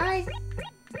 I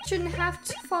shouldn't have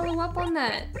to follow up on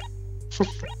that.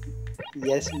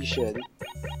 Yes, you should.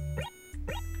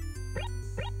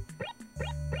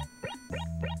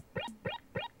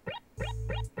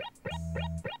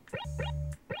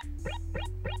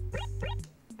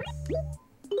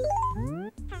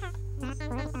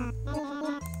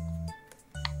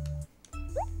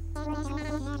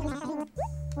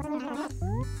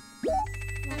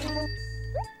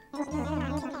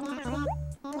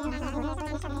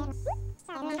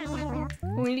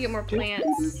 We need to get more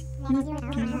plants.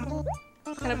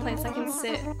 What kind of plants that can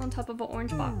sit on top of an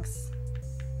orange box?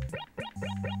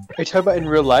 Are you talking about in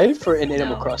real life or in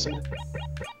Animal No. Crossing?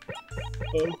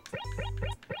 Oh.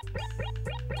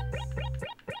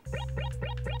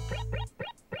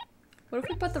 What if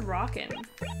we put the rock in?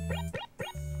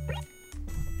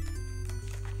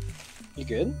 You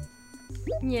good?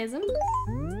 Yes'm.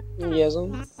 Yes.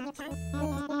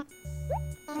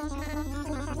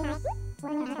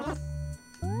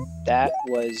 That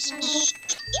was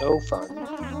so fun.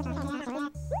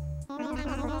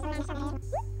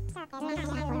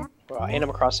 Wow,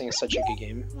 Animal Crossing is such a good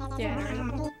game.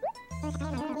 Yeah,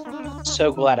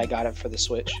 So glad I got it for the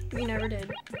Switch. you never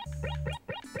did.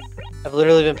 I've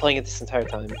literally been playing it this entire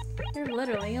time. You're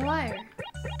literally a liar.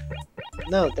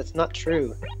 No, that's not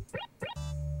true.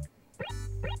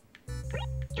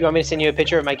 Do you want me to send you a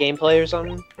picture of my gameplay or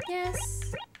something? Yes.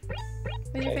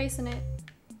 With your Okay. face in it.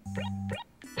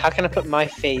 How can I put my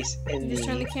face in You just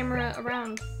turn the the... camera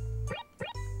around.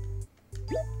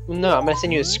 No, I'm gonna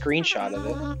send you a screenshot of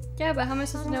it. Yeah, but how am I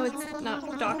supposed to know it's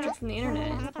not doctored from the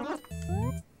internet?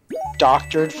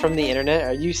 Doctored from the internet?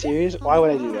 Are you serious? Why would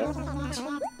I do that?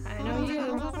 I know you.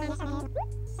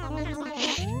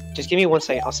 Just give me 1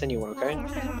 second, I'll send you one, okay?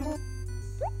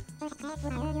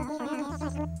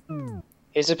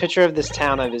 Here's a picture of this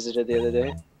town I visited the other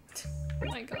day. Oh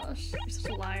my gosh, you're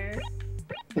such a liar.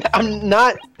 I'm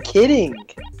not kidding!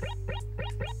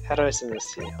 How do I send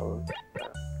this to you? Hold on.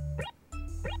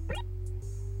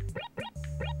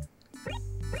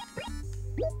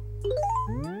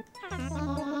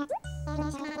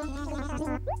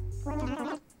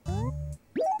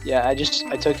 Yeah, I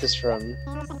took this from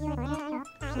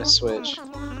the Switch.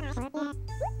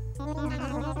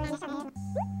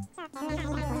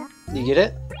 You get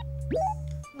it?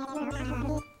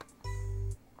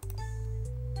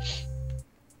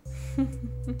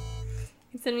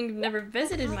 Considering you've never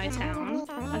visited my town,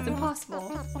 that's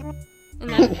impossible. And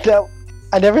that, No,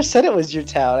 I never said it was your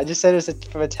town. I just said it was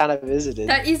from a town I visited.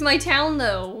 that is my town,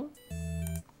 though.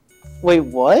 Wait,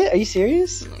 what? Are you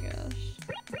serious? Oh my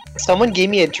gosh. Someone gave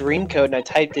me a dream code and I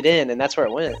typed it in and that's where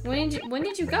it went. When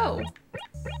did you go?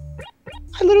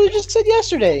 I literally just said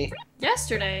yesterday.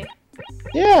 Yesterday.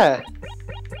 Yeah.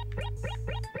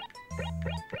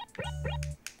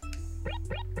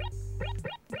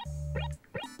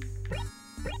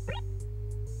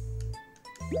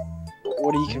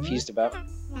 What are you confused about?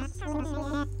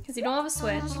 Because you don't have a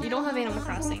Switch, you don't have Animal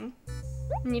Crossing,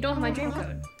 and you don't have my dream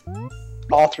code.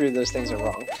 All three of those things are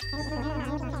wrong.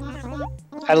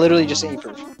 I literally just sent you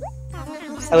proof.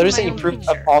 I literally sent you proof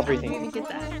of all three I didn't even things.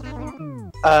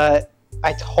 get that.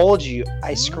 I told you,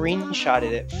 I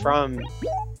screenshotted it from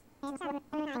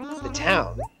the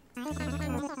town.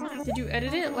 Did you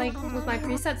edit it like with my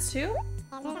presets too?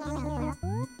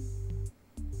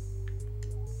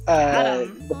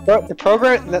 The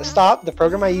program that stop the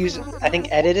program I use, I think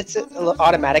edits it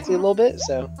automatically a little bit.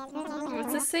 So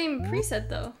It's the same preset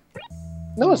though.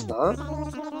 no, it's not.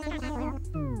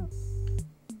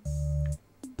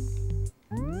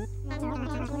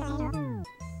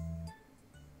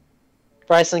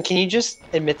 Bryson, can you just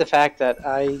admit the fact that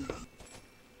I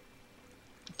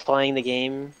playing the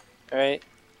game? All right.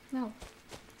 No,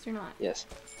 you're not. Yes.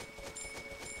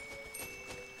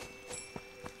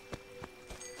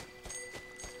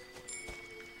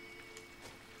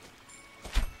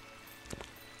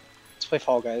 Let's play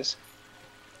Fall Guys.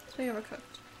 Let's play Overcooked.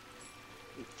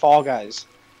 Fall Guys.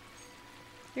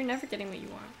 You're never getting what you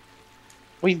want.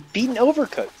 We've beaten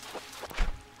Overcooked.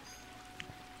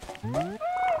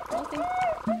 Nothing.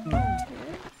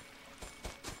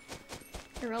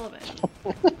 Irrelevant.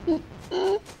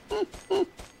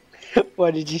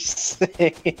 What did you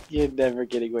say? You're never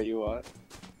getting what you want.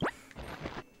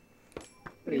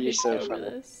 You're so funny.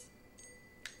 This.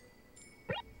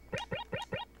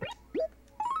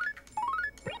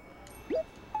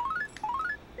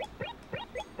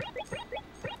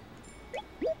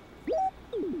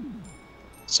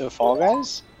 So Fall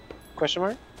Guys? Question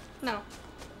mark? No.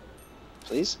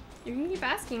 Please? You can keep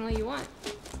asking what you want.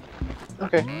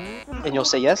 Okay. And you'll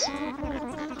say yes?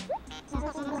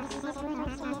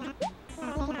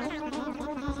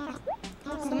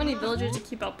 So many villagers to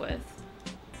keep up with.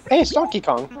 Hey, it's Donkey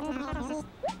Kong.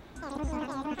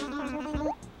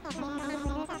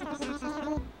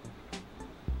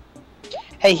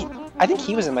 Hey, I think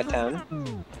he was in my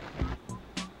town.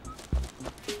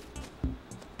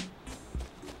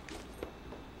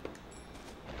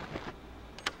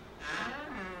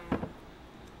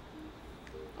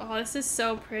 Oh, this is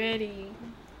so pretty.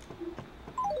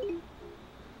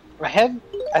 I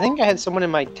think I had someone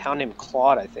in my town named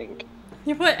Claude, I think.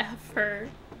 Whatever.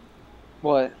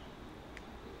 What?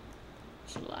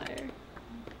 She's a liar.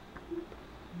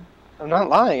 I'm not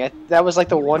lying. That was like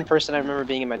the one person I remember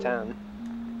being in my town.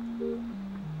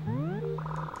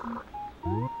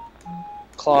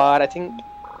 Claude, I think.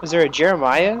 Was there a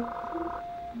Jeremiah?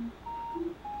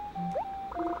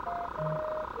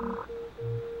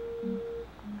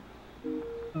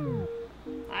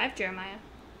 I have Jeremiah.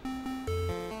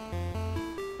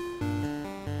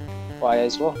 Why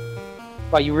as well?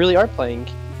 Wow, you really are playing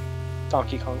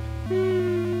Donkey Kong.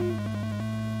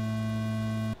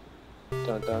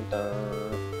 Dun, dun, dun. Dun,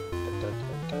 dun,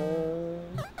 dun,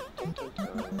 dun, dun,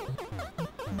 dun.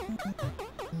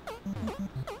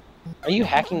 Are you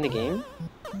hacking the game?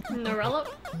 Norello?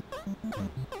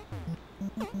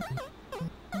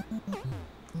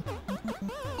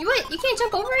 You what? You can't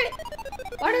jump over it?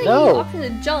 Why do they give you the option to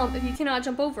jump if you cannot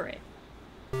jump over it?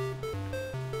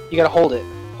 You gotta hold it.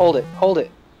 Hold it. Hold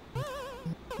it.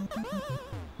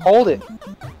 Hold it.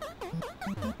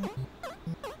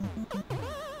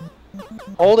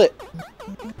 Hold it.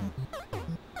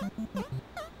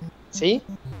 See?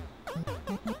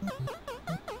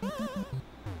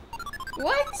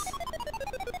 What?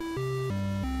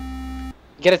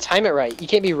 You gotta time it right. You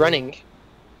can't be running.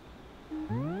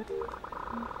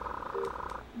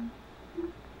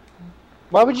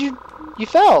 Why would you... You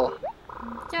fell!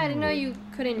 Yeah, I didn't know you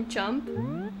couldn't jump.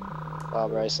 Wow,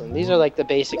 Bryson. These are like the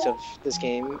basics of this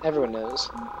game. Everyone knows.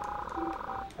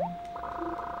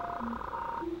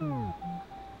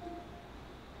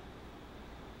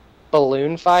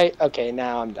 Balloon fight? Okay,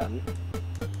 now I'm done.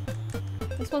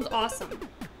 This one's awesome.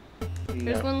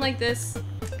 There's No. one like this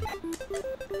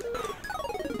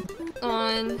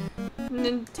on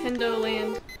Nintendo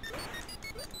Land.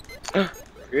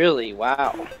 Really?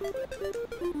 Wow.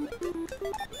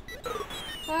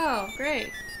 Oh,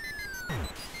 great.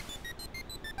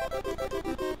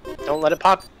 Don't let it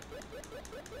pop.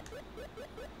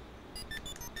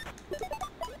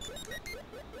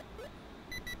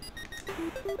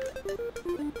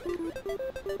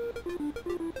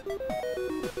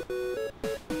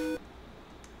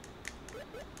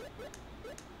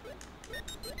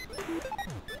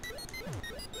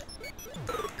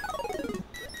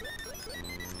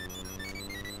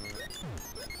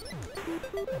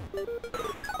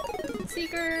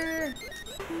 Seeker!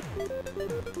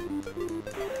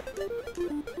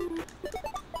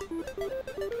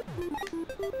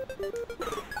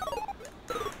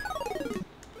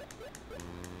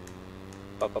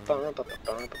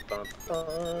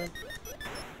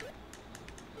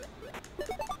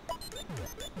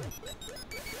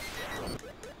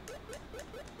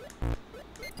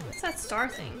 What's that star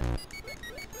thing?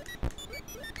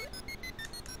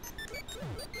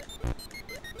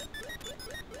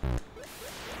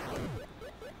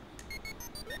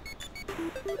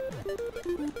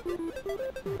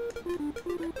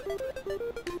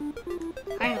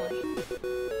 Finally.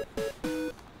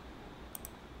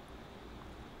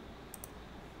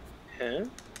 Huh?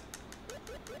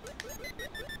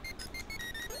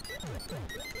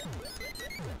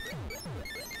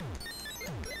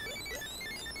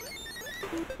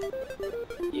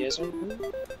 Yes, one?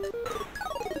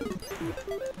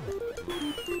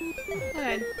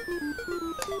 Good.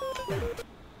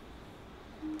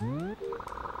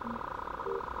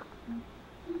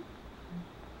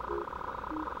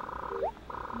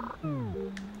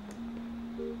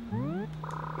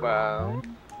 Wow.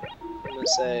 I'm gonna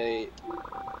say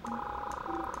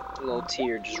a little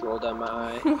tear just rolled down my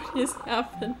eye. What is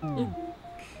happening?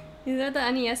 These are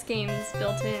the NES games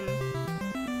built in.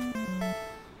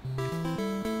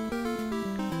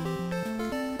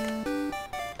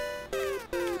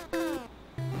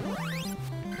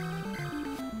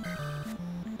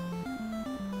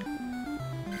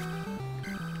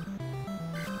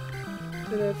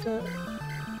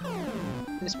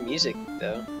 This music,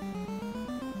 though.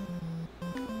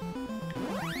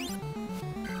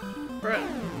 Bruh.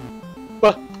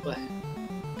 What? What?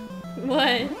 What?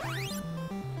 I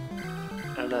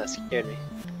don't know, that scared me.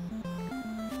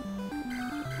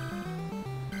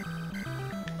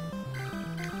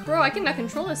 Bro, I cannot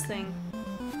control this thing.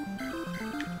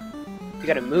 You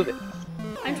gotta move it.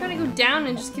 I'm trying to go down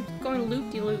and just keep going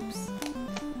loop-de-loops.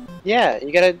 Yeah,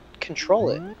 you gotta control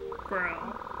it. Bro.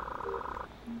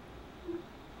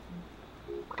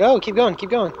 Go, keep going,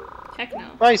 keep going. Heck no.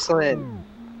 Bryceland!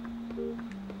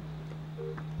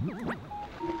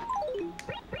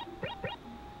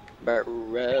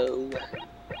 Burrow.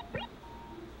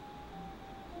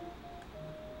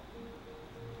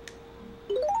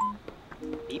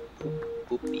 Beep, boop,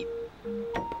 boop, beep.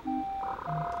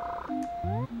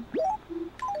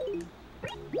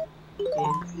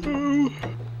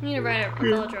 I need to write a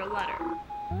villager a letter.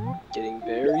 Getting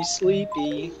very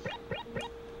sleepy.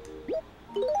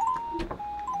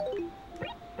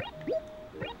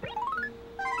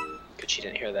 Good, she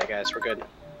didn't hear that, guys. We're good.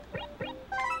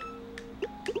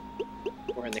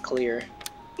 We're in the clear.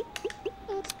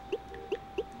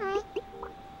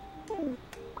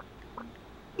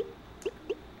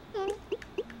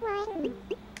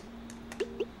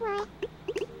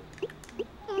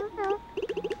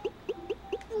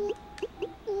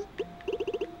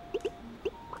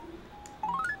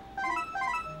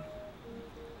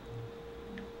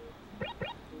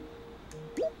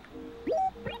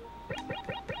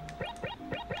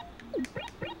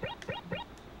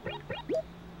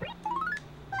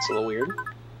 It's a little weird,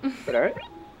 but alright.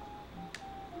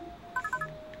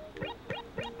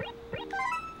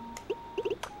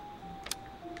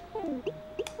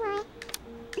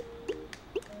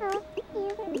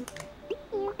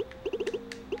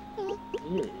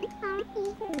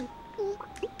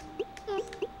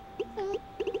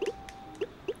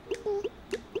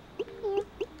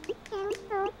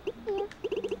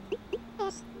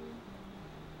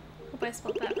 Hope I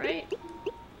spelled that right.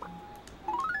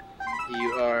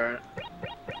 You are...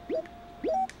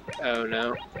 Oh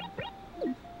no.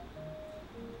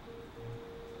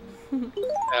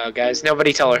 Oh guys,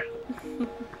 nobody tell her.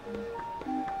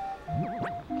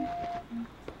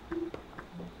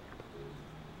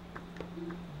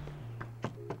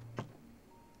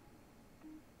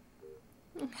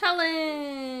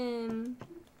 Helen!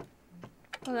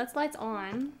 Oh, that's lights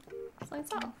on. It's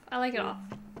lights off. I like it off.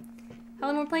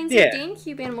 Helen, we're playing some Yeah.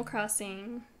 GameCube Animal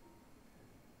Crossing.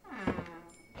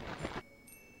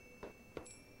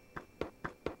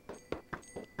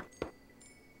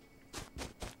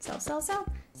 Sell, sell, sell.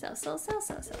 Sell, sell, sell,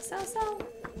 sell, sell, sell, sell.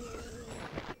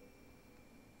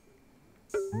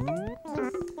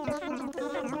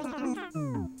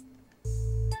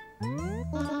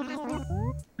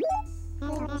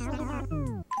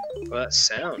 Well, that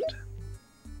sound.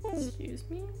 Excuse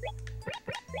me?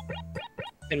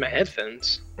 In my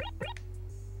headphones.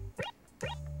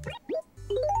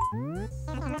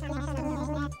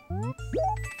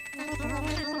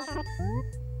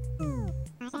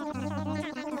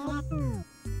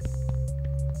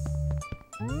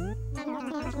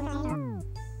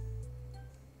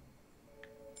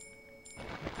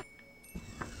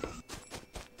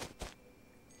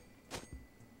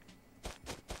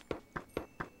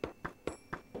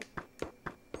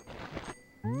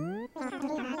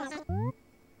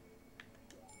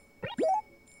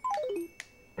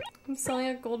 I'm selling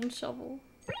a golden shovel.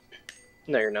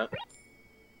 No, you're not.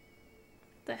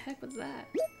 The heck was that?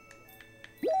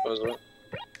 What was what?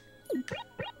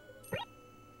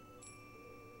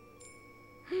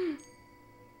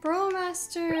 Bro, I'm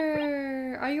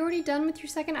Master! Are you already done with your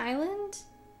second island?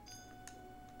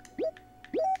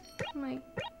 Oh my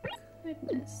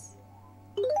goodness.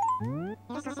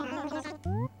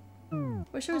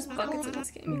 Wish there was buckets in this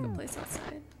game you could place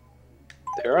outside.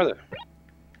 There are there.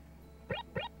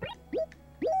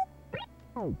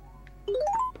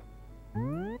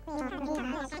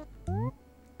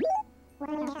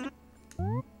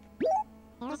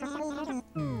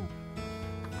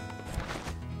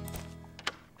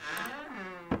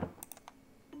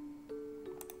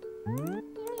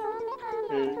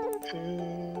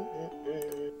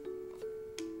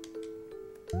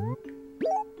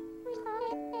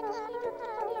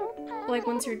 Like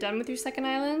once you're done with your second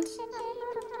island?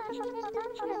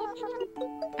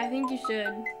 I think you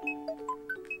should.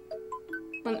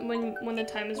 When the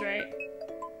time is right.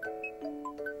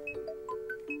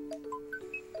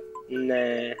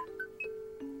 Nah.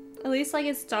 At least like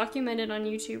it's documented on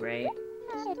YouTube, right?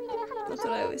 That's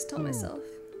what I always tell myself.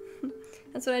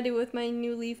 That's what I do with my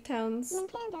new Leaf Towns.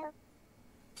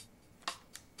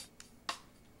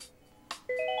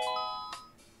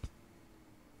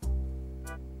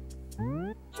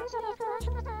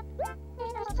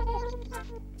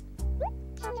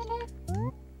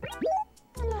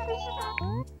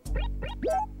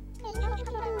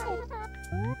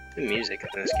 The music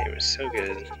in this game is so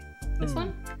good. This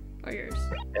one? Or yours?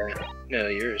 Yeah. No,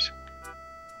 yours.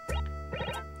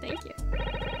 Thank you.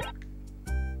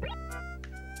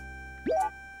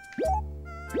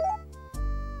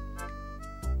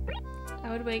 I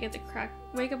would wake up at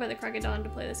the crack of dawn to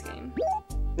play this game.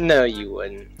 No, you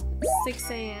wouldn't.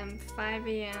 6 a.m., 5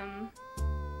 a.m.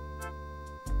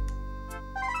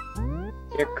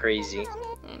 You're crazy.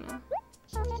 I know.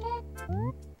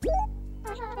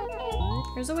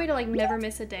 There's a way to like never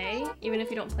miss a day, even if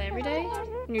you don't play every day.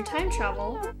 And you time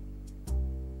travel,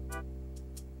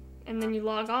 and then you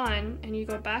log on and you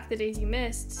go back the days you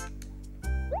missed,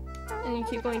 and you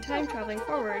keep going time traveling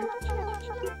forward.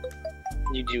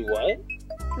 You do what?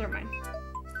 Never mind.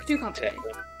 Too complicated.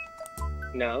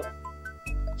 No.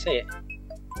 Say it.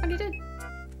 Oh, you did.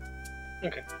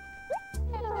 Okay.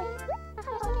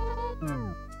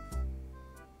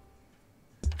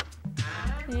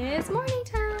 It's morning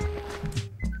time.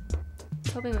 I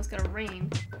was hoping it was gonna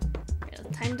rain.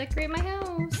 It's time to decorate my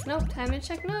house. Nope, time to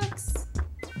check nooks.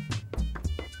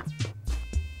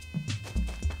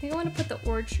 I think I want to put the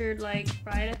orchard like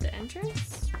right at the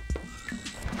entrance.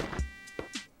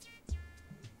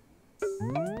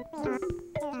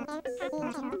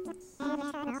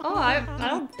 Oh, I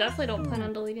definitely don't plan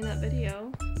on deleting that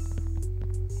video.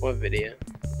 What video?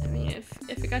 I mean,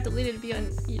 if it got deleted, it'd be on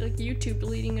like YouTube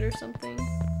deleting it or something.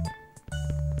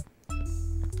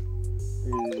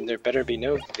 There better be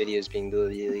no videos being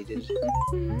deleted.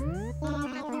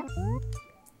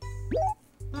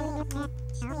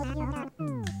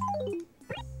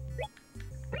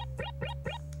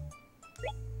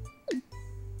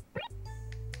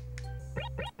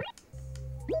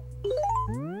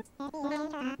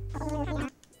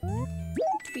 What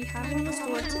do we have in the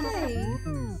store today?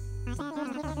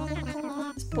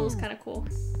 This pole's kind of cool.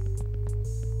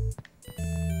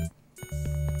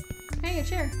 Hey, a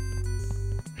chair.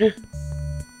 A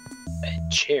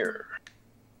chair.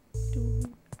 Ooh,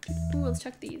 let's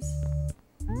check these.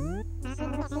 I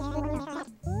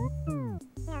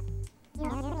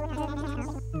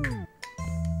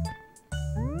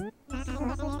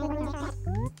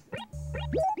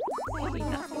hate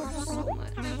that horse so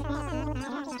much.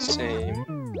 Same.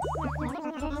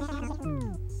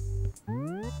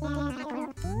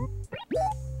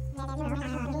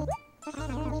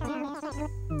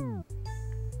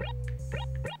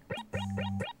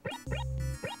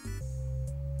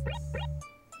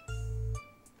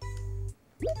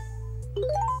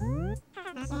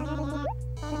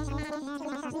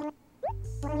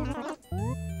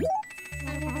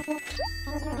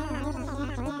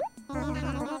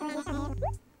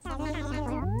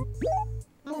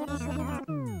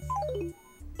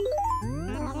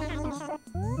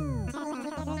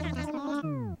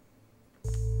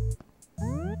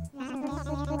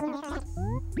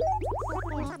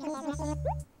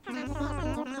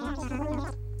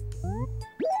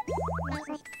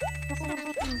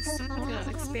 I'm gonna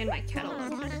expand my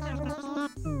catalog.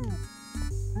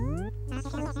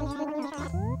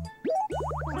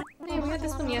 Hey, we had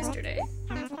this one yesterday.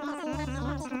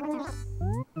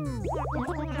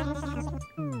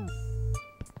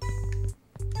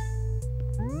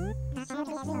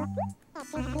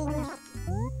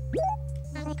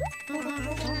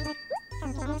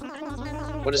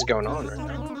 What is going on right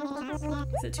now?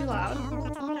 Is it too loud?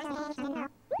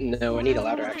 No, I need a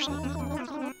louder actually.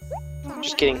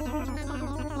 Just kidding.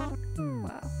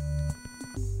 Wow.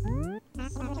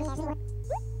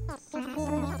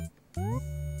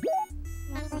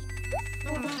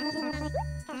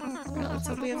 Well, let's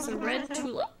hope we have some red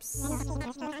tulips.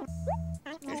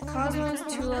 There's cosmos,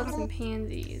 tulips, and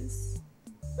pansies.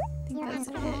 I think that's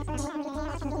it.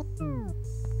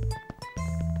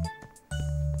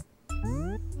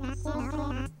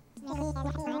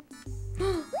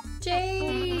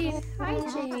 Jade! Hi,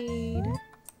 Jade.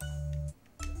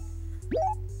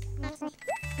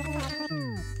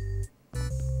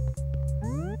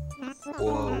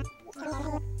 Whoa.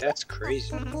 That's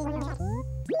crazy. Already?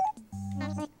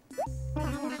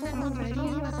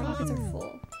 My pockets are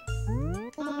full.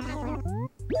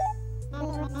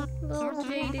 Little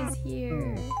Jade is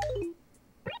here.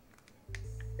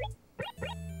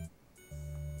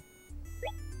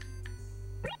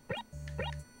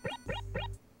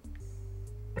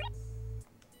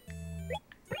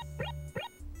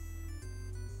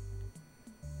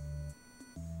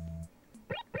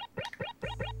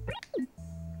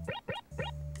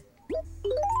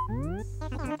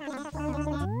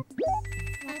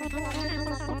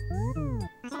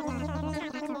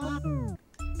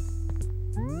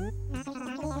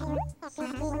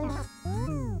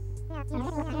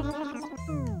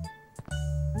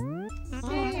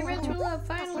 Hey, red tulip,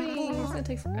 finally! It's gonna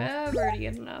take forever to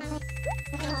get enough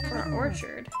for our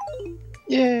orchard.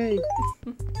 Yay!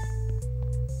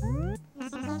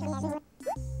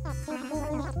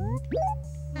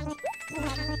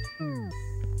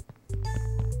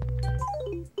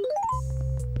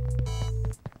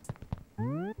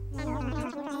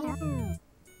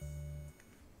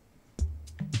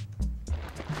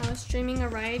 I was streaming a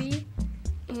variety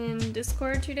in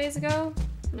Discord 2 days ago.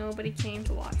 Nobody came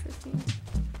to watch with me.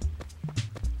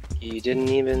 You didn't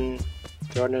even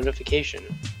throw a notification.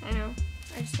 I know.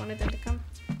 I just wanted them to come.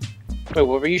 Wait,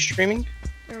 what were you streaming?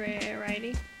 A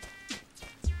variety.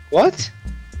 What?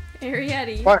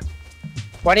 Ariety. Why?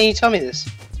 Why didn't you tell me this?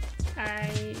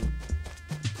 I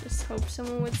just hoped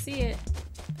someone would see it.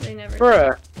 But they never did.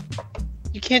 Bruh.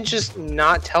 You can't just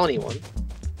not tell anyone.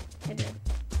 I did.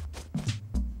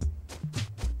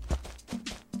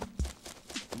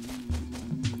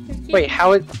 Wait,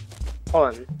 how it...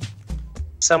 Hold on.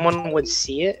 Someone would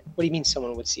see it? What do you mean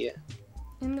someone would see it?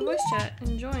 In the voice chat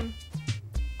and join.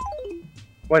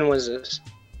 When was this?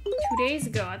 2 days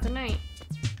ago at the night.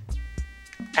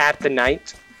 At the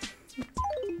night?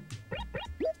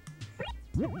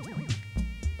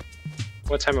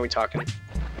 What time are we talking?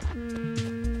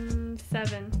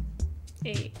 7,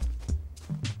 8.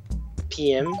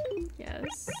 PM?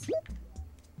 Yes.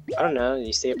 I don't know,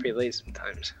 you stay up pretty late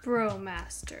sometimes. Bro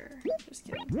master. Just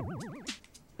kidding.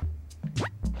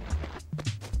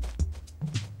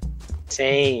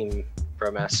 Same,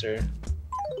 Bromaster.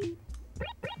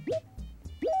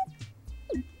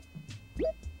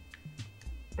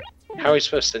 How are we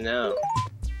supposed to know?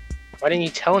 Why didn't you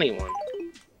tell anyone?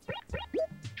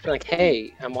 You'd be like,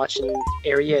 hey, I'm watching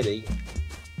Ariety.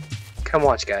 Come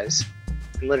watch, guys.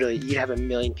 And literally, you'd have 1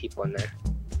 million people in there.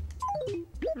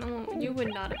 No, you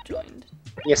would not have joined.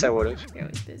 Yes, I would have. You're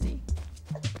always busy.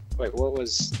 Wait, what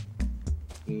was...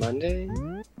 Monday?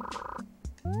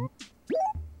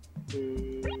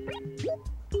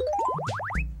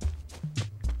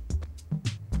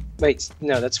 Wait,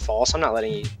 no, that's false. I'm not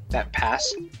letting you that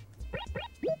pass.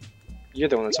 You're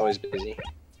the one that's always busy.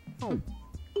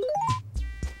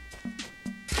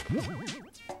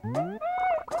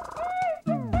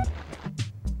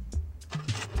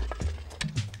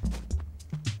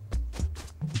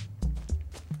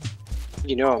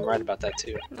 You know I'm right about that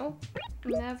too. Nope.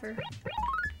 Never.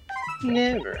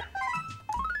 Never.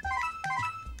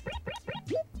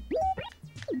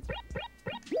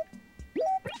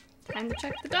 Time to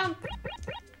check the dump.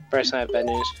 Bryce, I have bad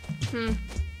news.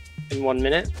 In 1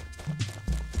 minute,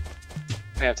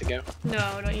 I have to go.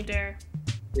 No, don't you dare.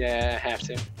 Yeah, I have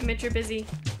to. Admit you're busy.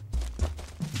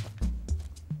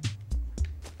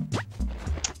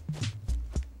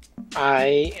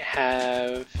 I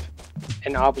have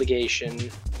an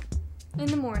obligation In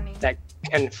the morning. that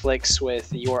conflicts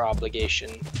with your obligation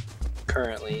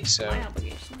currently, so My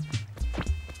obligation.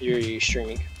 you're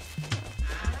streaming.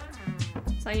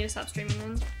 So I need to stop streaming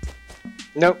then?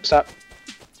 Nope, stop.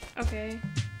 Okay.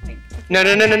 No,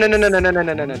 no, no, no, no, no, no, no, no, no,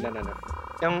 no, no, no, no,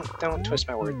 no. Don't twist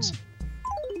my words.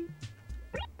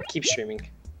 Keep streaming.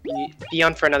 Be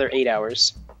on for another 8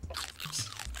 hours.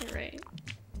 You're right.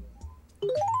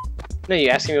 No, you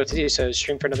asked me what to do, so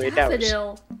stream for another 8 hours.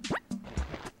 Daffodil.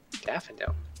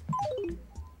 Daffodil.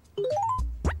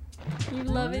 You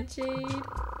love it, Jade.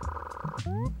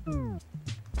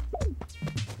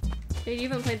 Dude, you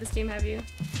haven't played this game, have you?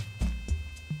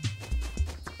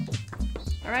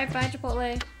 Alright, bye,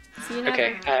 Chipotle. See you never.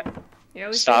 Okay, You're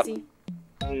always stop. busy.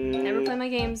 Never play my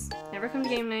games. Never come to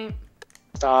game night.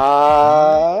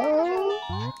 Stop.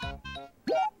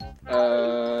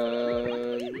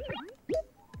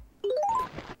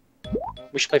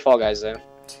 We should play Fall Guys though.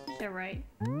 They're right.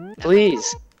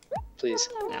 Please. Please.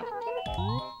 No.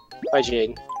 Bye,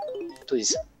 Jade.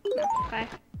 Please. No. Bye.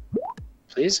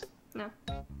 Please? No.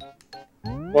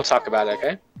 We'll talk about it,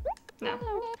 okay? No.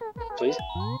 Please?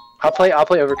 I'll play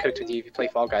Overcooked with you if you play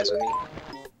Fall Guys with me.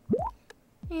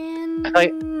 And I feel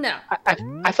like- no.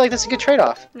 I feel like that's a good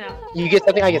trade-off. No. You get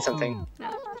something, I get something.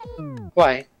 No.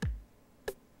 Why?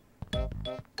 It's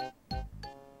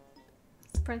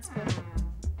the principle.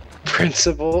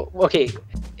 Principal. Okay,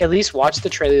 at least watch the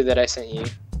trailer that I sent you,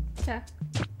 Okay.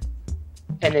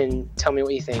 and then tell me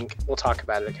what you think. We'll talk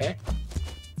about it, okay?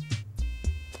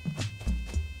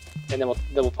 And then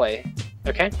we'll play.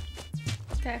 Okay?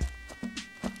 Okay.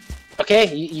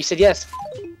 Okay, you said yes.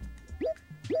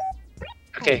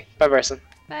 Okay, bye, Bryson.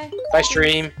 Bye. Bye,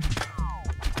 stream.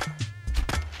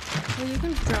 Well, you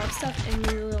can drop stuff in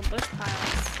your little bush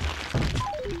piles.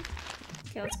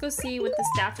 Okay, let's go see what this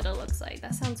daffodil looks like.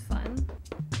 That sounds fun.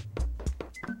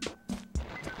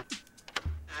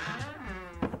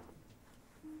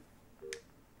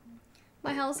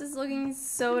 My house is looking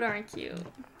so darn cute,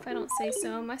 if I don't say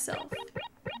so myself.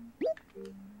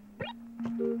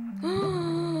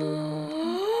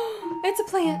 It's a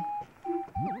plant!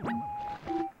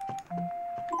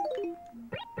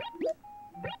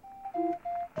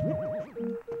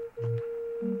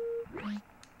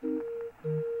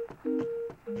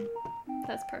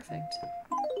 That's perfect.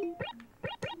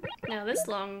 Now this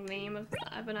long name of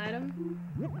an item.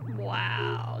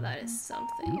 Wow, that is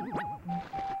something.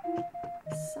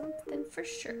 Something for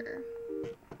sure.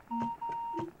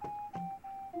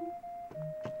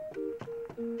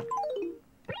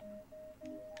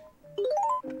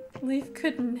 Leaf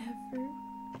could never.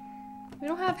 We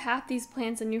don't have half these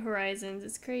plants in New Horizons.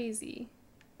 It's crazy.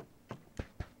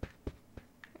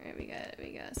 Alright,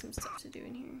 we got some stuff to do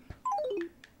in here.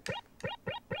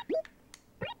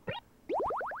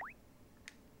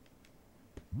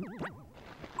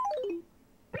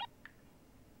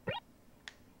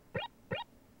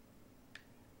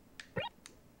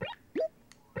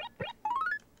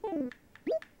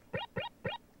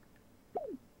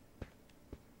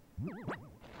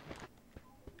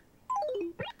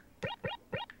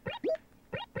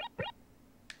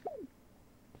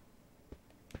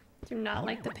 Do not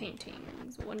like the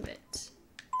paintings one bit.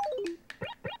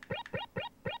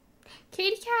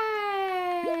 Katie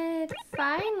Cat!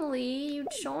 Finally, you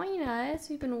join us.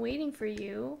 We've been waiting for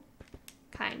you.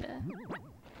 Kinda.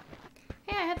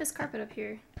 Hey, I had this carpet up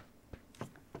here. I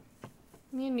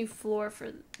need a new floor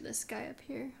for this guy up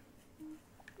here.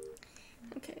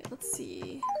 Okay, let's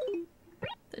see.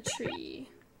 The tree.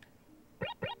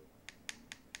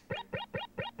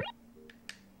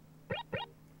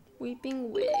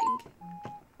 Weeping Wig.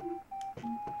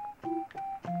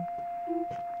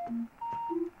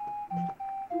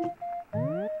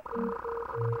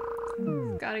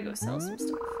 Gotta go sell some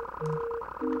stuff.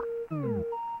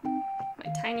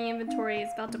 My tiny inventory is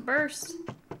about to burst.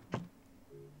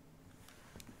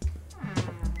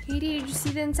 Katie, did you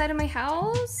see the inside of my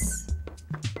house?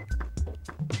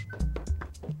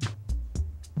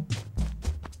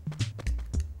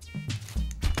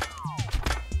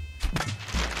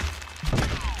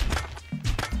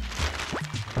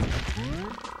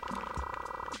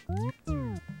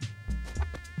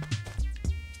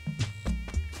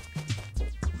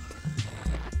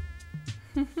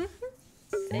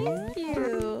 Thank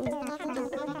you.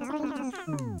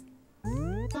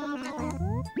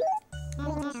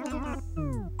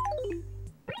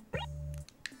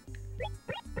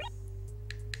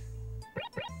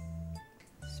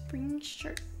 Spring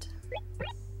shirt.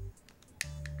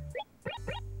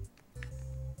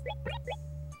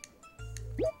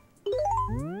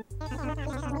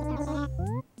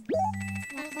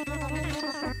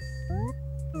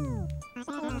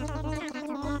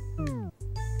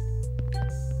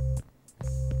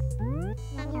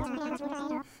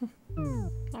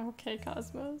 Okay,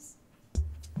 Cosmos.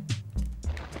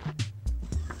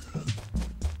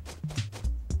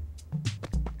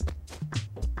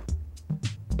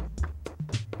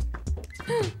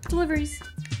 Deliveries.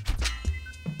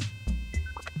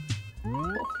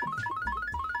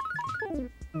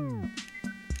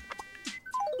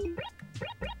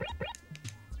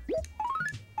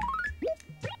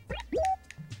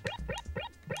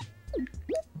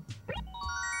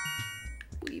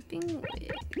 Weeping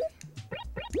Wig.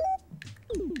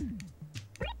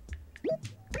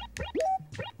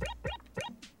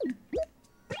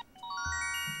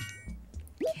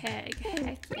 keg.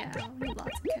 Heck yeah, we need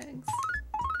lots of kegs.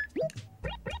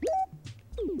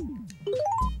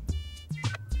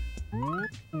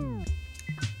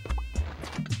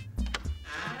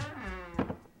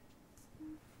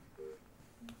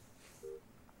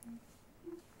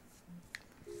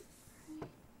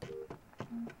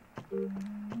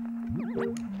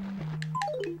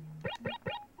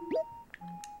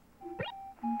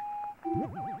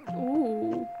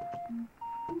 Ooh.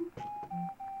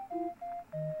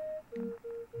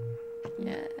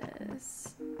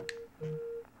 Yes.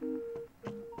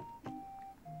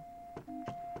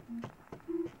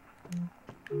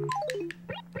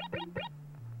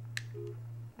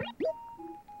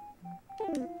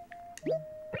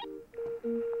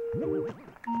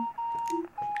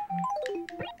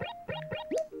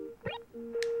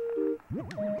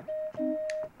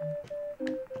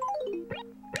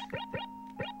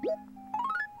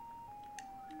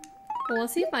 Well,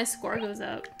 let's see if my score goes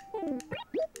up.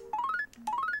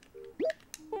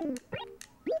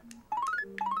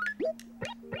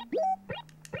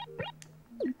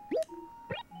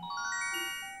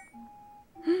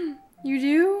 You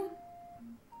do?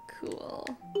 Cool.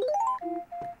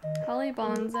 Holly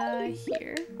bonsai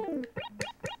here.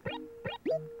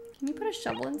 Can you put a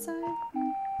shovel inside?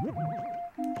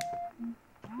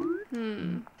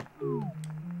 Hmm.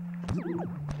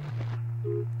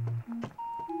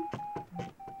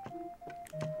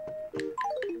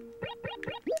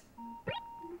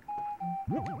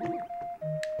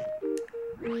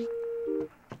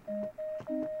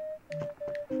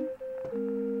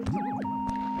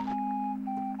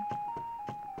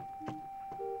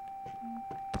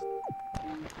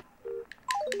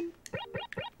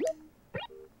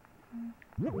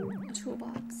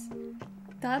 Toolbox.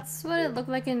 That's what it looked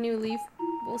like in New Leaf.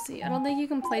 We'll see. I don't think you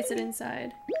can place it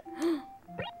inside.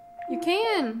 You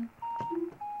can!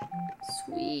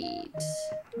 Sweet. Let's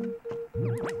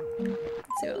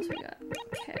see what else we got.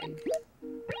 Keg.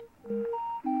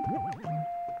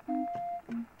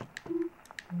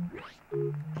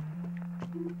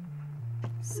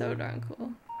 So darn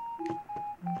cool.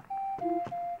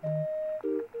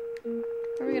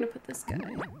 Where are we gonna put this guy?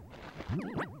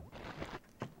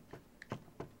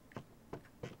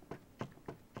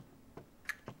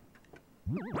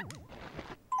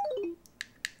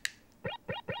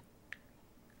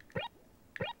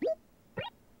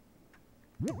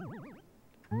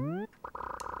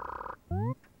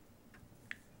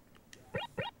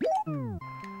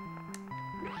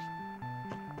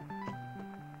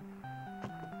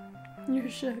 You're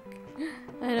shook.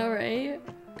 I know, right?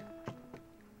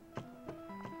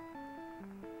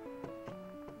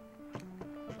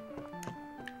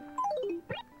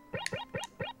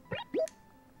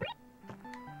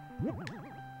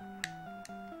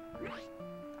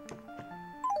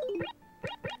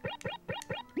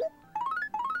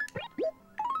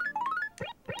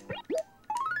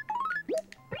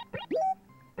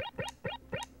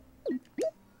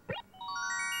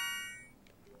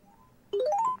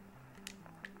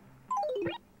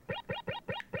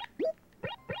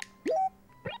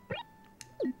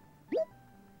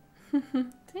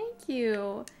 Thank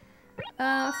you.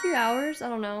 A few hours? I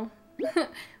don't know.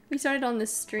 We started on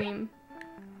this stream.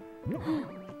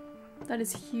 That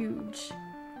is huge.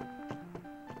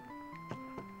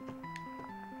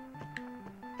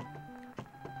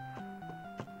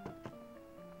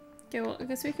 Okay, well, I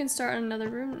guess we can start on another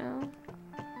room now.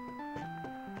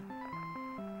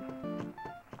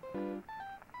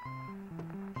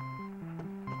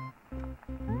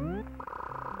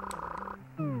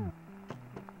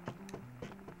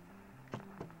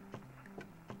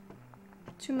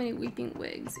 Too many weeping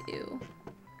wigs, ew.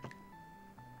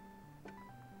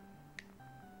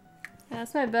 Yeah,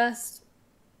 that's my best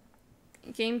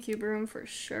GameCube room for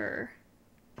sure.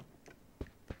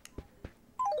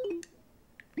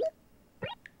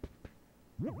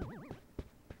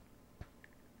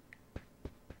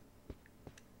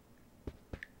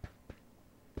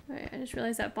 Alright, I just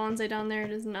realized that bonsai down there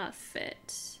does not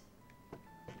fit.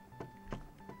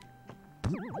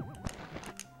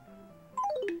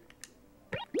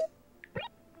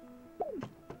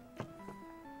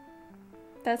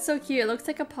 That's so cute. It looks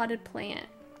like a potted plant.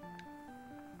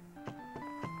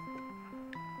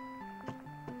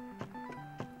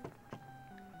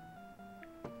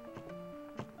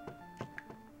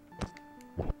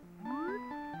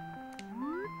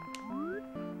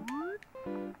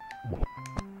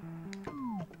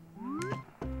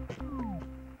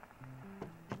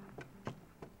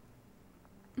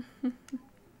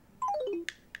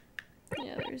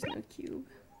 Yeah, there's no cube.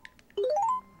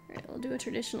 Alright, we'll do a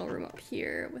traditional room up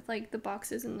here with like the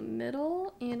boxes in the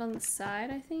middle and on the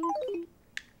side, I think.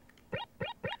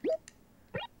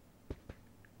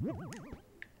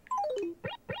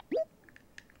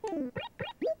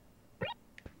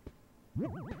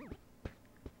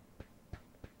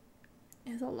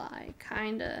 Is a lie,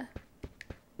 kinda.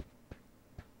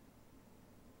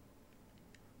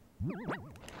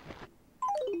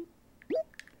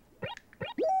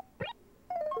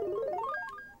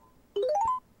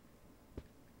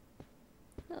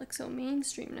 That looks so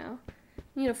mainstream now.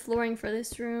 Need a flooring for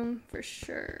this room for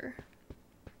sure.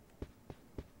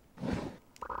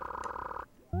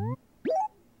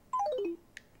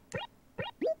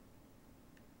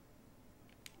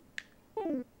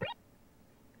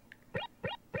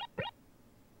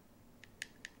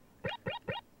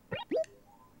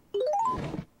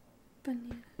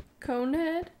 Banana.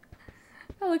 Conehead?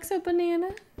 That looks so banana.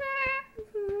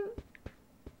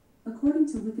 According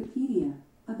to Wikipedia,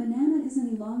 a banana is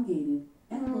an elongated,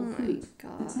 edible fruit,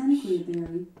 botanically a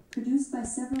berry, produced by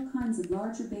several kinds of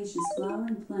large herbaceous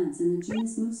flowering plants in the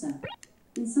genus Musa.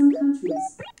 In some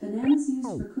countries, bananas used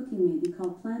for cooking may be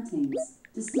called plantains,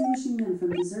 distinguishing them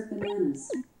from dessert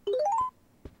bananas.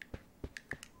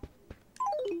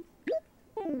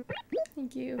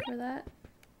 Thank you for that.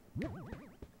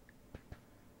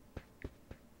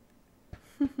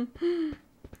 T-Bizzle,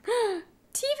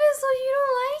 you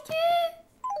don't like it?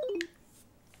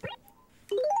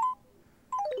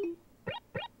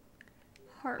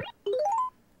 Heart.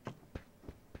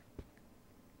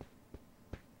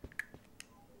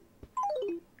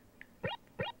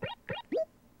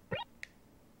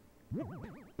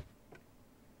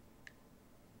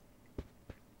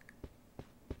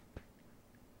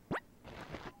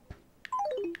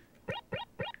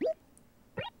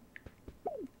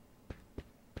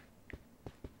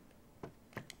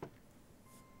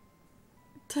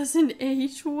 Doesn't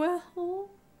age well.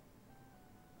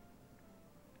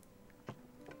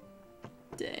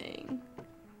 Dang.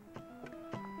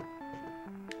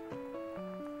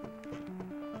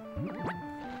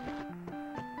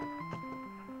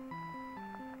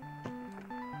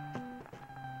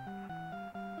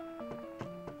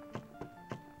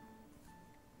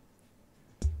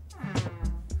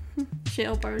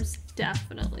 Jail bars,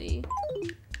 definitely.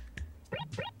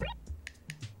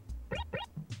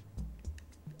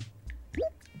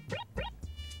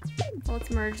 Let's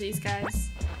merge these guys.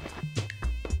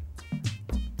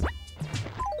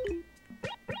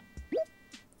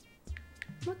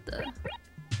 What the?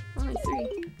 Only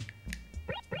 3.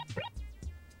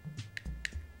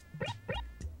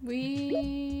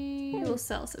 We will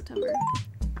sell September.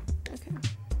 Okay.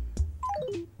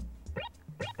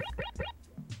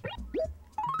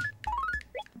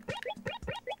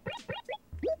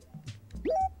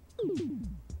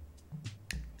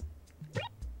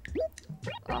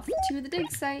 Off to the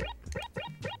dig site.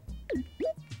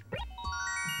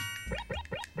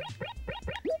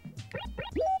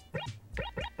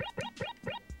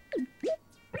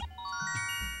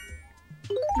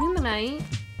 Numenite.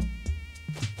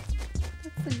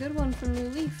 That's a good one from New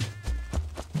Leaf.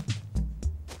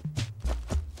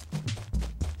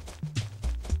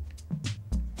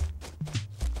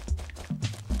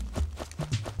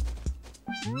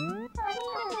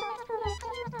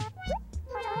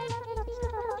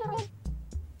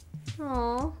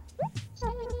 Aww.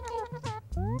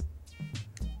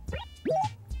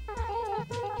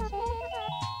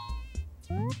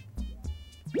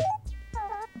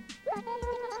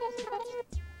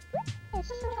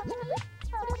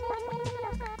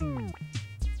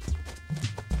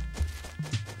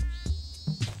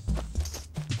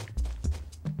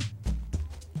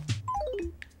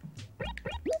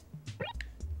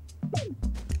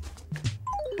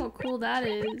 How cool that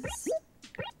is.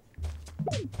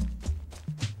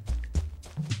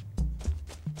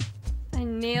 I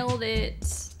nailed it.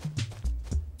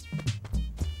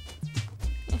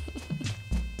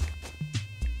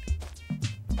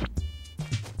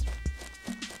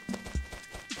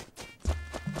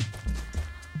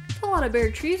 A lot of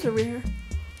bare trees over here.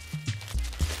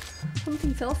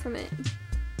 Something fell from it.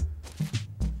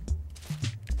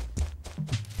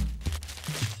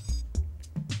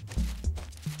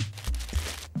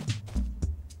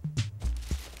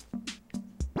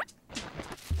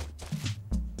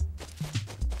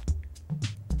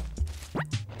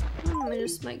 I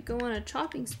just might go on a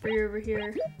chopping spree over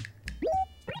here.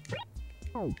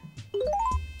 Oh.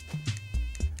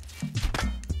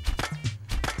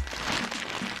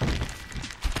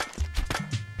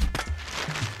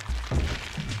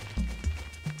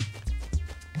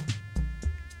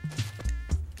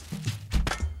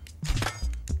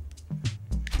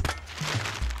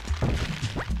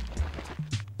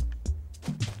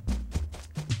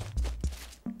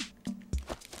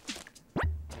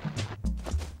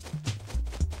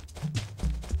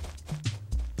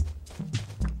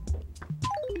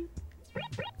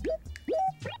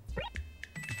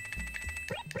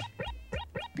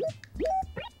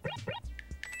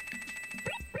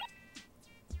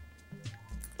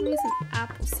 Give me some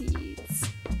apple seeds.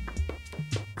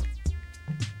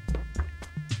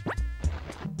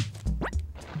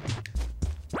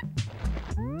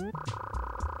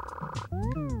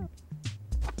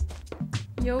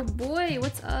 Yo boy,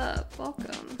 what's up?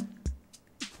 Welcome.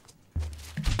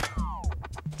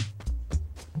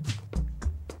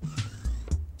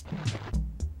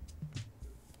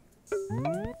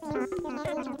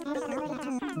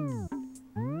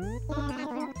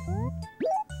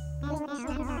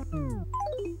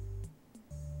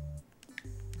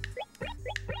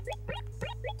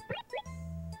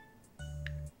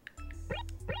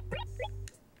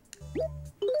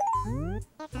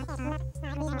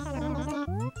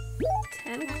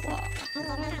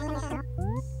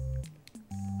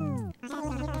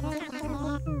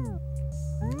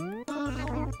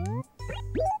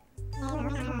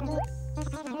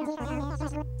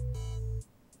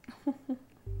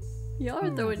 Y'all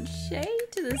are throwing shade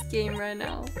to this game right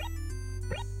now.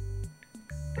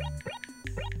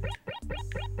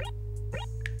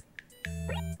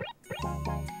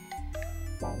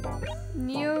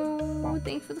 Yo,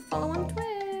 thanks for the follow on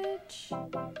Twitch.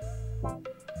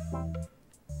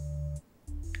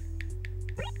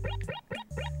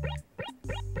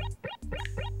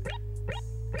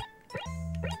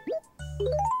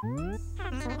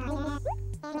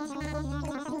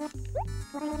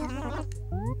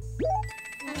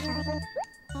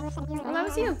 Oh, that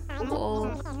was you.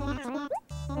 Cool.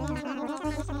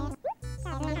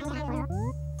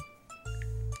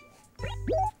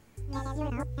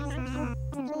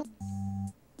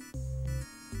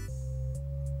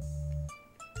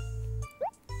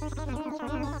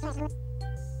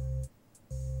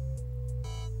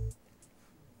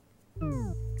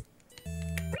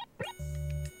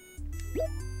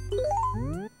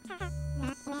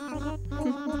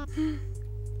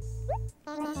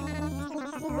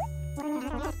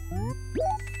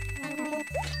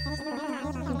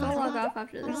 Go log off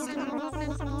after this.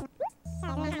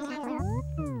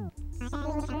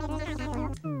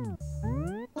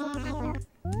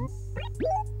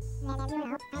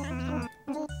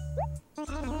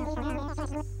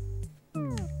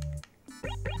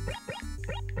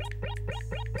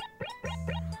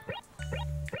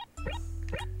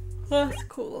 That's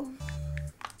cool.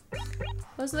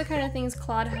 Those are the kind of things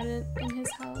Claude had in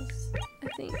his house, I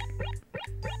think.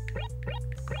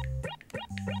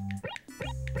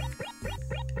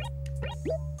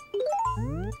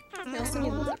 We also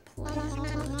need another plant,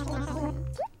 a tall plant.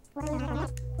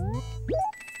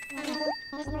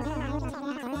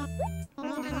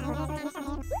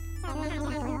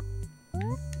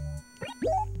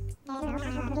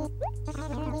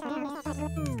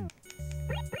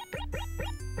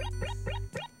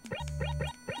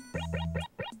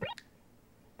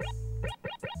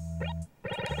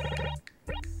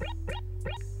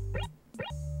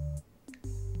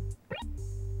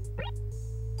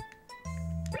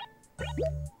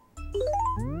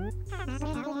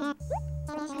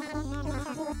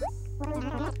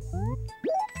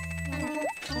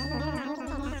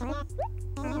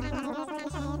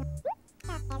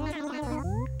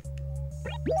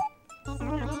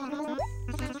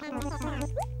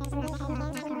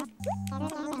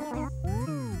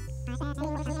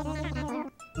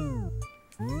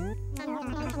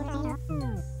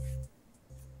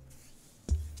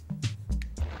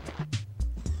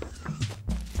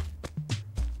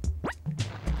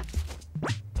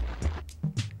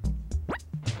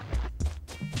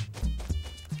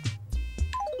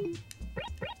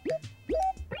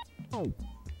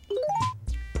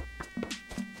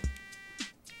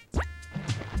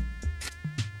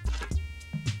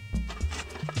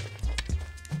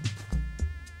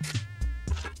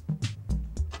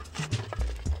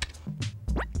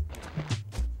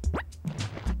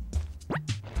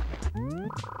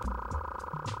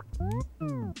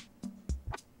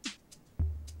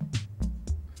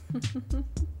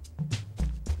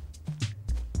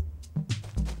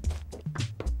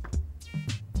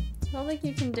 I don't think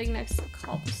you can dig next to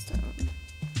cobblestone.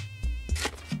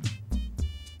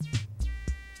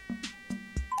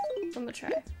 I'm gonna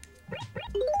try.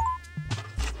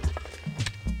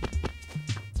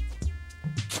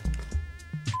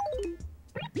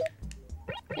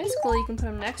 It's cool you can put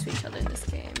them next to each other in this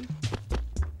game.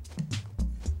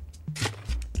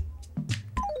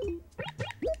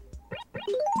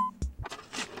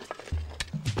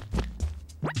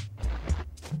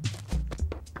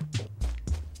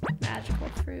 Magical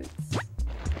fruits.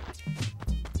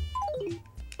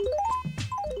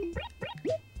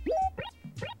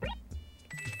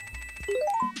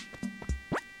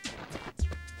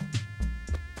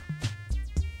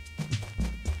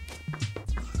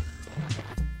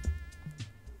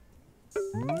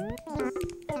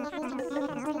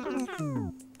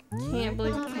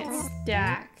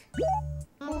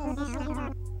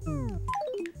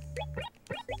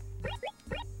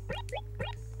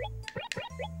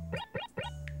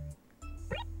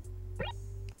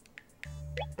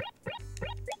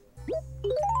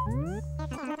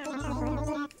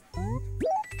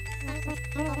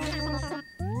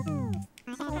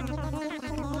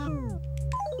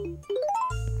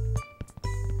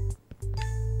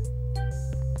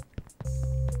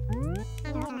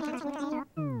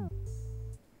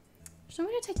 There's no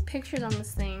way to take pictures on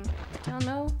this thing. I don't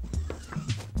know.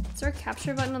 Is there a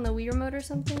capture button on the Wii remote or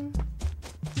something?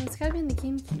 Oh, it's gotta be in the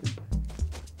GameCube.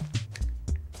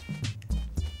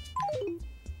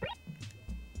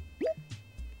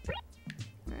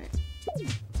 Alright.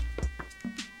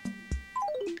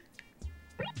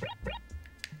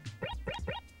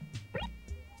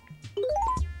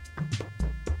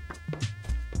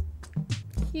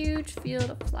 Huge field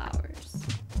of flowers.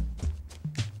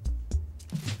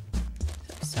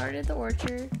 Started the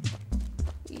orchard.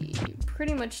 We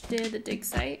pretty much did the dig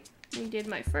site. We did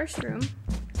my first room.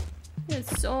 We did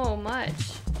so much.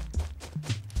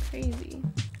 Crazy.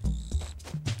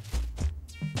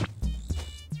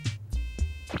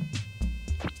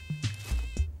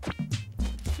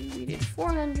 We did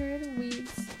 400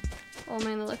 weeds. Oh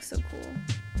man, that looks so cool.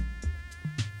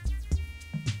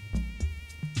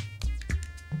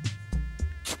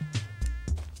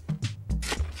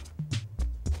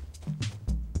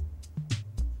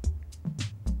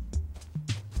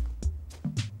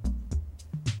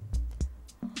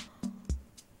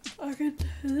 Okay,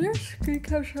 there's screen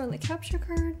capture on the capture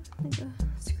card, like a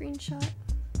screenshot.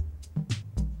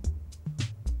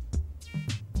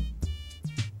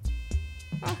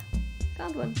 Ah,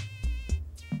 found one.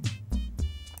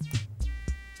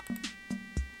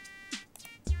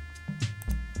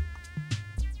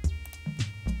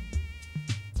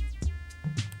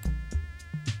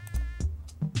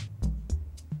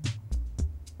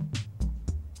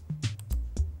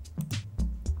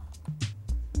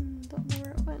 Don't know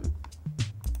where it went.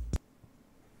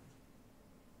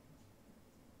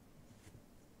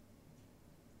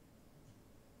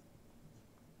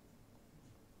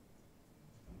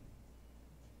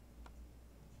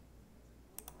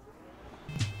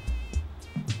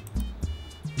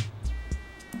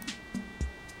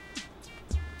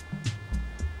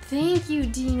 Thank you,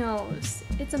 Dinos.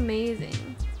 It's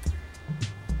amazing.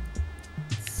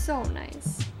 So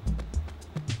nice.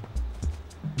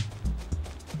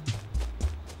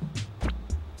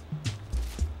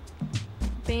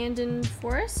 Abandoned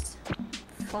forest.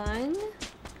 Fun.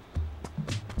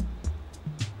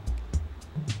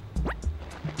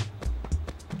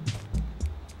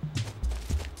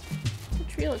 The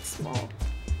tree looks small.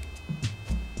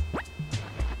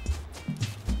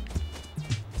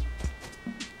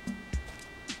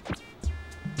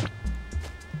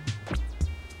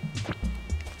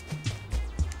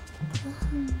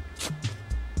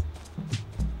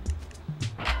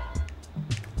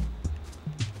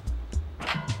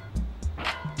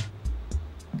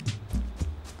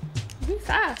 Be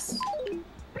fast.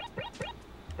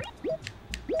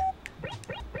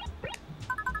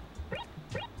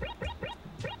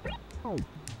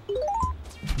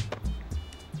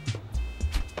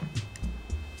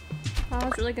 I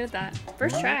was really good at that.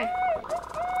 First try.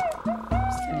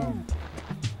 Just kidding.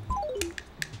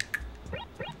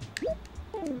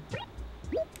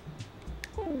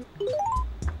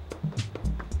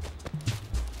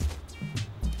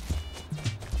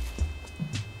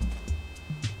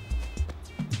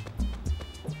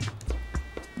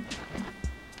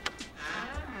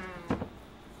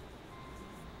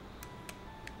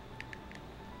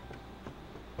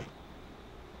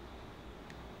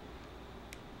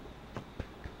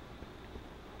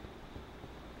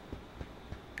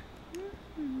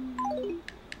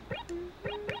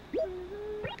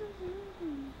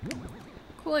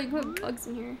 Cool, you can put bugs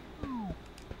in here.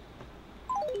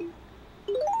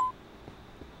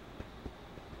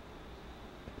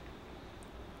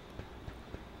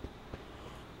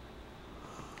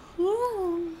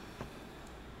 Ooh.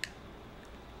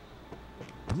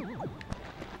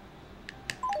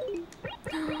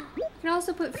 You can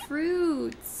also put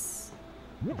fruits.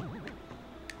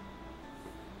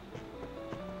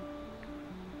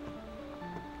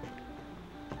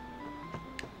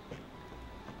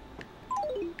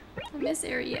 I miss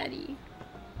Arietti.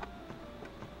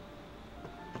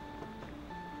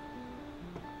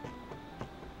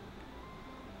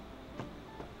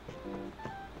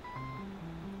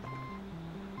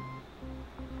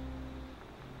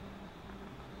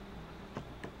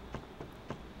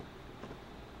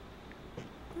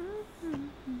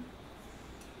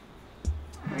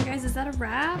 Alright guys, is that a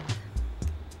wrap?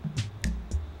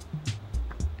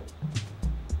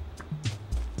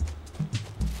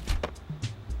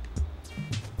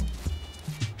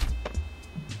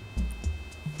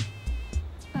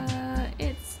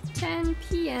 1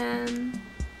 p.m.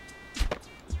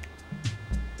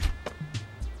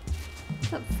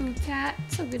 What's up, Food Cat?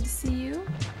 So good to see you.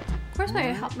 Of course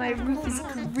my roof is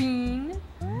green.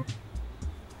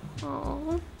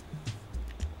 Aww.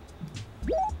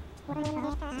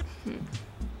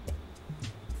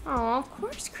 Oh, of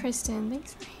course, Kristen.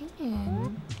 Thanks for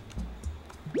hanging.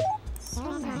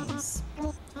 So nice.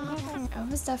 It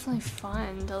was definitely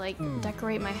fun to like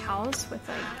decorate my house with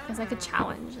like, it was like a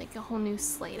challenge, like a whole new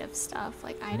slate of stuff,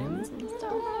 like items and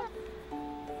stuff.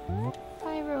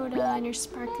 Bye, Rhoda, and your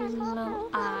sparkling little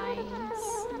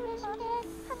eyes.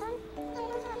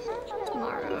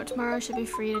 Tomorrow should be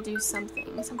free to do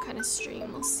something, some kind of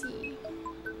stream, we'll see.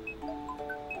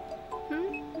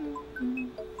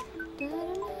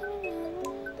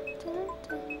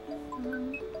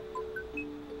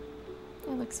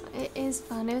 It is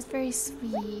fun. It was very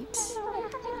sweet.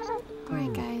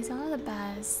 Alright guys, y'all are the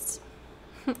best.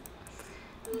 Hope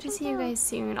to see you guys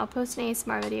soon. I'll post an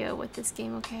ASMR video with this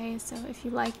game, okay? So if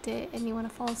you liked it and you want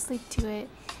to fall asleep to it,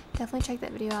 definitely check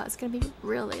that video out. It's going to be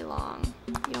really long.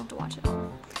 You don't have to watch it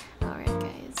all.